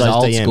sliding this is those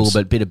old DMs. school,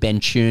 but a bit of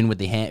Ben Tune with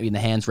the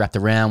hands wrapped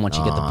around once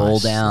you get the ball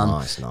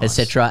down,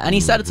 etc. And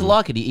he started to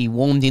like it. He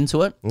warmed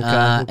into it,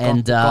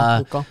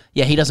 Okay.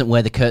 Yeah, he doesn't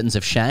wear the curtains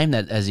of shame,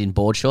 that as in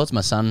board shorts.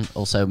 My son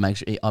also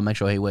I make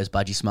sure he wears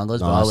budgie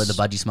smugglers, but I wear the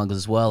budgie smugglers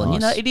as well. And you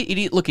know,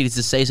 look, it is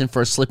the season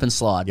for a slip and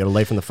slide. You got to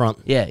lead from the front.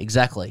 Yeah,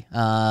 exactly.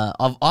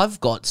 I've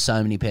got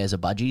so many pairs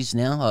of budgies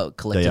now. I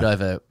collected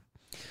over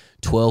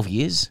 12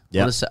 years,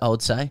 I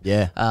would say.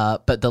 Yeah.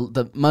 But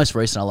the most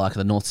recent I like are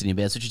the North Sydney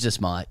Bears, which is just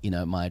my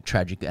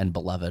tragic and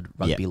beloved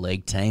rugby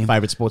league team.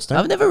 Favourite sports team?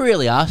 I've never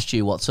really asked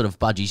you what sort of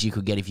budgies you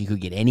could get if you could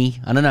get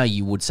any. I don't know,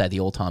 you would say the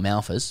all-time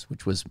alphas,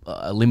 which was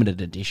a limited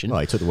edition. Oh,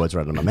 you took the words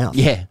right out of my mouth.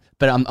 Yeah,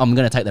 but I'm going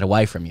to take that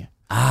away from you.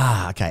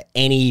 Okay.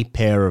 Any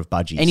pair of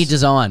budgies. Any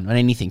design on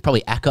anything.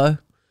 Probably Acco.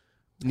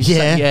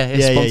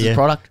 Yeah. Sponsored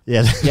product.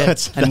 Yeah,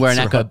 and wear an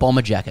Acco right.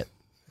 bomber jacket.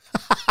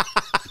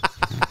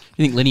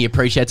 You think Linny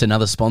appreciates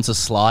another sponsor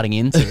sliding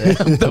into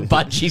the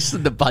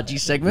budgie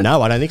segment?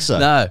 No, I don't think so.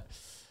 No.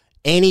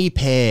 Any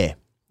pair.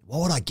 What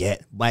would I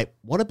get? Wait,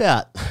 what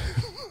about...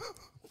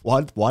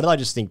 why did I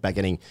just think about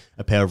getting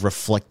a pair of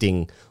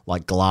reflecting,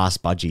 like, glass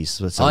budgies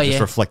so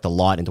just reflect the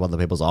light into other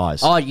people's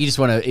eyes? Oh, you just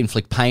want to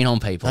inflict pain on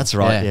people. That's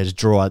right. Yeah,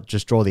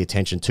 just draw the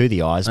attention to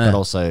the eyes, but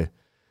also...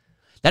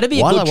 That'd be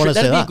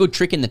a good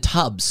trick in the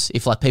tubs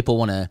if, like, people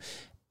want to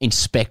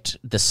inspect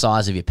the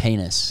size of your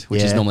penis,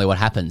 which is normally what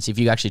happens. If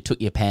you actually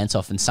took your pants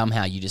off and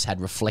somehow you just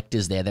had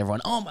reflectors there,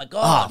 everyone, oh my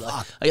God,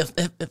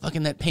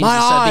 fucking that penis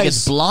is so big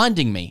it's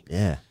blinding me.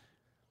 Yeah.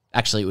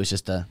 Actually, it was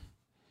just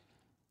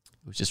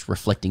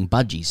reflecting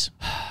budgies.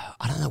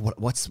 I don't know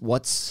what's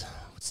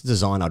the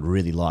design I'd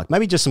really like.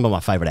 Maybe just some of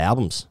my favourite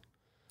albums.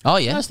 Oh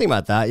yeah. I was thinking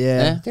about that,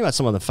 Think about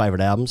some of the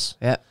favourite albums.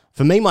 Yeah.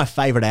 For me, my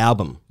favourite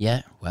album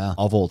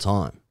of all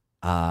time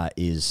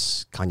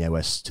is Kanye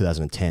West's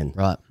 2010,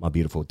 right? My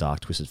Beautiful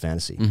Dark Twisted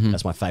Fantasy. Mm-hmm.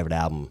 That's my favourite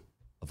album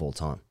of all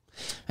time.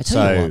 I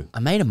tell you what,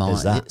 a mate of mine.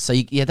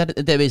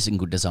 There is some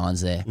good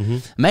designs there. Mm-hmm.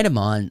 A mate of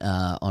mine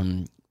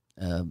on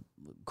a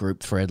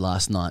group thread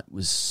last night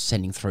was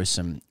sending through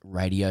some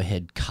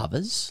Radiohead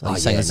covers.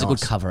 He's saying it's a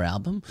good cover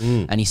album,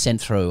 and he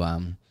sent through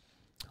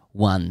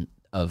one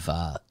of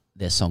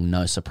their song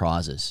 "No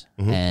Surprises,"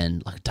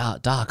 and like a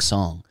dark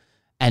song.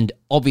 And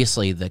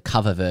obviously the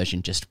cover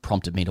version just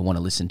prompted me to want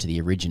to listen to the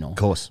original. Of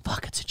course.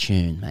 Fuck, it's a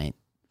tune, mate.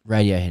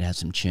 Radiohead has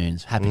some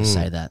tunes. Happy to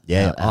say that.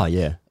 Yeah.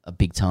 A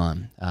big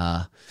time.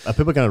 Are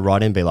people going to write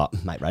in and be like,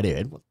 mate,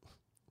 Radiohead, what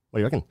do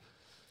you reckon?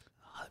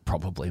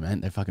 Probably,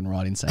 man. They're fucking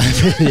right insane.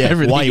 Yeah.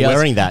 Why are you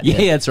wearing that?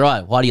 Yeah, that's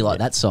right. Why do you like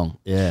that song?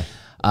 Yeah.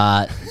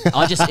 It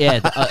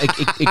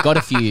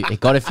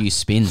got a few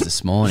spins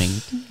this morning.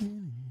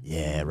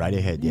 Yeah,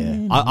 Radiohead,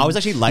 yeah. I was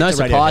actually late No to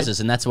surprises, Radiohead.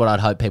 and that's what I'd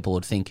hope people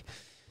would think.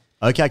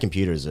 OK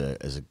Computer is a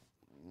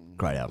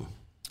great album.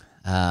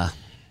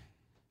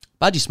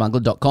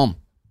 Budgiesmuggler.com.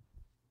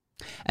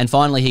 And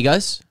finally, here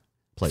goes.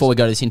 Please. Before we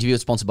go to this interview,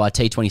 it's sponsored by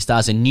T20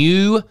 Stars, a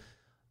new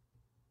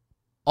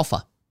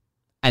offer.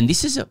 And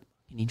this is an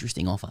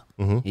interesting offer.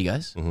 Mm-hmm. Here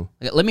goes.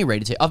 Mm-hmm. Let me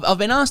read it to you.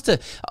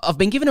 I've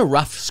been given a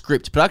rough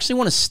script, but I actually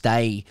want to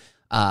stay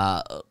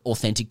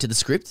authentic to the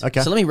script.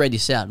 Okay. So let me read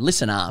this out.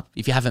 Listen up.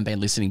 If you haven't been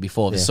listening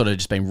before, this sort of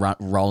just been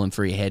rolling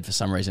through your head for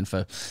some reason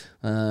for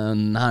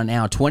an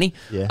hour 20.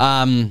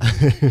 Yeah.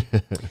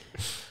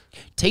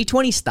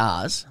 T20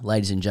 stars,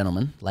 lady and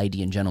gentlemen,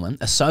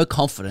 are so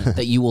confident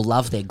that you will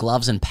love their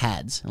gloves and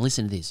pads. And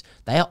listen to this.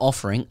 They are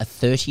offering a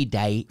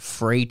 30-day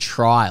free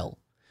trial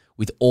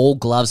with all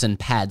gloves and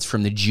pads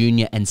from the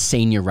junior and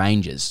senior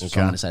ranges. So I'm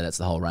going to say that's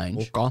the whole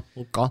range.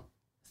 Okay.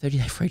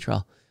 30-day free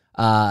trial.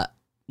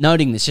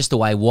 Noting this, just the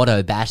way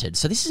Watto batted.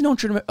 So this is an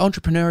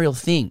entrepreneurial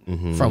thing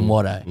from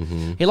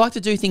Watto. He liked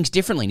to do things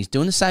differently, and he's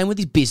doing the same with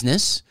his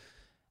business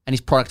and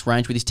his product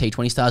range with his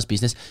T20 Stars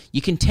business.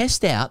 You can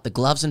test out the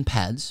gloves and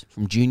pads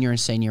from junior and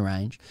senior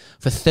range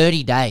for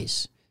 30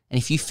 days. And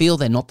if you feel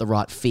they're not the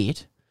right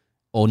fit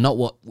or not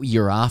what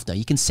you're after,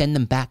 you can send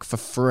them back for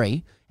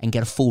free and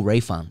get a full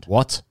refund.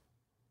 What?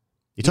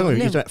 You're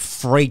talking about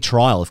free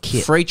trial of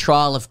kit. Free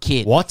trial of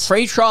kit. What?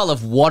 Free trial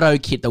of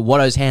Watto kit that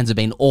Watto's hands have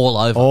been all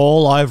over.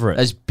 All over it.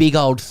 Those big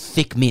old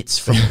thick mitts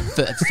from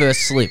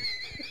first slip.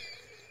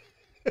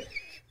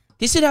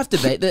 This would have to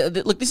be...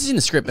 look, this is in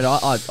the script, but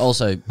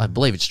I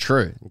believe it's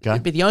true. Okay.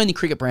 It'd be the only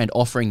cricket brand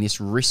offering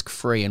this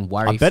risk-free and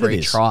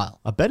worry-free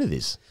trial. I bet it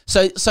is.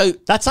 So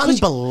that's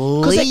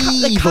unbelievable.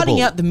 Because they're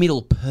cutting out the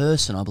middle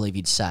person, I believe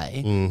you'd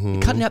say.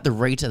 They're cutting out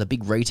the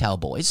big retail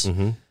boys.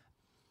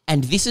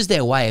 And this is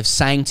their way of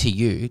saying to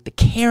you, the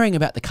caring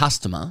about the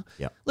customer,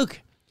 look,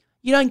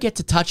 you don't get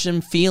to touch them,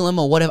 feel them,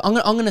 or whatever. I'm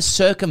going to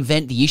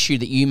circumvent the issue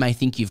that you may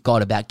think you've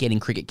got about getting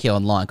Cricket Kit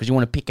online because you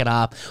want to pick it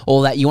up,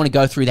 all that. You want to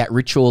go through that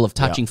ritual of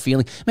touching,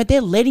 feeling. But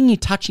they're letting you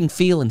touch and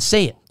feel and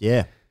see it.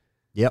 Yeah.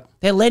 Yep.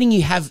 They're letting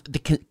you have the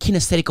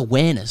kinesthetic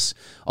awareness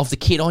of the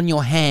kit on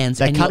your hands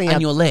and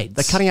your legs.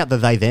 They're cutting out the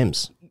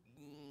they-thems,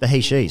 the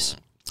he-she's.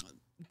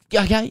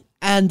 Okay.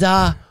 And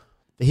the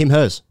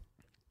him-hers.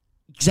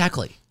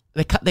 Exactly.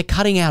 They're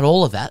cutting out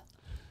all of that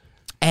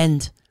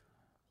and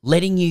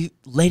letting you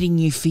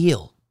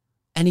feel.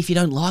 And if you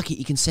don't like it,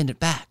 you can send it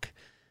back.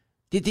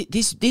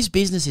 This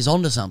business is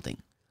onto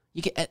something.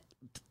 You get.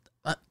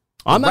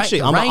 I'm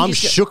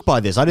shook by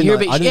this. I didn't know.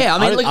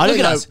 Look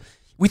at us.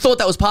 We thought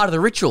that was part of the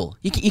ritual.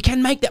 You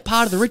can make that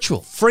part of the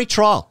ritual. Free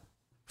trial.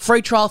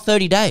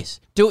 30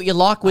 days. Do what you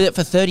like with it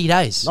for 30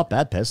 days. Not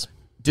bad, Pez.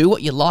 Do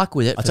what you like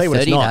with it for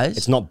 30 days.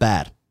 It's not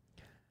bad.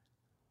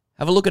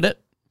 Have a look at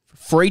it.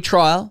 Free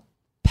trial,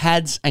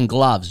 pads and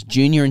gloves,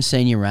 junior and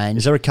senior range.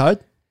 Is there a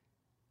code?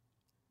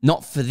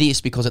 Not for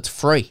this because it's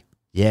free.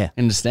 Yeah.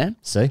 Understand?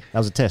 See? That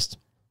was a test.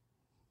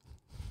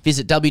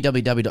 Visit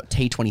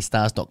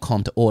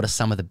www.t20stars.com to order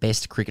some of the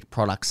best cricket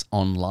products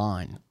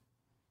online.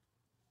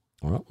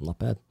 All right, not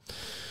bad.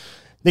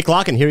 Nick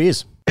Larkin, here he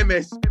is.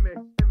 MS.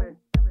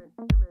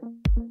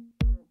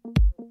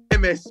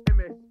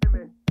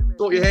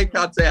 Sort your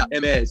haircuts out,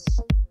 MS.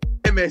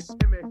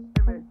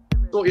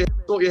 Sort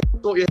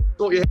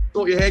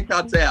your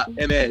haircuts out,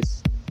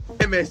 MS.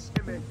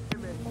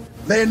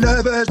 They're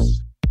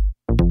nervous.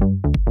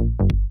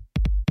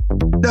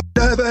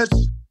 Nervous.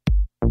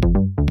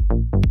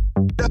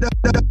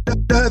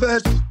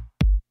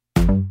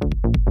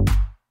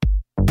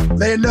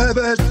 They're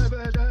nervous.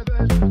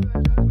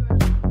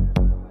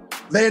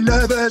 They're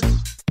nervous.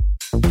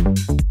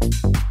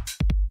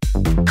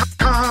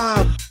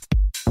 Calm.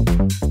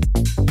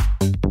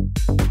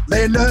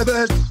 They're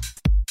nervous.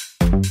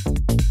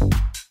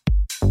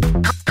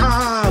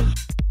 Calm.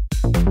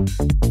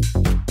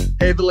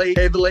 Heavily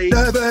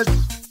nervous.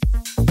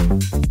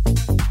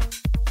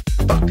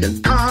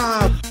 Fucking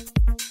calm.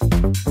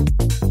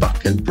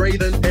 Fucking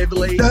breathing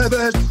heavily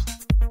nervous.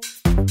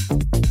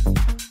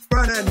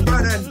 Running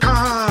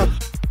calm.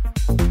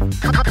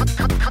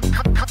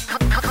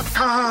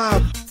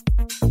 Calm.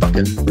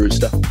 Fucking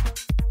rooster.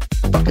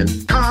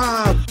 Fucking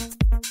calm.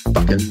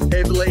 Fucking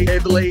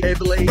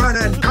heavily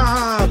running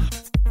calm.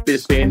 Bit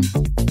of spin.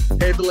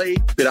 Heavily,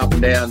 bit up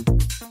and down.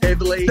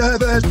 Heavily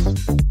nervous.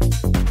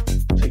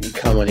 Thinking,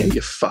 come on here,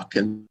 you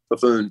fucking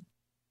buffoon.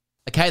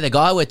 Okay, the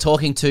guy we're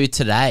talking to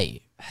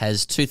today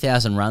has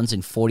 2,000 runs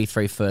in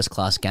 43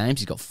 first-class games.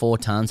 He's got 4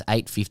 tons,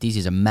 8 50s.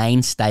 He's a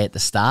mainstay at the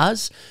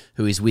Stars,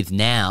 who is with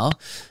now.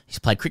 He's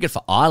played cricket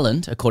for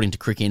Ireland, according to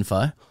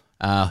Cricinfo,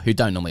 who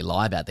don't normally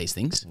lie about these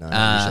things. No,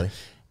 usually.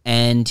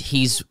 And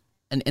he's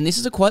and this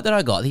is a quote that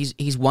I got.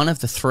 He's one of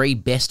the 3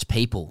 best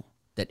people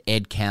that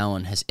Ed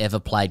Cowan has ever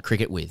played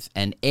cricket with,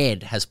 and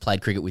Ed has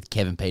played cricket with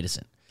Kevin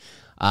Peterson.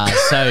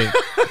 So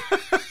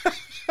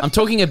I'm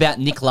talking about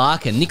Nick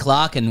Larkin. Nick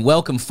Larkin,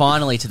 welcome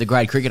finally to the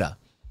Grade Cricketer.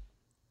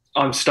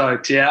 I'm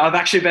stoked, yeah. I've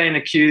actually been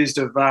accused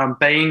of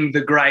being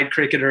the grade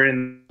cricketer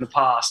in the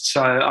past,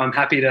 so I'm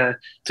happy to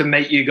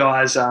meet you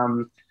guys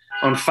on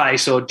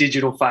face or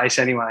digital face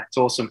anyway. It's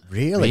awesome.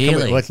 Really?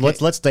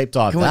 Let's deep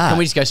dive that. Can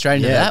we just go straight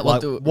into that?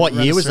 What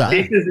year was that?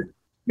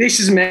 This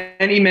is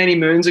many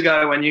moons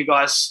ago when you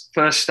guys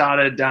first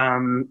started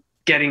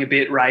getting a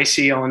bit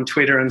racy on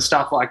Twitter and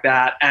stuff like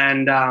that.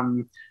 And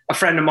a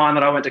friend of mine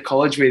that I went to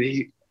college with,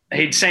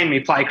 he'd seen me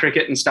play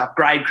cricket and stuff,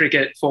 grade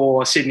cricket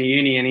for Sydney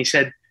Uni, and he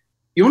said,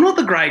 "You're not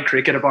the grade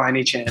cricketer by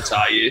any chance,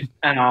 are you?"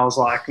 And I was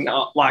like,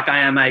 "No, like I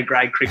am a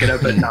grade cricketer,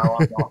 but no,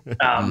 I'm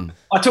not."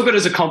 I took it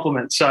as a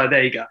compliment, so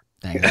there you go.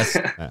 That's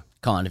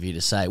kind of you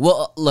to say.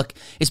 Well, look,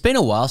 it's been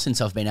a while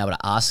since I've been able to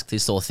ask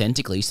this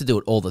authentically. I used to do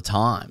it all the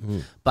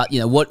time. But,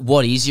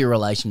 what is your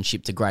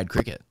relationship to grade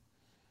cricket?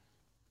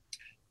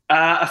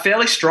 A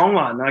fairly strong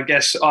one. I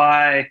guess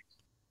I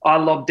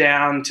lobbed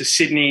down to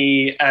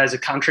Sydney as a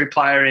country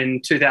player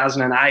in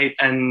 2008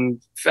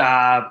 and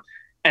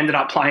ended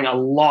up playing a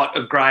lot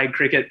of grade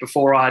cricket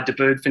before I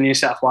debuted for New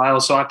South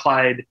Wales. So I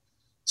played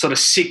sort of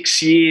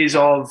 6 years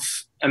of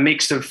a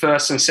mix of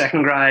first and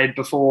second grade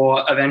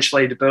before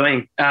eventually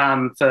debuting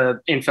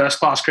in first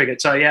class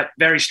cricket. So yeah,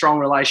 very strong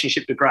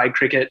relationship to grade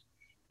cricket,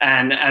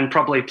 and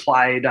probably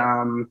played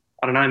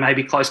I don't know,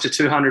 maybe close to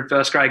 200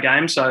 first grade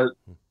games. So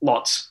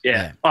lots.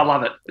 Yeah. I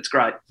love it. It's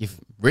great.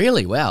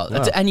 Really? Wow.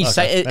 And you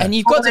say, and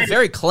you've got a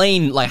very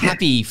clean, like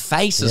happy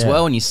face as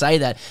well when you say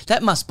that.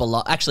 That must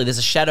belong. Actually, there's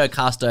a shadow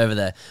cast over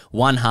the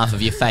one half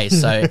of your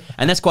face. So,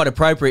 and that's quite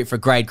appropriate for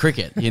grade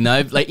cricket,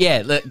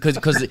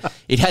 because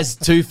it has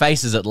two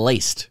faces at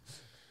least.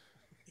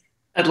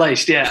 At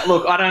least, yeah.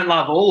 Look, I don't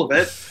love all of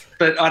it,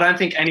 but I don't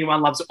think anyone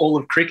loves all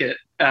of cricket.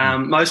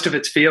 Most of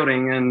it's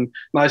fielding, and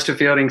most of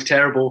fielding's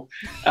terrible.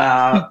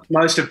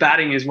 Most of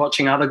batting is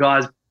watching other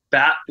guys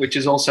bat, which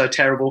is also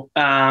terrible.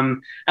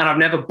 And I've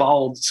never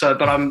bowled,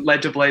 but I'm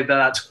led to believe that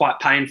that's quite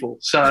painful.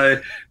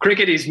 So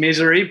cricket is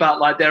misery, but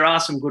like there are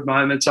some good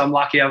moments. I'm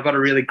lucky I've got a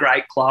really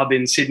great club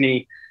in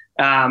Sydney,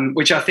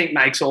 which I think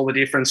makes all the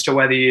difference to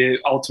whether you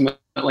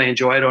ultimately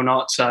enjoy it or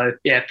not. So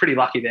yeah, pretty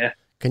lucky there.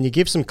 Can you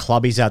give some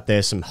clubbies out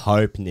there some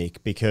hope,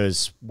 Nick?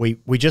 Because we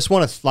just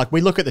want to,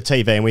 we look at the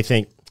TV and we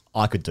think,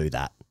 I could do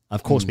that.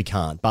 Of course we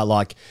can't.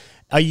 But,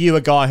 are you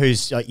a guy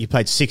who's, you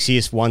played 6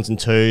 years for ones and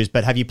twos,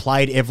 but have you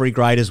played every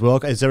grade as well?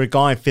 Is there a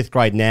guy in fifth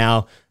grade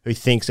now who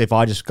thinks if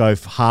I just go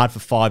hard for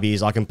 5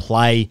 years, I can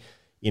play,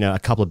 a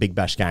couple of Big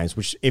Bash games,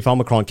 which if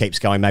Omicron keeps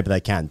going, maybe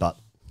they can, but...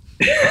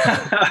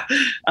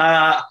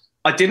 I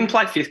didn't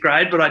play fifth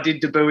grade, but I did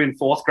debut in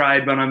fourth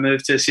grade when I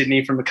moved to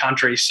Sydney from the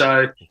country.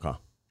 So... Okay.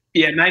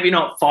 Yeah, maybe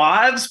not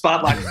fives,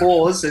 but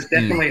fours. There's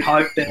definitely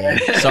hope there.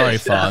 Sorry,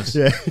 fives.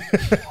 Yeah.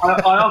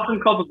 I often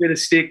cop a bit of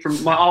stick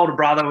from my older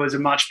brother. Was a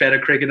much better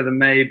cricketer than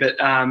me, but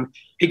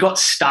he got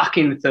stuck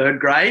in third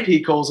grade.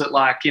 He calls it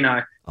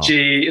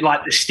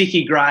the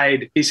sticky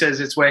grade. He says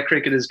it's where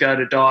cricketers go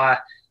to die.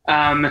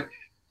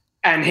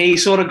 And he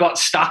sort of got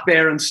stuck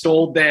there and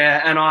stalled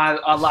there. And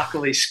I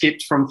luckily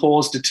skipped from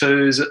fours to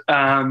twos.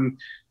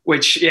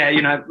 Which,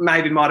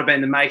 maybe might have been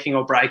the making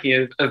or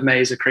breaking of me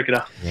as a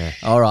cricketer. Yeah.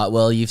 All right.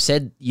 Well, you've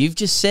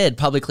just said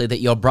publicly that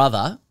your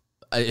brother,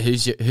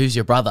 who's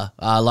your brother?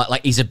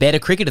 He's a better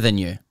cricketer than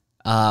you.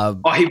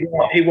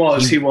 He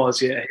was.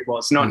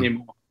 Not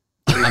anymore.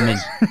 I mean,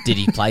 did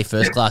he play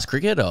first class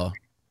cricket or?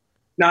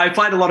 No, he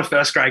played a lot of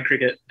first grade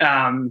cricket.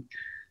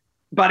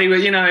 But he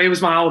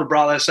was my older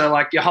brother. So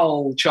your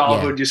whole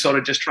childhood, you're sort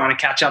of just trying to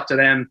catch up to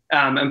them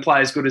and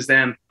play as good as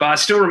them. But I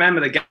still remember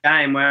the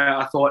game where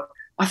I thought,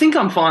 I think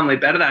I'm finally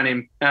better than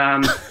him.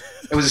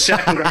 It was a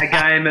second grade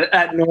game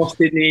at North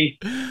Sydney,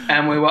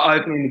 and we were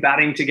opening the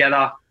batting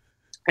together.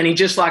 And he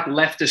just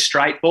left a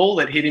straight ball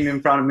that hit him in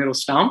front of middle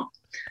stump.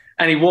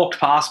 And he walked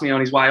past me on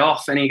his way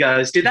off, and he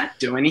goes, "Did that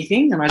do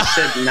anything?" And I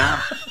said, "Nah."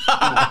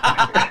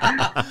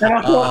 And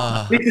I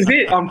thought, this is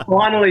it. I'm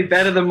finally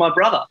better than my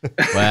brother.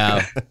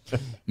 Wow.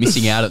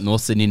 Missing out at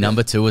North Sydney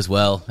number 2 as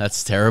well.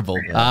 That's terrible.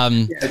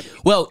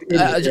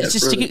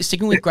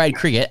 Sticking with grade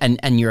cricket,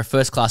 and you're a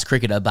first-class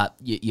cricketer, but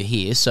you're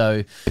here.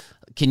 So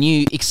can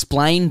you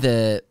explain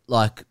the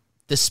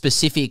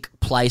specific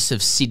place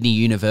of Sydney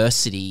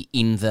University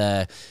in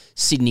the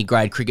Sydney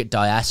grade cricket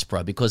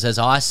diaspora? Because as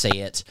I see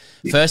it,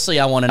 firstly,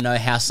 I want to know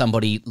how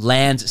somebody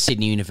lands at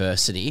Sydney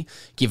University,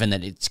 given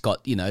that it's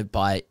got,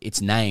 by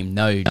its name,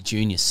 no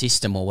junior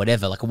system or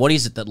whatever. What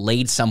is it that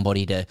leads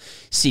somebody to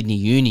Sydney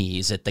Uni?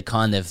 Is it the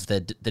kind of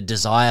the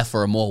desire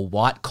for a more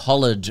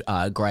white-collared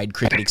grade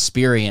cricket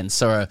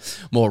experience or a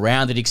more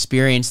rounded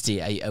experience?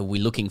 Are we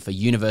looking for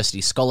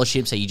university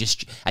scholarships? Are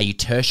you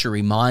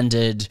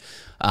tertiary-minded?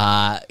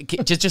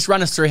 Just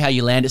run us through how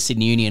you land at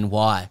Sydney Uni and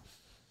why.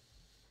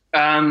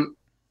 I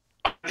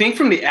think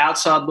from the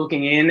outside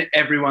looking in,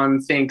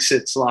 everyone thinks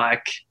it's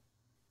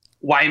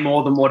way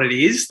more than what it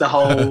is, the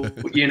whole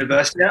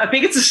university. I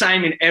think it's the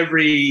same in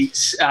every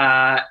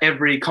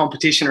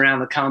competition around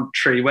the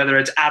country, whether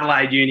it's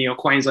Adelaide Uni or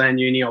Queensland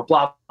Uni or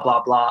blah,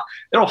 blah, blah.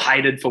 They're all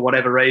hated for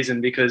whatever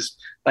reason because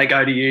they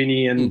go to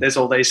uni and there's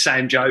all these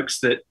same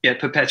jokes that get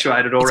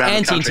perpetuated all around the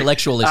country.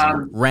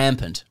 Anti-intellectualism,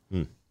 rampant.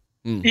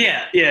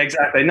 Yeah,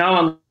 exactly. No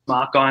one's a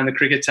smart guy in the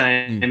cricket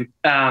team.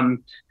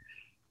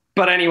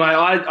 But anyway,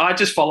 I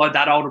just followed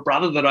that older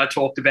brother that I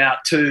talked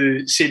about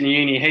to Sydney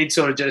Uni. He'd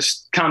sort of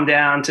just come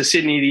down to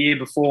Sydney the year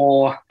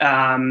before.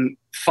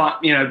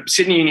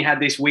 Sydney Uni had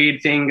this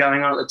weird thing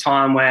going on at the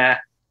time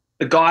where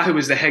the guy who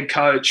was the head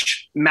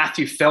coach,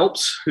 Matthew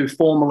Phelps, who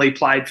formerly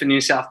played for New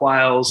South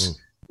Wales,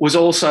 was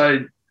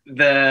also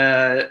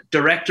the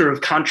director of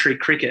country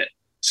cricket.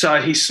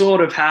 So he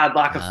sort of had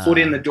like a foot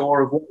in the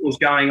door of what was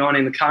going on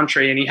in the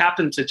country, and he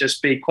happened to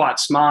just be quite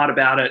smart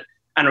about it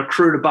and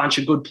recruit a bunch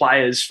of good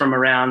players from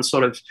around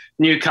sort of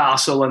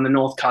Newcastle and the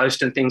North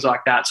Coast and things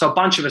like that. So a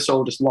bunch of us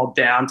all just lobbed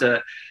down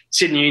to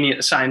Sydney Uni at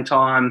the same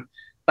time.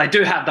 They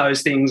do have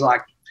those things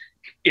like,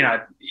 you know,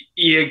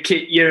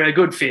 you're a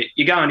good fit.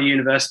 You're going to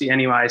university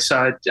anyway.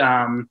 So,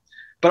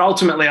 but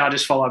ultimately I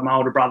just followed my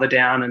older brother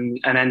down and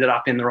ended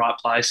up in the right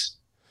place.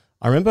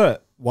 I remember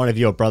one of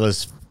your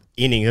brothers'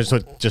 innings,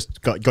 just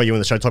got you on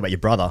the show to talk about your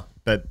brother,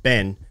 but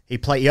Ben, he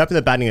opened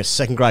the batting in a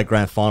second grade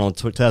grand final in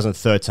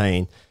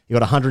 2013. He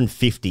got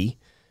 150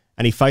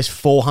 and he faced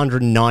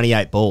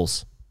 498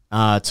 balls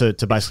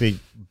to basically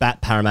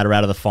bat Parramatta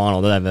out of the final.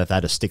 I don't know if they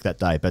had to stick that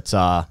day, but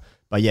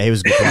yeah, he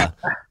was a good player.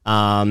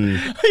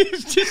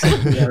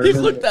 You've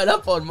looked that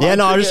up on. Yeah,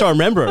 no, I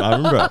remember it. I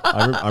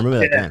remember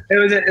that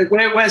game.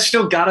 We're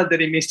still gutted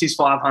that he missed his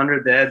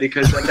 500 there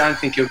because I don't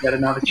think he'll get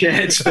another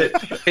chance. But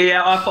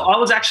yeah, I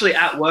was actually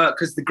at work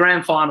because the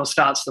grand final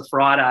starts the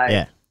Friday.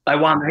 Yeah, they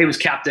won. He was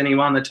captain. He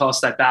won the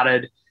toss. They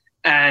batted,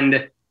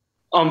 and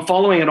I'm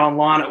following it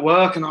online at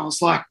work, and I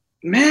was like,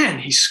 man,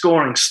 he's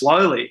scoring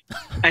slowly.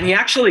 And he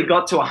actually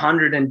got to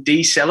 100 and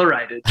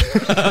decelerated.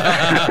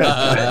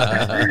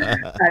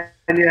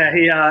 And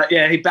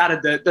he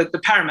batted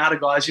the Parramatta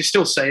guys. You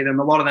still see them.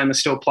 A lot of them are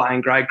still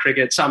playing grade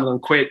cricket. Some of them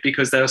quit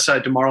because they were so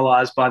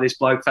demoralised by this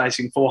bloke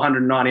facing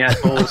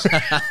 498 balls.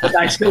 But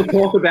they still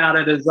talk about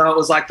it as though it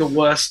was like the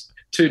worst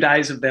 2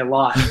 days of their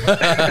life.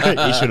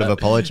 You should have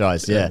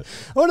apologised, yeah.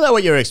 I want to know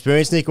what your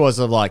experience, Nick, was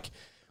of like,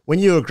 when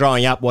you were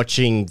growing up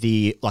watching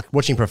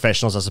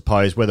professionals, I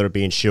suppose, whether it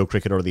be in Shield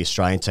cricket or the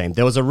Australian team,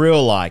 there was a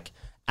real like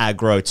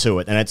aggro to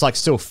it, and it's like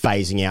still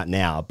phasing out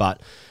now.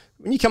 But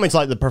when you come into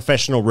like the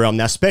professional realm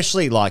now,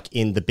 especially like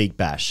in the Big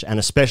Bash, and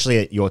especially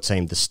at your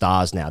team, the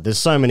Stars now, there's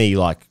so many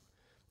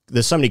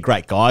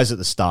great guys at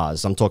the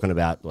Stars. I'm talking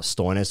about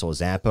Stoinis or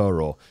Zampa or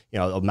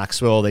or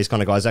Maxwell, these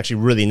kind of guys, actually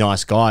really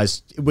nice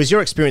guys. Was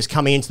your experience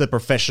coming into the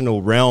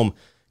professional realm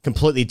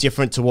completely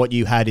different to what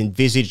you had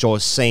envisaged or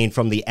seen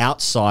from the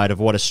outside of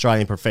what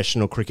Australian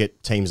professional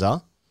cricket teams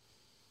are?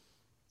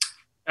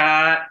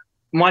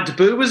 My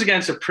debut was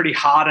against a pretty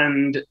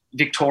hardened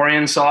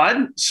Victorian side.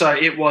 So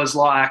it was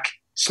like,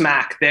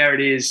 smack, there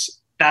it is.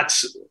 That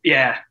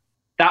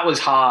was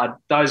hard.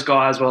 Those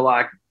guys were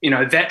like,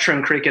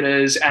 veteran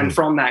cricketers and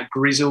from that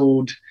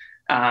grizzled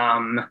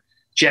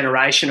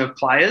generation of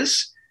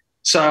players.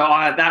 So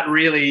that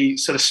really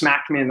sort of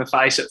smacked me in the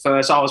face at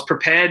first. I was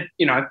prepared,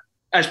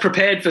 as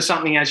prepared for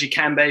something as you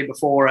can be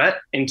before it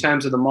in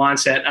terms of the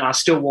mindset. And I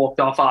still walked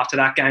off after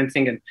that game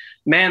thinking,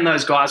 man,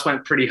 those guys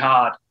went pretty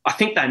hard. I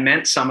think they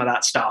meant some of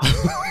that stuff.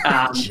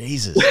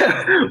 Jesus.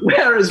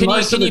 Whereas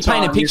can you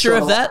paint a picture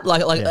of that?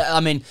 I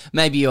mean,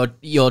 maybe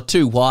you're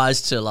too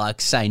wise to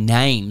like say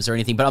names or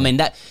anything, but I mean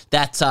that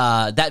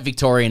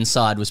Victorian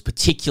side was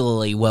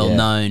particularly well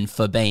known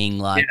for being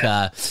like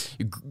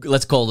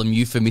let's call them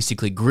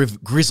euphemistically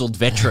grizzled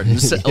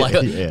veterans,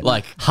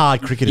 like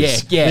hard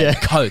cricketers.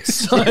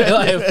 Coats. But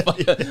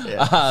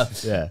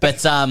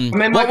I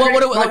mean,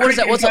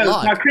 what's it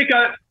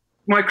like?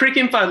 My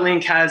Cricinfo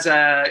link has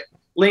a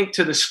link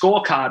to the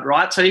scorecard,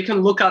 right? So you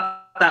can look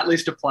up that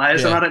list of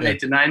players, and I don't need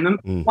to name them.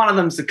 One of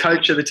them's the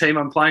coach of the team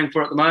I'm playing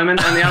for at the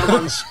moment, and the other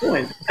one's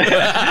Spoon.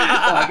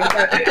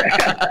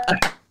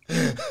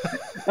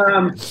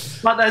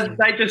 But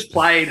they just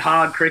played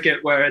hard cricket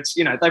where it's,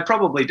 they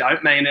probably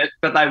don't mean it,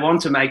 but they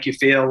want to make you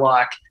feel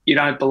like you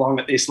don't belong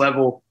at this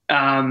level.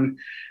 And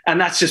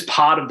that's just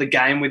part of the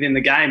game within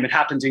the game. It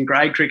happens in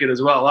grade cricket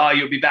as well. Oh,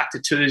 you'll be back to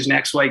twos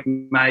next week,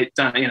 mate.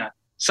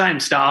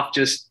 Same stuff,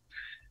 just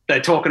they're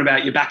talking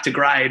about you're back to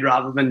grade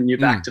rather than you're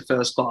back to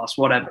first class,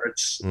 whatever.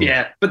 It's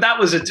But that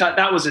was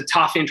a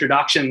tough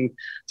introduction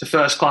to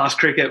first class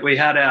cricket. We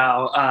had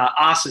our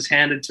asses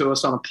handed to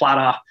us on a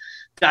platter.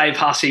 Dave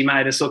Hussey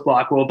made us look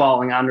like we were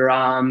bowling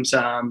underarms.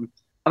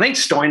 I think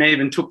Stoin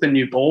even took the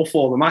new ball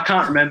for them. I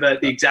can't remember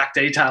the exact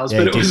details,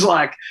 but it was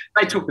like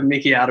they took the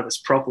mickey out of us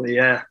properly,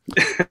 yeah.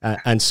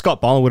 And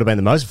Scott Boland would have been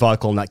the most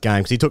vocal in that game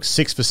because he took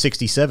 6 for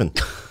 67.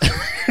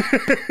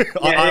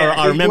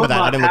 I remember that.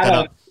 I didn't look that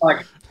up.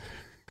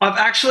 I've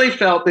actually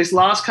felt this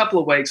last couple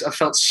of weeks, I've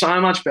felt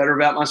so much better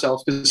about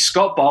myself because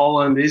Scott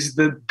Boland is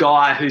the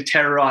guy who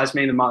terrorised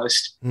me the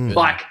most.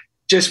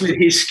 Just with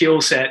his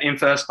skill set in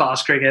first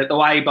class cricket, the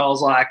way he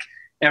bowls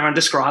everyone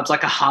describes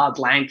like a hard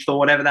length or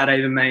whatever that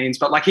even means,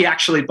 but like he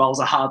actually bowls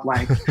a hard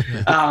length.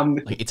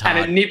 And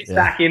it nips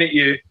back in at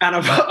you. And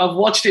I've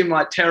watched him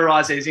like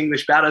terrorise these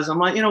English batters. I'm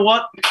like, you know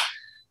what?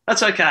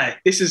 That's okay.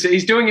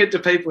 He's doing it to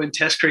people in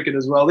Test cricket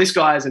as well. This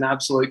guy is an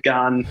absolute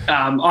gun.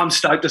 I'm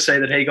stoked to see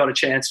that he got a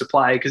chance to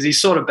play because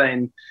he's sort of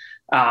been,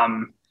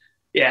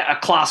 a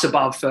class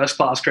above first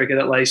class cricket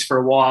at least for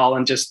a while.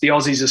 And just the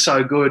Aussies are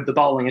so good, the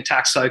bowling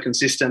attack's so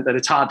consistent that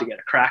it's hard to get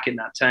a crack in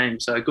that team.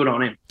 So good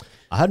on him.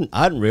 I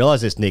hadn't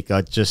realised this, Nick.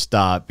 I just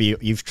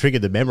you've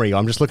triggered the memory.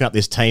 I'm just looking up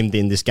this team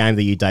in this game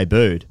that you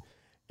debuted,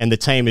 and the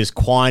team is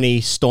Quiney,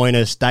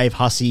 Stoinis, Dave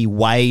Hussey,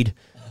 Wade,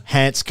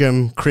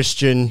 Hanscom,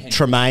 Christian,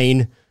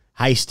 Tremaine.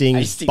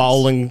 Hastings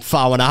bowling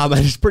far and arm.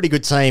 It's a pretty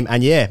good team.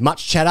 And yeah,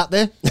 much chat up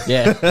there.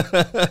 Yeah.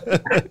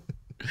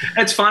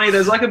 It's funny.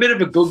 There's like a bit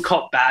of a good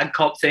cop, bad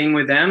cop thing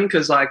with them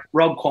because like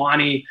Rob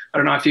Quiney, I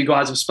don't know if you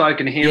guys have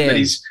spoken to him, but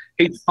he's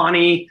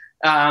funny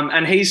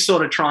and he's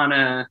sort of trying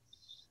to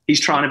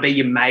be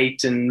your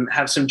mate and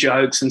have some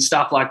jokes and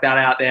stuff like that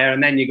out there.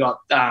 And then you got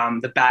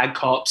the bad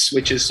cops,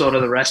 which is sort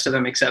of the rest of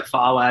them except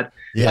Farlad.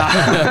 Yeah.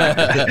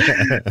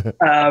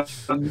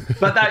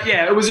 But that,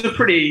 it was a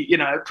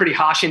pretty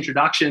harsh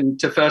introduction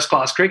to first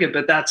class cricket,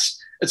 but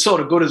it's sort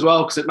of good as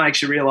well because it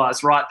makes you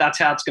realise, right, that's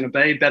how it's going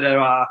to be.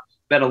 Better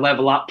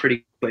level up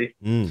pretty quickly.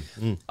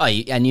 Oh,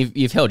 and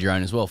you've held your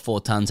own as well,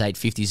 4 tons,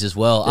 850s as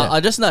well. Yeah. I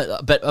just know,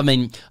 but I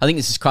mean, I think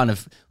this is kind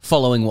of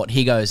following what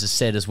Higgos has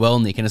said as well,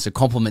 Nick, and it's a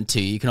compliment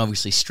to you. You can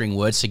obviously string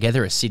words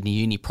together, a Sydney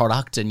Uni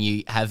product, and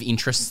you have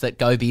interests that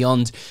go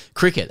beyond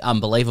cricket.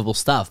 Unbelievable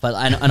stuff. But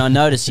and I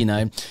notice,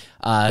 doing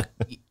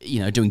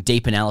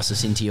deep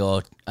analysis into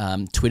your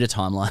Twitter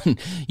timeline,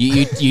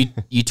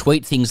 you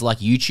tweet things like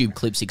YouTube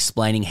clips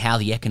explaining how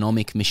the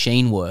economic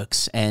machine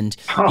works, and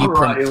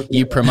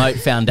you promote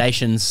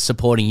foundations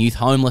supporting youth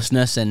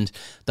homelessness. And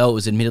though it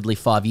was admittedly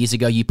 5 years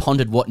ago, you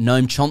pondered what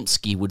Noam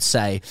Chomsky would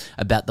say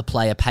about the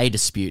player pay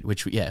dispute,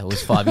 which it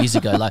was 5 years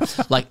ago.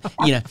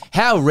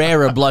 How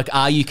rare a bloke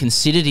are you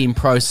considered in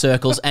pro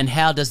circles, and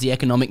how does the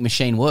economic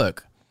machine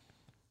work?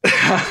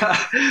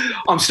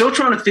 I'm still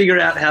trying to figure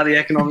out how the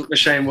economic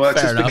machine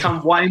works. It's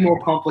become way more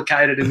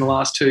complicated in the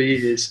last 2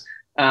 years,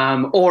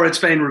 or it's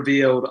been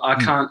revealed. I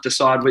can't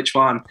decide which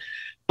one.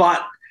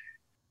 But,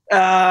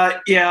 I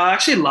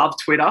actually love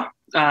Twitter,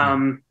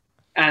 and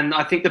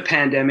I think the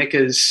pandemic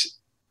is,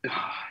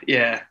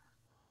 it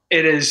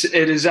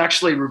is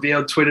actually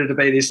revealed Twitter to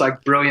be this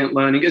like brilliant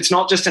learning. It's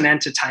not just an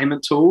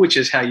entertainment tool, which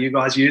is how you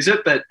guys use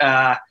it, but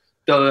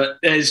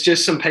there's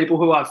just some people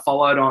who I've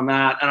followed on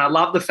that. And I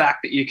love the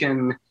fact that you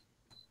can,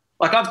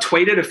 like I've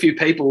tweeted a few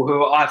people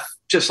who I've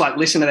just like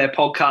listened to their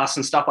podcasts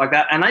and stuff like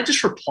that. And they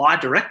just reply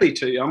directly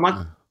to you. I'm like,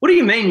 what do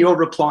you mean you're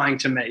replying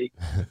to me?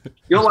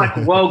 You're like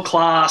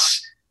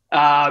world-class,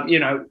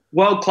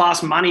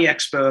 world-class money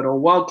expert or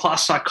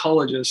world-class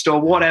psychologist or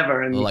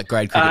whatever. And like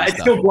great it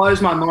still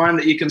blows my mind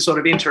that you can sort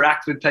of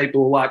interact with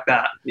people like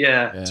that.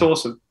 Yeah. It's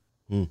awesome.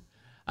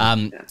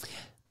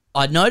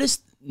 I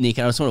noticed, Nick,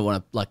 and I just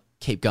want to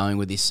keep going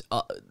with this.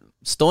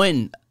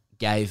 Stoyan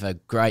gave a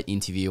great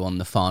interview on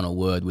The Final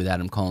Word with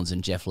Adam Collins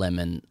and Jeff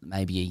Lemon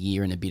maybe a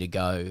year and a bit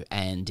ago,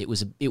 and it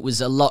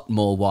was a lot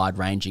more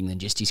wide-ranging than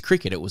just his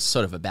cricket. It was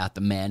sort of about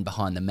the man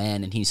behind the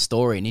man and his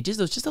story, and there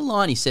was just a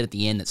line he said at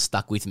the end that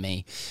stuck with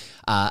me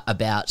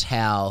about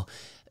how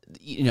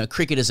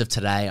cricketers of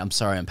today, I'm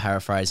sorry I'm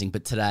paraphrasing,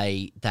 but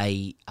today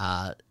they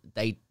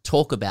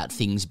talk about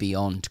things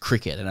beyond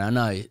cricket. And I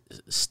know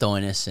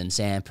Stoinis and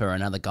Zampa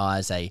and other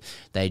guys,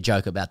 they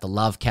joke about the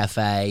Love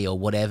Cafe or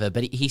whatever,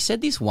 but he said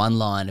this one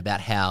line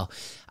about how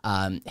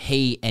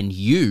he and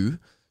you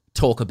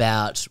talk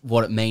about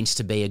what it means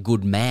to be a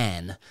good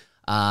man.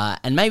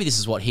 And maybe this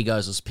is what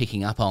Higgos was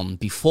picking up on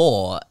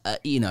before.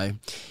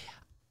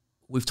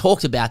 We've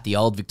talked about the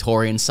old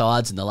Victorian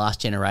sides in the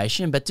last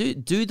generation, but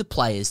do the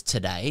players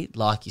today,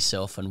 like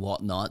yourself and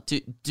whatnot,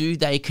 do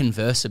they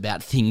converse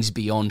about things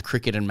beyond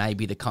cricket and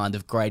maybe the kind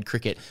of grade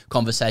cricket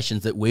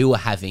conversations that we were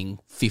having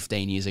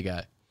 15 years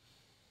ago?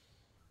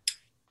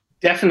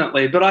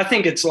 Definitely, but I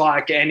think it's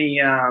like any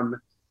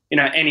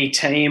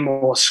team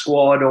or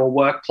squad or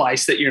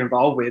workplace that you're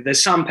involved with.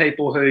 There's some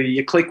people who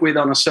you click with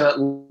on a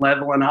certain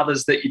level and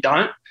others that you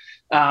don't.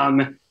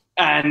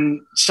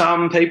 And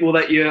some people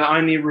that you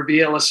only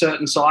reveal a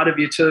certain side of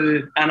you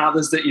to and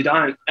others that you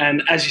don't.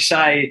 And as you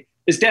say,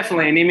 there's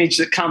definitely an image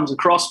that comes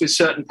across with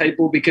certain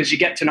people because you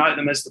get to know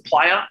them as the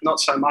player, not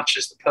so much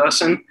as the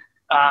person.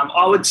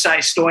 I would say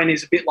Stoyan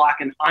is a bit like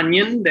an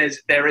onion.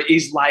 There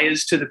is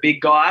layers to the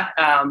big guy,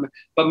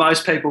 but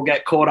most people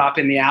get caught up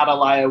in the outer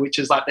layer, which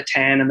is like the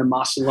tan and the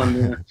muscle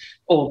and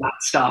all that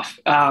stuff.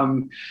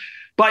 But,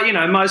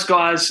 most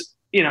guys,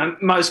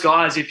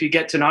 if you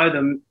get to know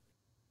them,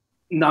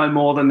 no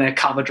more than their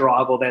cover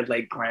drive or their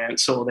leg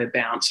grants or their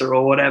bouncer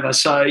or whatever.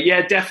 So,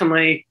 yeah,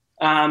 definitely.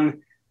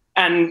 And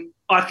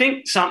I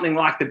think something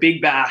like the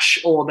Big Bash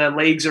or the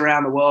leagues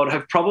around the world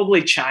have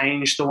probably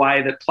changed the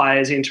way that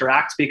players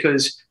interact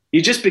because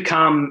you just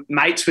become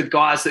mates with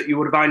guys that you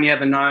would have only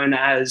ever known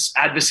as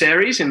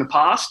adversaries in the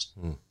past.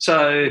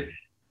 So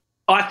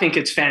I think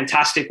it's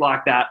fantastic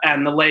like that.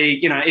 And the league,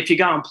 if you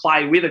go and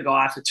play with a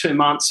guy for 2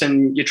 months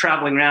and you're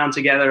traveling around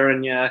together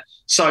and you're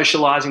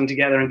socialising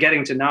together and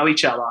getting to know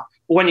each other,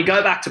 when you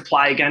go back to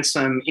play against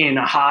them in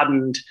a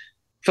hardened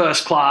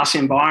first-class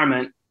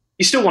environment,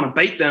 you still want to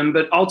beat them,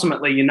 but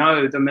ultimately you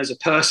know them as a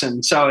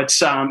person. So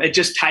it's it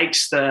just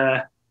takes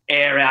the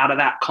air out of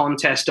that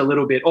contest a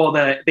little bit, or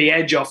the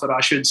edge off it,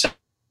 I should say.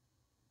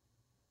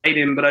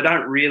 Him, but I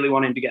don't really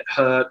want him to get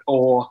hurt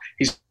or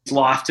his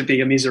life to be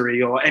a misery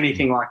or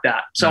anything like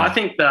that. So I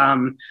think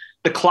the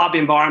club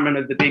environment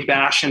of the Big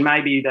Bash and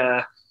maybe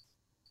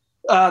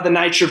the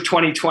nature of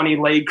 2020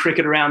 league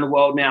cricket around the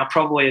world now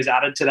probably has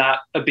added to that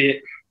a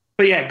bit.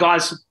 But yeah,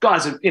 guys,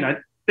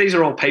 are, these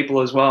are all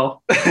people as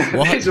well.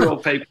 These are all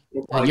people.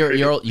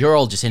 You're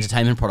all just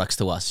entertainment products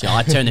to us.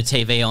 I turn the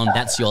TV on,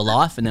 that's your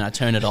life, and then I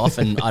turn it off,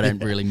 and I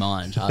don't really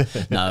mind.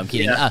 No, I'm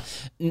kidding. Yeah.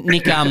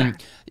 Nick,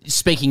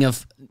 speaking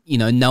of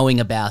knowing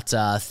about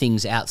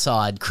things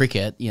outside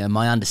cricket,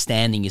 my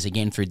understanding is,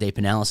 again through deep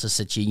analysis,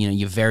 that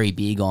you're very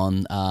big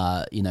on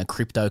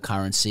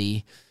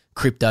cryptocurrency.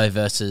 Crypto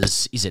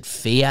versus, is it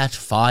fiat?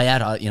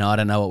 I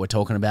don't know what we're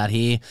talking about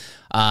here.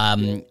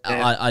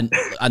 I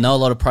know a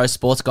lot of pro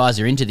sports guys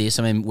are into this.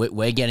 I mean,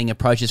 we're getting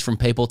approaches from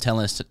people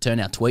telling us to turn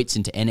our tweets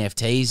into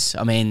NFTs.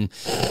 I mean,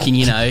 can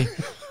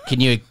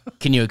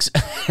you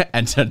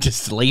and so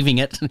just leaving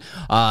it?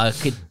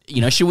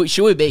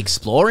 Should we be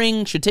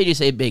exploring? Should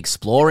TGC be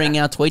exploring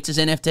our tweets as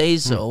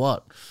NFTs or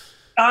what?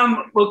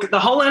 Look, the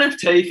whole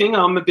NFT thing,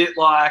 I'm a bit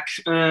like,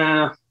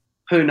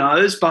 who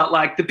knows? But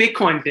like the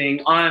Bitcoin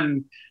thing,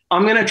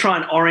 I'm going to try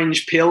and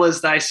orange pill,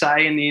 as they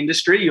say in the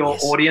industry, your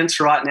audience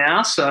right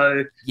now.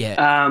 So,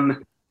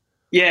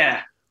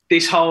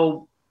 this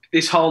whole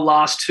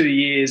last 2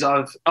 years,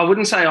 I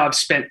wouldn't say I've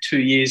spent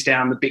 2 years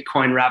down the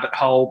Bitcoin rabbit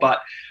hole,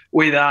 but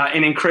with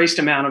an increased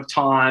amount of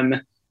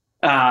time,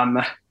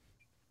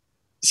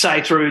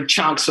 say through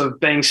chunks of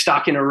being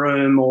stuck in a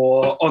room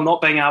or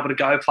not being able to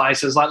go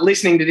places, like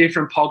listening to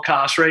different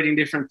podcasts, reading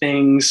different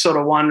things, sort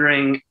of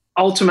wondering,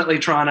 ultimately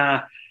trying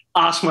to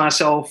ask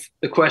myself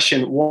the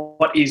question,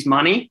 what is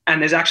money?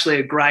 And there's actually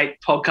a great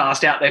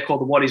podcast out there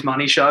called The What Is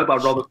Money Show by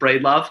Robert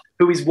Breedlove,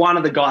 who is one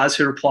of the guys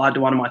who replied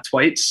to one of my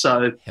tweets.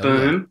 So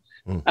boom.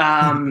 So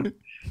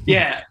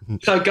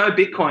go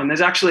Bitcoin.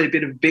 There's actually a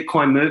bit of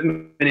Bitcoin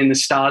movement in the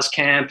Stars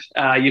camp.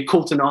 Your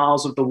Coulter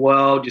Niles of the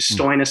world, your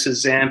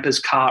Stoinuses,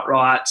 Zampas,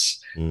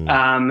 Cartwrights.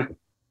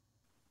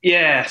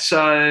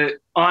 So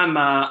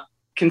I'm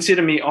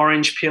consider me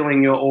orange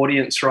peeling your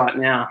audience right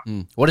now.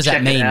 What does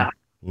that mean?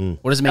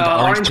 What does it mean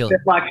to orange pill?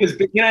 Like, because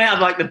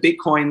how like the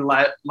Bitcoin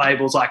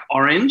labels like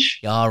orange.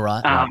 Oh,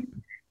 right.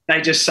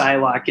 They just say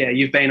like,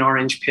 you've been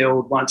orange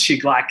pilled once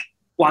you're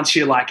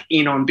like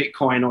in on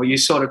Bitcoin, or you're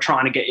sort of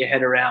trying to get your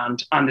head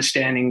around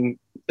understanding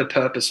the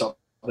purpose of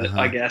it,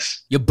 I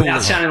guess. You're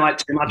without sounding like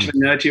too much of a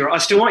nerd to you. I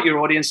still want your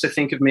audience to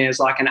think of me as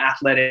like an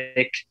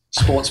athletic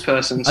sports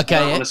person. So I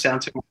don't want to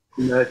sound too much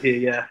of a nerd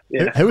here.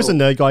 Who was the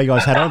nerd guy you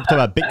guys had on? Talking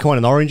about Bitcoin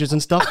and oranges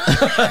and stuff?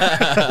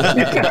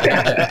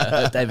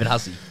 David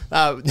Hussey.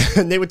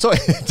 They were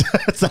talking.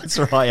 That's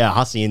right. Yeah,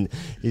 Hussey, and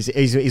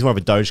he's more of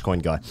a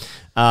Dogecoin guy.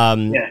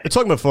 We're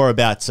talking before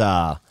about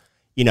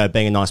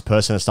being a nice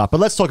person and stuff, but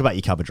let's talk about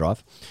your cover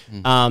drive.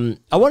 I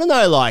want to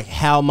know like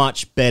how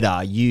much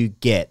better you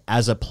get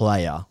as a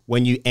player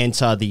when you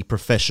enter the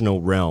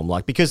professional realm,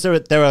 like because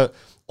there are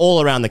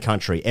all around the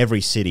country,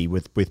 every city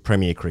with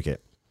Premier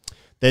Cricket.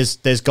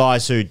 There's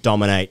guys who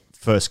dominate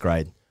first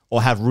grade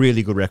or have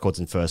really good records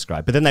in first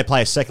grade, but then they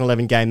play a second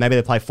 11 game. Maybe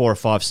they play 4 or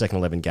 5 second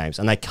 11 games,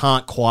 and they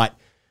can't quite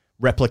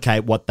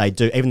replicate what they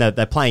do, even though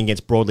they're playing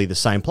against broadly the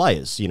same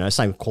players,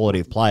 same quality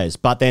of players.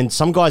 But then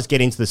some guys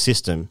get into the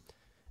system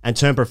and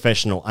turn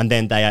professional, and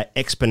then they are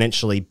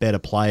exponentially better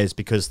players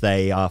because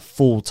they are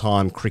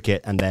full-time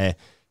cricket and they're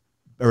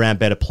around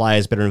better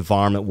players, better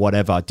environment,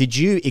 whatever. Did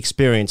you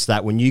experience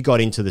that when you got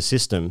into the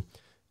system,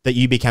 that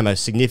you became a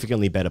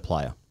significantly better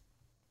player?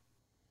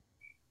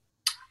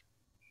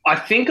 I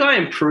think I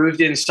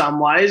improved in some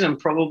ways and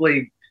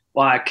probably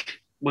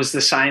was the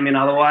same in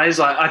other ways.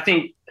 I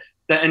think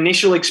the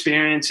initial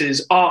experience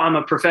is, I'm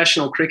a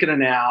professional cricketer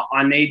now.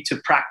 I need to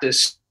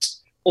practice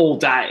all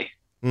day.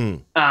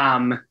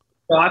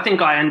 So I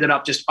think I ended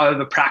up just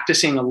over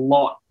practicing a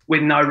lot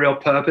with no real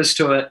purpose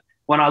to it.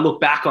 When I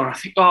look back on it, I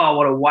think,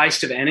 what a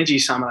waste of energy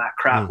some of that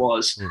crap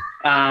was.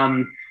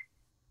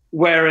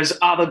 Whereas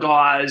other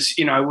guys,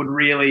 would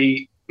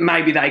really,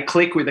 maybe they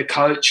click with a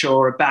coach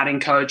or a batting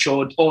coach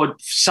or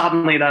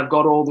suddenly they've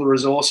got all the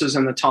resources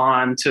and the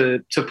time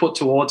to put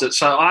towards it.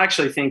 So I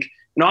actually think,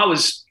 I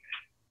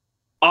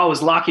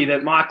was lucky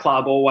that my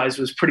club always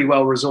was pretty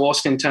well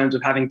resourced in terms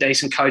of having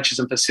decent coaches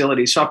and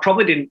facilities. So I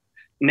probably didn't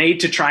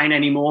need to train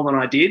any more than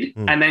I did.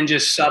 And then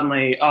just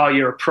suddenly,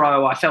 you're a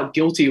pro. I felt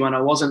guilty when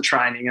I wasn't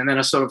training. And then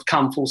I sort of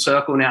come full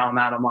circle now on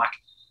that. I'm like,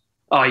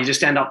 you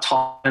just end up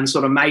tired and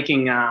sort of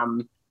making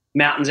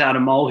mountains out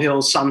of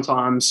molehills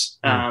sometimes.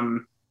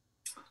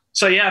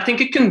 So, I think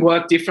it can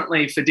work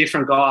differently for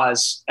different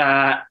guys.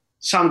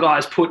 Some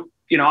guys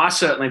I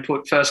certainly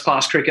put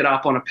first-class cricket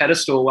up on a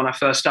pedestal when I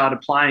first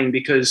started playing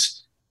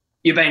because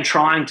you've been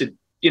trying to,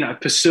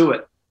 pursue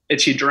it.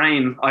 It's your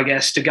dream, I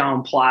guess, to go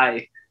and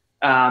play.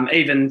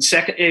 Even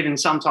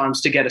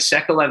sometimes to get a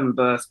Sec 11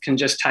 berth can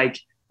just take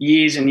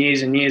years and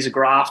years and years of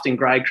graft in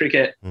grade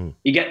cricket.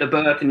 You get the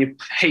berth and you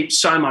heap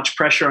so much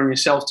pressure on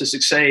yourself to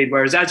succeed.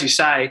 Whereas, as you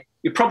say,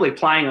 you're probably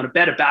playing on a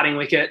better batting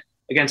wicket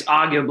against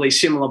arguably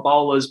similar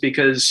bowlers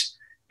because,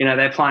 they're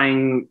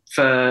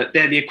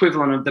the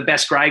equivalent of the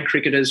best grade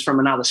cricketers from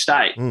another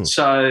state.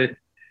 So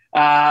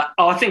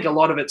I think a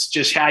lot of it's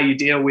just how you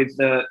deal with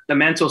the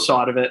mental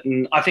side of it.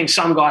 And I think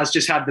some guys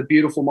just have the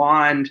beautiful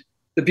mind.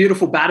 The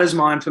beautiful batter's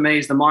mind for me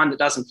is the mind that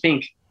doesn't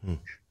think.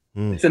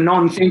 It's a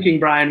non-thinking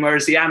brain,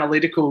 whereas the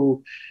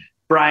analytical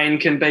brain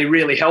can be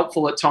really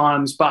helpful at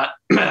times, but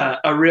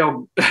a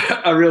real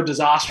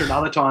disaster at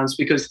other times,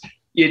 because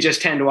you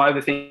just tend to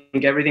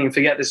overthink everything and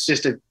forget it's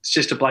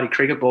just a bloody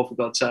cricket ball, for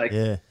God's sake.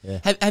 Yeah.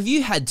 Have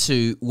you had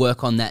to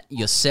work on that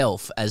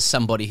yourself as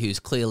somebody who's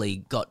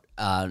clearly got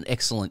an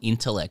excellent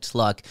intellect?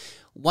 Like,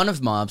 one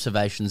of my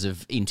observations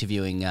of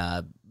interviewing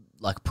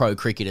like pro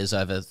cricketers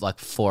over like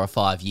 4 or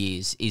 5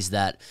 years is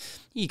that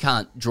you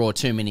can't draw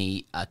too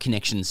many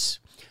connections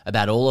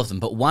about all of them.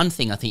 But one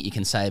thing I think you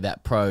can say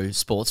about pro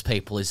sports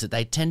people is that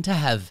they tend to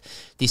have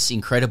this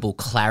incredible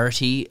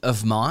clarity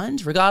of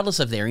mind, regardless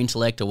of their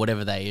intellect or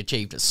whatever they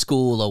achieved at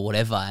school or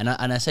whatever. And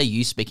I say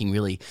you speaking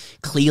really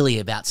clearly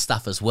about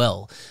stuff as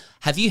well.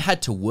 Have you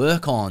had to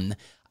work on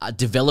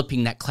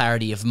developing that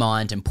clarity of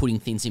mind and putting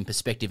things in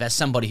perspective as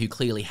somebody who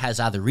clearly has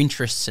other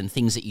interests and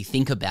things that you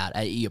think about?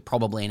 You're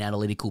probably an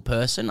analytical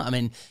person. I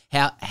mean,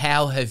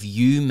 how have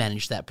you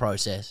managed that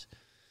process?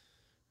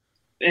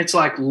 It's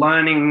like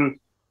learning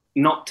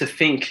not to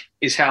think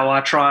is how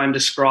I try and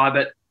describe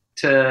it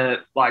to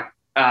like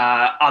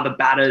other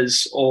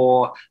batters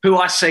or who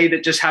I see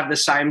that just have the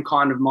same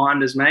kind of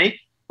mind as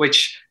me,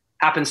 which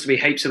happens to be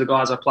heaps of the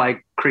guys I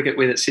play cricket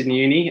with at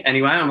Sydney Uni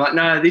anyway. I'm like,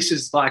 no, this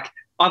is like,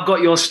 I've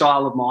got your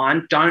style of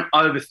mind. Don't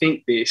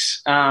overthink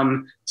this.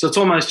 So it's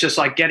almost just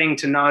like getting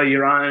to know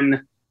your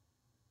own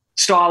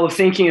style of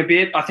thinking a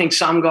bit. I think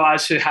some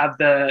guys who have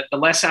the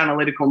less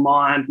analytical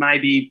mind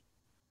maybe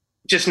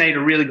just need a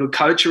really good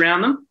coach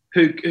around them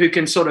who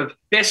can sort of,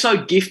 they're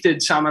so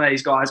gifted, some of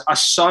these guys are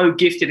so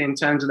gifted in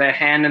terms of their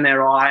hand and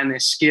their eye and their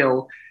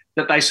skill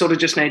that they sort of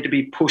just need to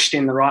be pushed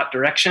in the right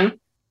direction.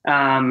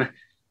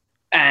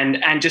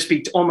 And just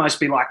almost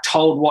be like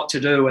told what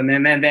to do, and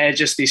then they're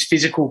just this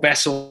physical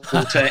vessel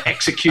to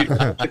execute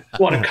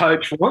what a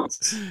coach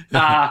wants.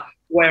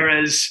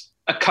 Whereas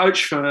a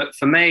coach for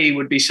me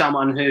would be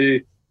someone who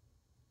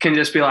can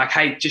just be like,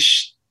 hey,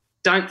 just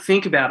don't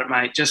think about it,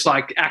 mate. Just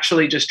like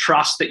actually just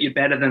trust that you're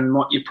better than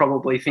what you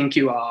probably think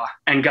you are,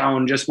 and go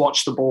and just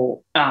watch the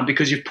ball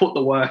because you've put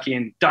the work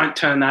in. Don't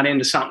turn that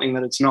into something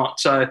that it's not.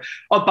 So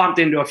I've bumped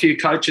into a few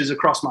coaches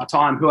across my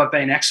time who have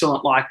been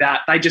excellent like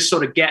that. They just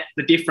sort of get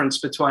the difference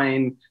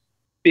between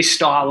this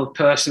style of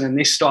person and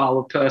this style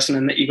of person,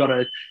 and that you got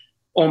to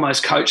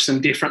almost coach them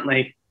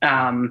differently.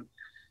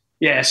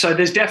 So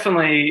there's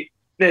definitely,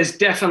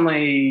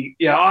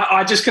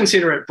 I just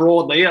consider it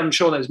broadly. I'm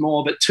sure there's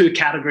more, but 2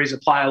 categories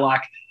of player,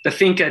 like the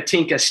thinker,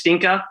 tinker,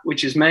 stinker,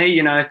 which is me.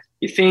 You know,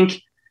 you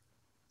think,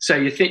 so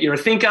you think you're a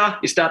thinker,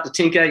 you start to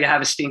tinker, you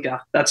have a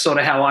stinker. That's sort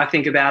of how I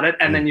think about it.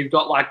 And then you've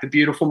got like the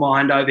beautiful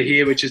mind over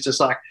here, which is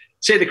just like,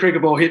 see the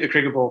cricket ball, hit the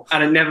cricket ball.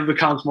 And it never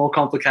becomes more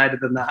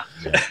complicated than that.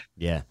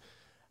 Yeah.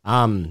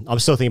 I'm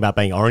still thinking about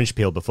being orange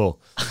peeled before.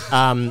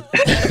 Like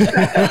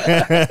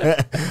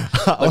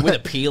with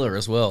a peeler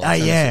as well. Oh,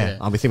 yeah.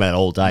 I'll be thinking about it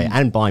all day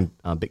and buying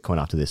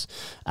Bitcoin after this.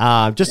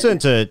 Just turn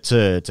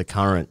to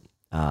current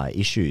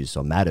issues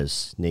or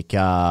matters, Nick.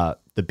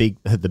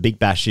 The big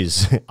bash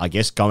is, I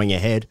guess, going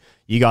ahead.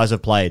 You guys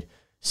have played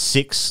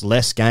 6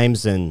 less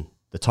games than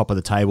the top of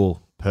the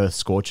table Perth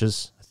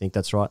Scorchers. I think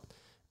that's right.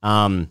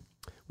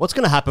 What's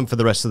going to happen for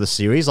the rest of the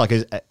series? Like,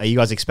 are you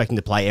guys expecting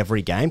to play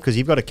every game? Because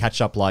you've got to catch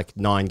up like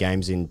 9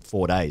 games in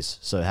 4 days.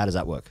 So how does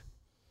that work?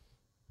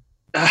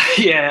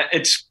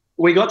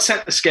 We got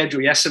sent the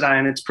schedule yesterday,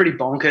 and it's pretty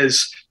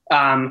bonkers.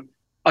 I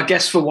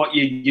guess for what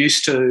you're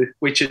used to,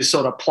 which is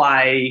sort of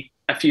play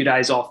a few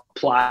days off,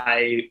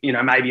 play, you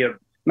know, maybe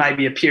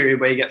a period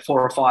where you get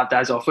 4 or 5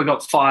 days off. We've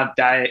got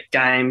 5-day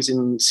games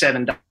in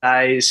 7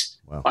 days.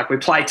 Wow. Like we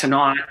play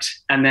tonight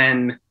and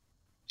then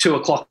 2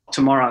 o'clock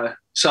tomorrow.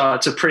 So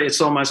it's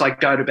almost like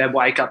go to bed,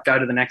 wake up, go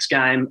to the next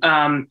game.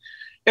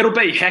 It'll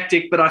be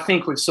hectic, but I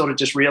think we've sort of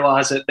just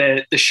realised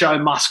that the show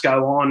must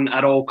go on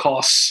at all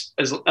costs.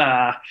 As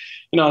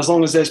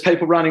long as there's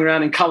people running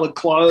around in coloured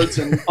clothes,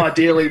 and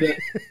ideally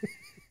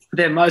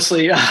they're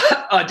mostly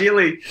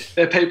ideally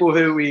they're people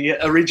who we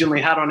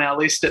originally had on our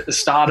list at the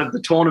start of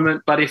the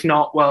tournament. But if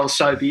not, well,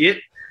 so be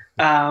it.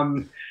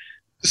 I'm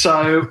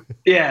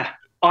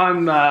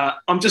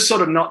just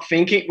sort of not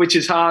thinking, which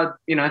is hard.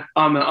 You know,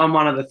 I'm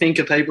one of the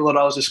thinker people that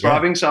I was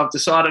describing. Yeah. So I've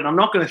decided I'm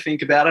not going to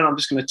think about it. I'm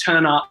just going to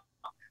turn up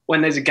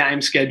when there's a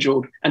game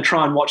scheduled and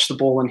try and watch the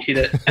ball and hit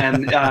it.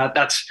 And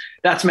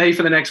that's me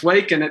for the next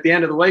week. And at the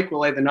end of the week,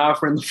 we'll either know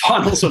if we're in the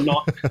finals or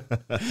not.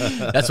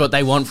 That's what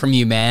they want from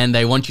you, man.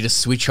 They want you to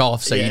switch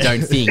off so you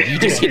don't think. You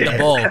just hit the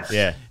ball.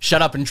 Yeah.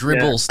 Shut up and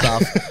dribble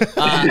stuff.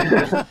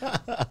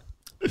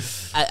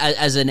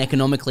 As an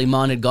economically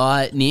minded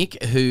guy,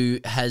 Nick, who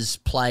has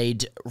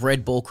played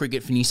red ball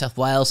cricket for New South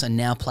Wales and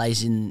now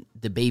plays in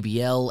the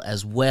BBL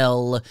as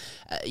well,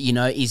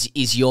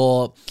 is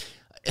your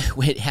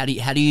how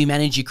do you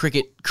manage your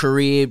cricket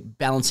career,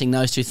 balancing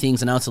those two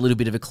things? I know it's a little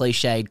bit of a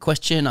cliched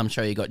question. I'm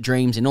sure you got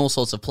dreams in all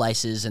sorts of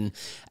places and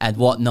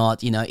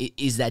whatnot. You know,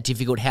 is that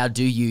difficult? How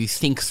do you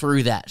think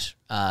through that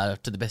to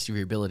the best of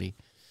your ability?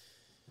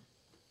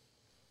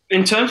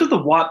 In terms of the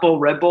white ball,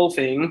 red ball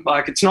thing,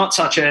 like it's not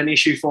such an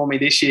issue for me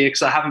this year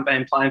because I haven't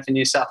been playing for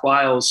New South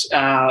Wales.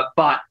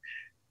 But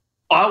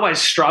I always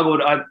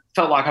struggled. I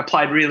felt like I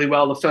played really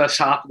well the first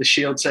half of the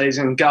Shield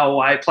season, go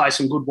away, play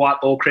some good white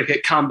ball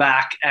cricket, come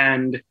back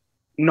and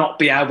not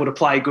be able to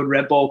play good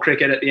red ball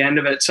cricket at the end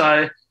of it.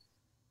 So,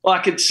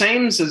 like, it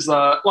seems as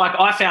though, like,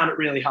 I found it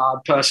really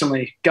hard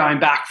personally going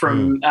back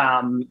from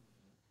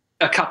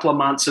a couple of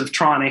months of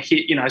trying to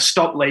hit,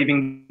 stop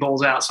leaving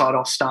balls outside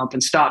off stump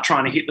and start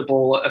trying to hit the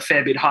ball a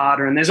fair bit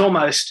harder. And there's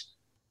almost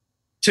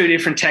two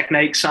different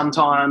techniques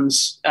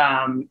sometimes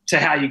to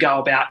how you go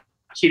about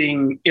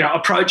hitting,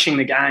 approaching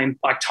the game,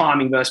 like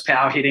timing versus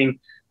power hitting.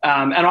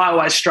 And I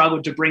always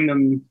struggled to bring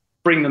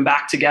them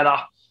back together.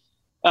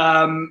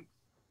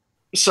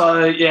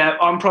 So, yeah,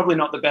 I'm probably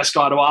not the best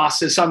guy to ask.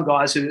 There's some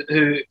guys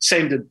who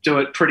seem to do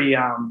it pretty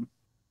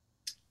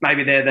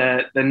maybe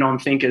they're the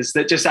non-thinkers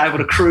that just able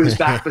to cruise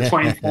back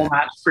between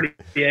formats pretty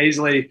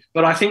easily.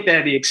 But I think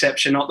they're the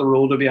exception, not the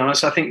rule, to be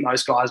honest. I think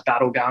most guys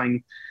battle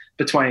going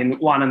between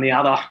one and the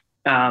other.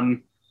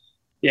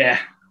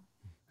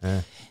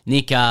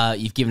 Nick,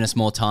 you've given us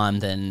more time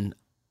than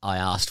I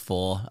asked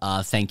for.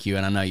 Thank you.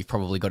 And I know you've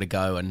probably got to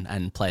go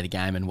and play the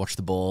game and watch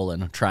the ball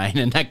and train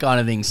and that kind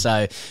of thing.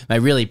 So I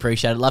really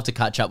appreciate it. Love to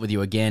catch up with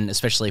you again,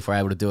 especially if we're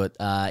able to do it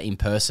in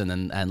person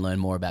and learn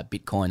more about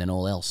Bitcoin and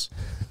all else.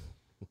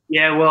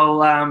 Yeah,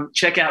 well,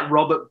 check out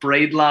Robert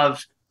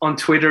Breedlove on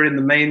Twitter in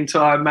the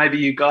meantime. Maybe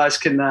you guys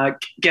can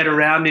get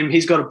around him.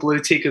 He's got a blue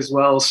tick as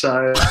well.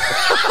 So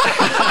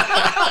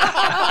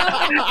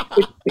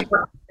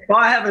if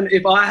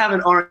I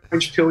haven't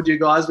orange pilled you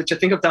guys, which I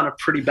think I've done a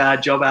pretty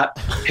bad job at,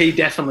 he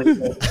definitely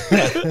will.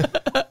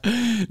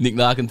 Nick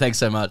Larkin, thanks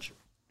so much.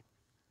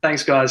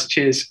 Thanks, guys.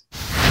 Cheers.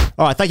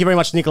 All right, thank you very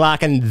much, Nick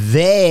Larkin.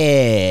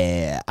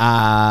 There.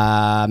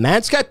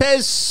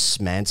 Manscapers,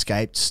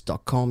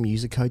 manscaped.com,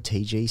 user code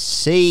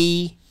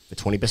TGC for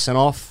 20%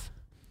 off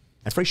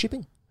and free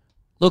shipping.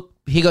 Look,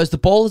 here goes. The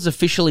ball is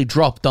officially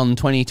dropped on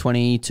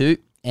 2022,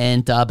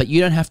 but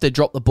you don't have to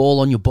drop the ball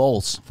on your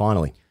balls.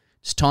 Finally.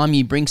 It's time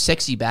you bring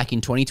sexy back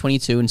in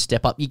 2022 and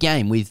step up your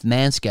game with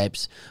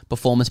Manscaped's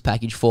Performance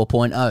Package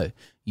 4.0.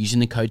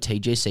 Using the code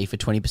TGC for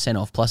 20%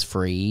 off plus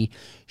free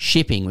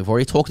shipping. We've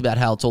already talked about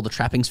how it's all the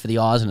trappings for the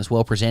eyes and it's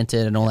well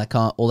presented and all that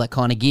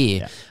kind of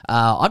gear. Yeah.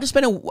 I've just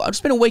spent a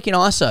week in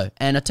ISO,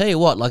 and I tell you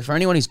what, like for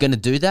anyone who's going to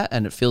do that,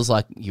 and it feels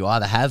like you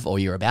either have or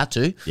you're about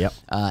to,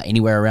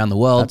 anywhere around the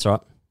world. That's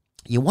right.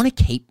 You want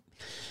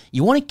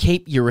to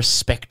keep your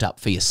respect up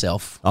for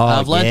yourself.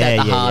 I've learned that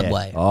the hard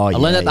way. I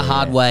learned that the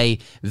hard way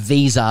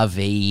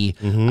vis-a-vis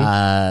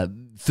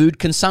food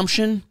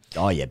consumption.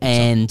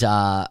 And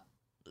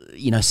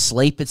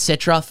sleep,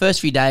 etc.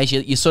 First few days,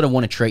 you sort of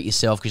want to treat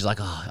yourself because you're like,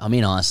 I'm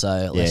in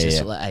ISO.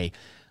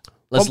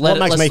 Let's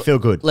makes me feel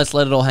good? Let's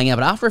let it all hang out.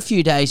 But after a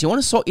few days, you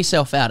want to sort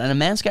yourself out, and a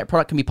Manscaped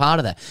product can be part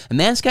of that. A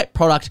Manscaped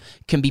product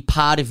can be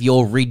part of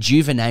your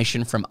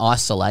rejuvenation from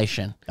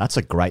isolation. That's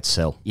a great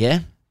sell.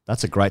 Yeah?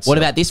 That's a great sell. What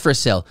about this for a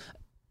sell?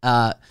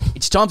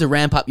 It's time to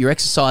ramp up your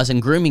exercise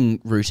and grooming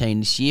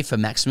routine this year for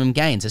maximum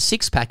gains. A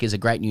six-pack is a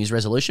great New Year's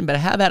resolution, but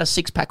how about a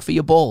six-pack for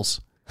your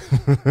balls?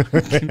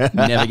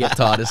 Never get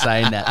tired of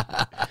saying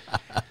that.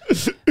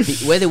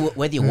 Whether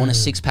you want a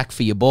six-pack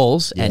for your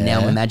balls, and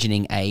now I'm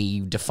imagining a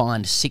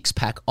defined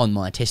six-pack on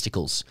my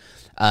testicles.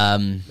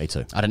 Me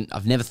too.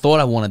 I've never thought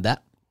I wanted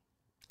that.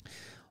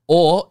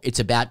 Or it's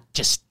about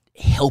just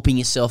helping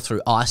yourself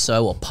through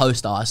ISO or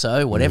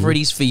post-ISO, whatever it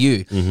is for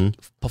you.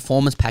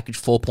 Performance Package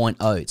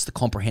 4.0. It's the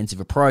comprehensive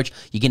approach.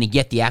 You're going to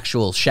get the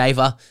actual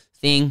shaver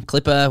thing,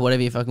 clipper,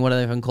 whatever you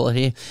fucking call it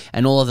here,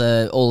 and all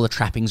the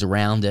trappings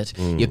around it,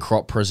 your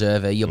crop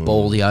preserver, your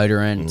ball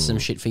deodorant, some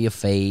shit for your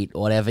feet,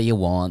 whatever you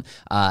want.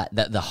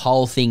 The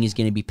whole thing is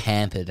going to be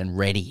pampered and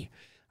ready,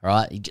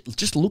 right?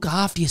 Just look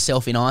after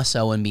yourself in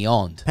ISO and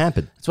beyond.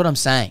 Pampered. That's what I'm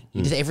saying.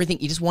 You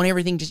just want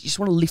everything, you just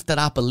want to lift that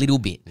up a little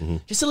bit.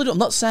 Just a little. I'm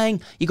not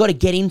saying you got to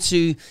get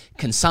into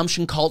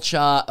consumption culture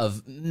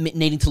of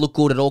needing to look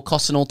good at all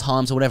costs and all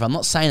times or whatever. I'm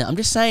not saying that. I'm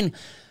just saying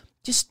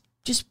just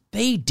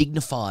be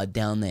dignified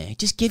down there.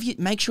 Just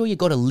make sure you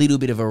got a little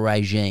bit of a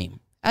regime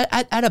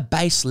at a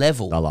base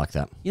level. I like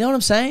that. You know what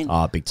I'm saying?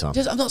 Oh, big time.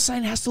 I'm not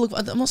saying it has to look.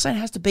 I'm not saying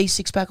it has to be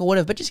six pack or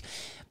whatever. But just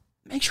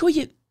make sure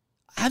you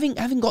having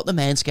got the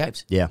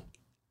Manscaped. Yeah.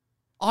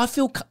 I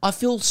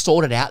feel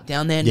sorted out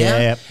down there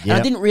now, and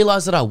I didn't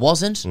realize that I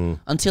wasn't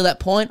until that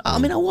point. I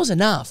mean, I was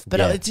enough,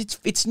 but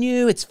it's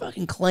new, it's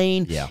fucking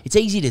clean, it's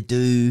easy to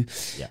do.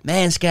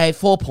 Manscaped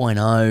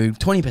 4.0,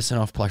 20%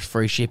 off plus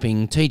free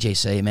shipping.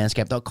 TGC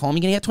manscaped.com.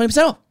 You're gonna get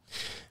 20% off.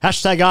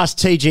 Hashtag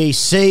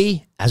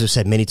AskTGC, as we've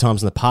said many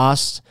times in the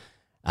past.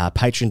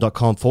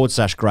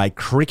 Patreon.com/Grade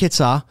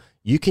Cricketer.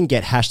 You can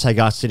get hashtag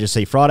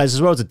AskTGC Fridays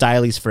as well as the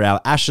dailies for our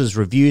Ashes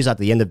reviews at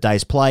the end of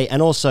day's play, and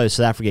also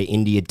South Africa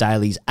India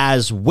dailies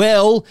as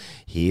well.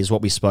 Here's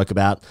what we spoke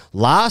about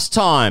last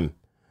time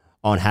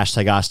on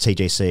hashtag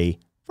AskTGC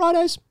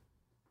Fridays.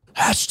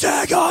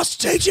 Hashtag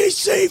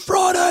AskTGC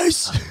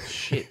Fridays. Oh,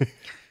 shit.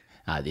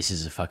 This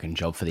is a fucking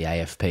job for the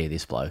AFP,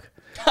 this bloke.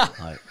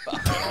 Like,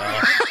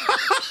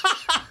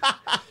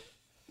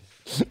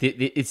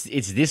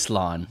 it's this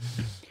line.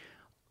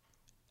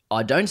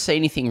 I don't see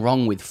anything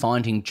wrong with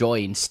finding joy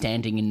in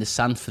standing in the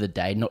sun for the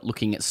day, not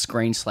looking at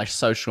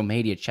screen/social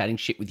media, chatting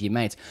shit with your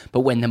mates.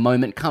 But when the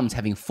moment comes,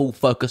 having full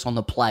focus on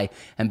the play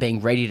and being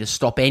ready to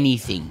stop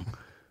anything.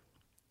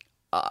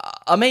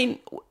 I mean,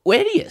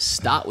 where do you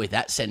start with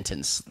that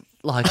sentence?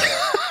 Like...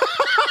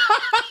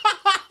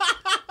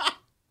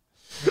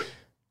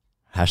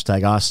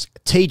 Hashtag Ask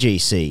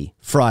TGC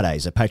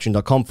Fridays at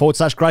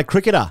patreon.com/great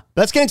cricketer.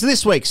 Let's get into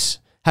this week's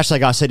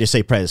Hashtag Ask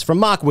TGC Prez from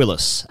Mark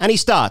Willis. And he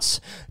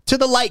starts, to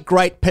the late,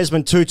 great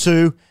Pesman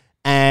Tutu,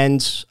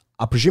 and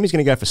I presume he's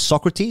going to go for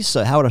Socrates.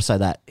 So how would I say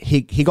that?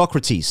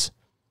 Higocrates.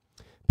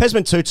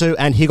 Pesman Tutu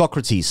and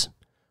Higocrates.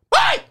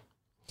 Bye!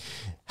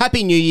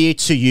 Happy New Year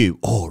to you.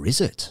 Or is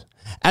it?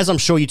 As I'm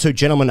sure you two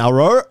gentlemen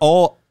are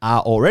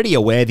already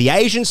aware, the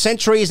Asian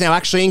century is now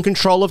actually in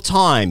control of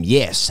time.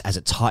 Yes, as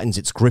it tightens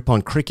its grip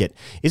on cricket.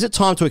 Is it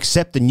time to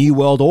accept the New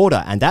World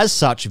Order and as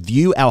such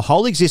view our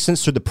whole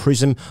existence through the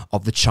prism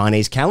of the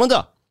Chinese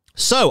calendar?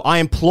 So I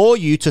implore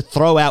you to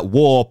throw out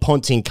War,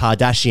 Ponting,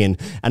 Kardashian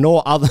and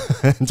all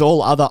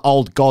other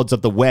old gods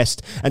of the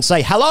West and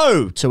say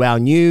hello to our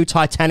new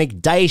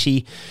titanic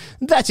deity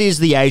that is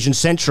the Asian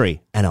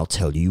century. And I'll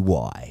tell you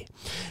why.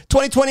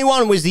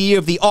 2021 was the year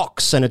of the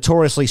ox, a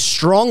notoriously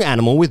strong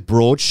animal with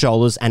broad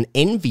shoulders and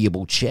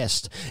enviable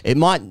chest. It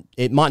might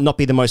not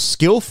be the most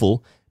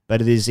skillful, but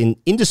it is an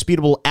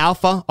indisputable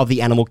alpha of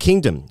the animal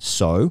kingdom.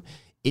 So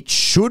it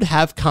should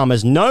have come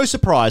as no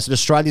surprise that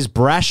Australia's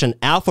brash and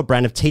alpha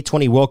brand of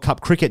T20 World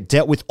Cup cricket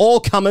dealt with all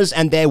comers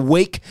and their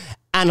weak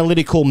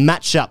analytical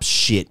matchup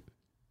shit.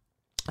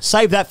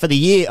 Save that for the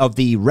year of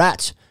the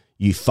rat,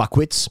 you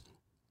fuckwits.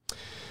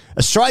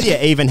 Australia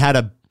even had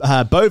a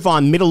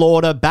bovine middle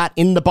order bat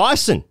in the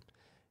bison.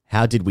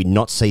 How did we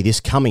not see this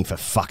coming, for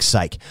fuck's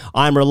sake?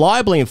 I am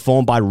reliably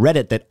informed by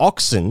Reddit that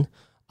oxen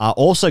are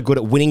also good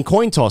at winning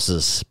coin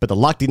tosses, but the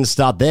luck didn't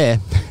start there.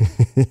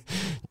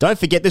 Don't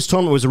forget this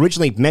tournament was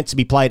originally meant to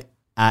be played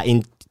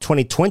in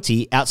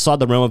 2020 outside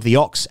the realm of the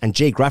ox and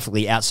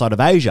geographically outside of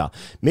Asia.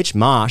 Mitch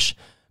Marsh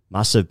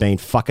must have been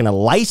fucking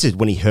elated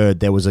when he heard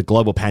there was a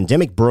global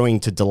pandemic brewing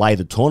to delay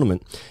the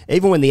tournament.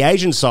 Even when the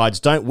Asian sides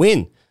don't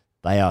win,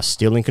 they are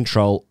still in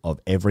control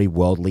of every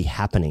worldly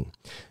happening.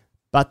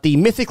 But the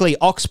mythically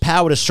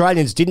ox-powered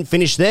Australians didn't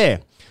finish there.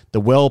 The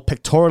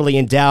well-pictorially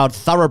endowed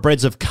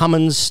thoroughbreds of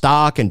Cummins,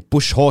 Stark and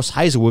Bush Horse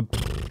Hazelwood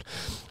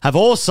have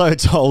also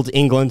told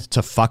England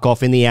to fuck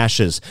off in the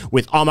ashes.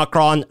 With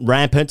Omicron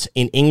rampant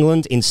in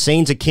England in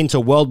scenes akin to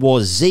World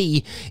War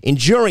Z,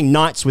 enduring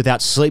nights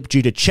without sleep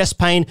due to chest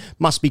pain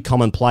must be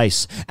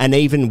commonplace. And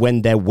even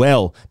when they're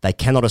well, they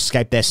cannot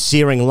escape their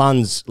searing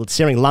lungs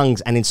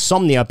and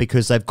insomnia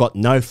because they've got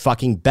no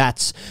fucking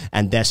bats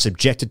and they're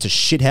subjected to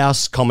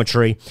shithouse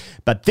commentary.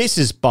 But this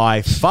is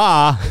by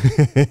far,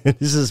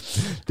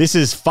 this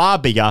is far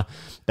bigger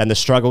than the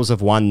struggles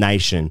of one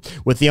nation.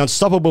 With the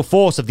unstoppable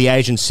force of the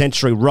Asian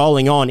century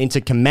rolling on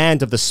into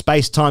command of the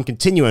space-time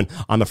continuum,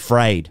 I'm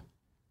afraid.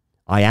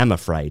 I am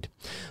afraid.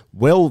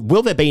 Will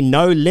there be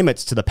no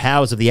limits to the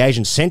powers of the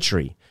Asian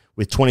century,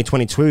 with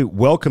 2022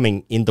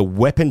 welcoming in the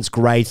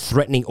weapons-grade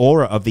threatening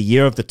aura of the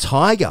year of the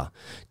tiger?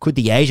 Could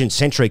the Asian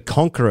century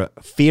conquer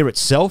fear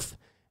itself,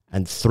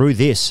 and through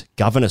this,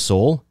 govern us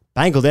all?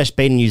 Bangladesh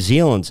beating New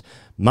Zealand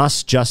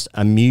must just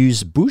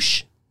amuse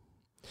Bush?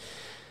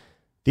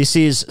 This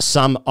is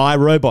some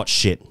iRobot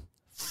shit.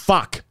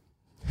 Fuck.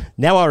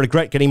 Now I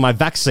regret getting my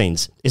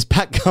vaccines. Is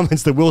Pat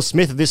Cummins the Will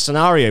Smith of this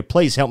scenario?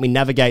 Please help me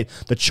navigate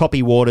the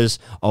choppy waters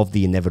of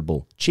the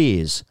inevitable.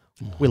 Cheers,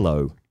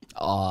 Willow.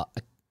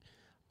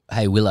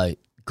 Hey, Willow,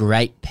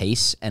 great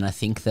piece. And I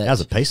think that...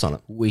 How's a piece on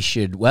it? We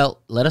should...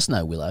 Well, let us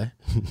know, Willow.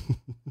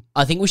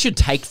 I think we should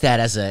take that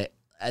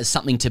as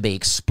something to be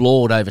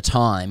explored over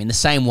time, in the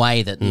same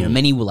way that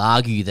many will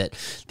argue that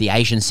the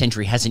Asian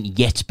century hasn't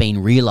yet been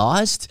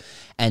realised.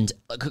 And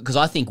because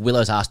I think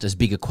Willow's asked as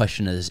big a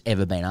question as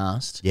ever been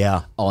asked.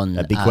 Yeah, on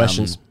big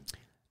questions.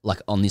 Like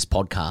on this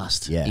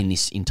podcast, in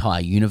this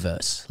entire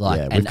universe. Like,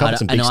 yeah, we've covered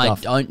some big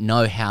stuff. I don't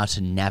know how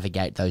to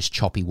navigate those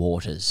choppy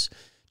waters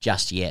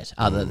just yet,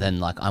 other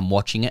than like I'm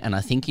watching it, and I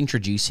think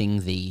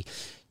introducing the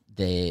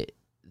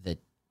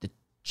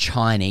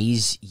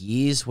Chinese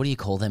years. What do you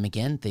call them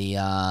again? The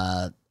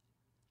I've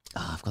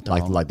got the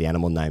wrong. Like the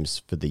animal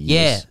names for the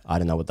years. Yeah, I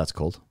don't know what that's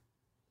called.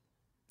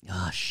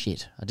 Ah,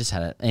 shit! I just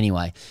had it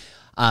anyway.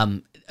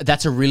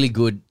 That's a really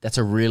good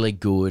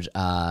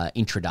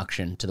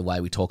introduction to the way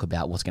we talk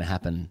about what's going to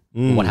happen,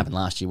 what happened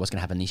last year, what's going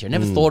to happen this year. I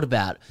never thought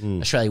about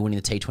Australia winning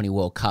the T20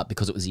 World Cup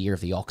because it was the year of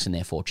the ox and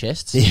their four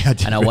chests. Yeah, I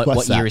didn't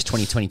what year is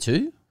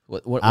 2022?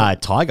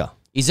 What Tiger.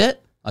 Is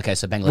it? Okay,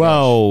 so Bangladesh.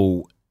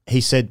 Well, he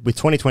said with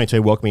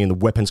 2022 welcoming in the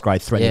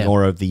weapons-grade threatening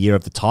aura of the year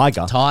of the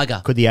tiger.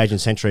 Tiger. Could the Asian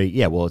century...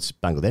 Yeah, well, it's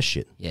Bangladesh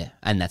shit. Yeah,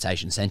 and that's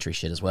Asian century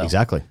shit as well.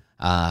 Exactly.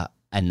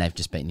 And they've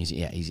just beaten New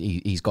Zealand. Yeah,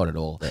 he's got it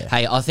all. Yeah.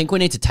 Hey, I think we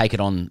need to take it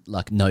on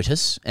like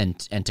notice and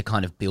to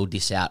kind of build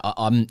this out.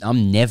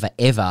 I'm never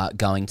ever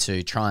going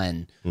to try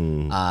and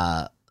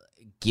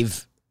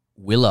give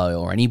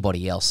Willow or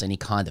anybody else any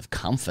kind of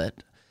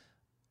comfort.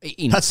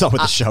 That's not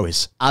what the show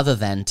is. Other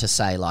than to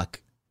say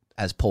like,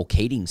 as Paul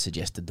Keating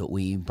suggested, that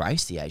we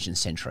embrace the Asian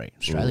century.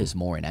 Australia's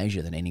more in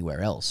Asia than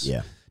anywhere else.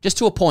 Yeah. Just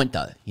to a point,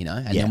 though,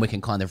 and then we can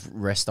kind of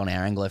rest on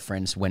our Anglo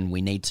friends when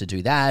we need to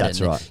do that. That's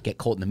and right. Get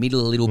caught in the middle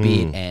a little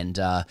bit. And,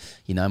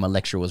 my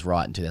lecturer was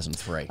right in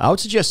 2003. I would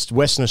suggest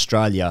Western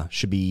Australia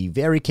should be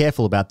very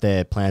careful about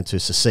their plan to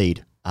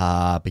secede.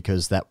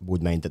 Because that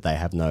would mean that they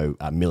have no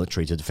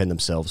military to defend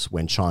themselves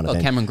when China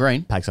then Cameron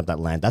Green packs up that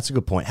land. That's a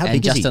good point. How and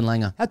big Justin is he?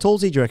 Langer. How tall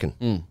is he, do you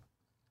reckon?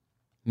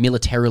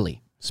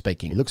 Militarily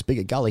speaking. He looks big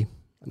at gully.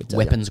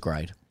 Weapons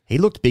grade. He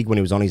looked big when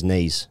he was on his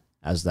knees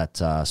as that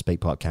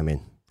speak pipe came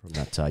in from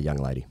that young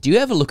lady. Do you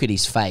ever look at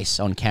his face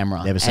on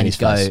camera Never seen his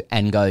face.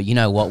 And go, you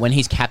know what, when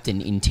he's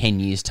captain in 10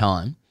 years'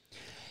 time,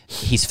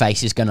 his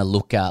face is going to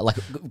look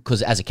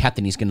because as a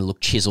captain, he's going to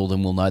look chiseled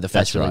and we'll know the face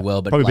That's really right.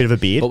 well. But Probably a bit of a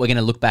beard. But we're going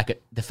to look back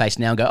at the face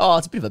now and go, oh,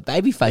 it's a bit of a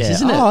baby face,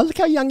 isn't it? Oh, look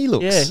how young he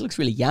looks. Yeah, he looks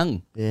really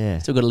young. Yeah.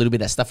 Still got a little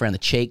bit of that stuff around the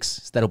cheeks.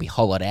 So that'll be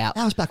hollowed out.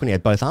 That was back when he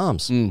had both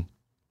arms.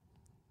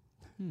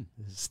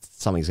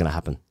 Something's going to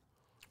happen.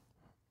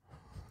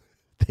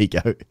 There you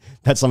go.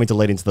 That's something to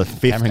lead into the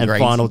fifth Cameron and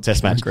Green's- final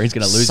test match. Cameron Green's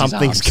gonna lose his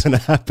Something's arms. going to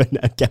happen,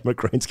 and Cameron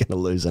Green's going to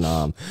lose an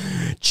arm.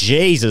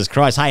 Jesus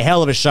Christ. Hey,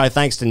 hell of a show.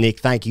 Thanks to Nick.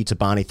 Thank you to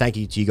Barney. Thank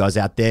you to you guys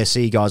out there.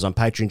 See you guys on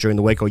Patreon during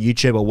the week or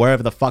YouTube or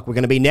wherever the fuck we're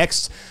going to be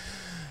next.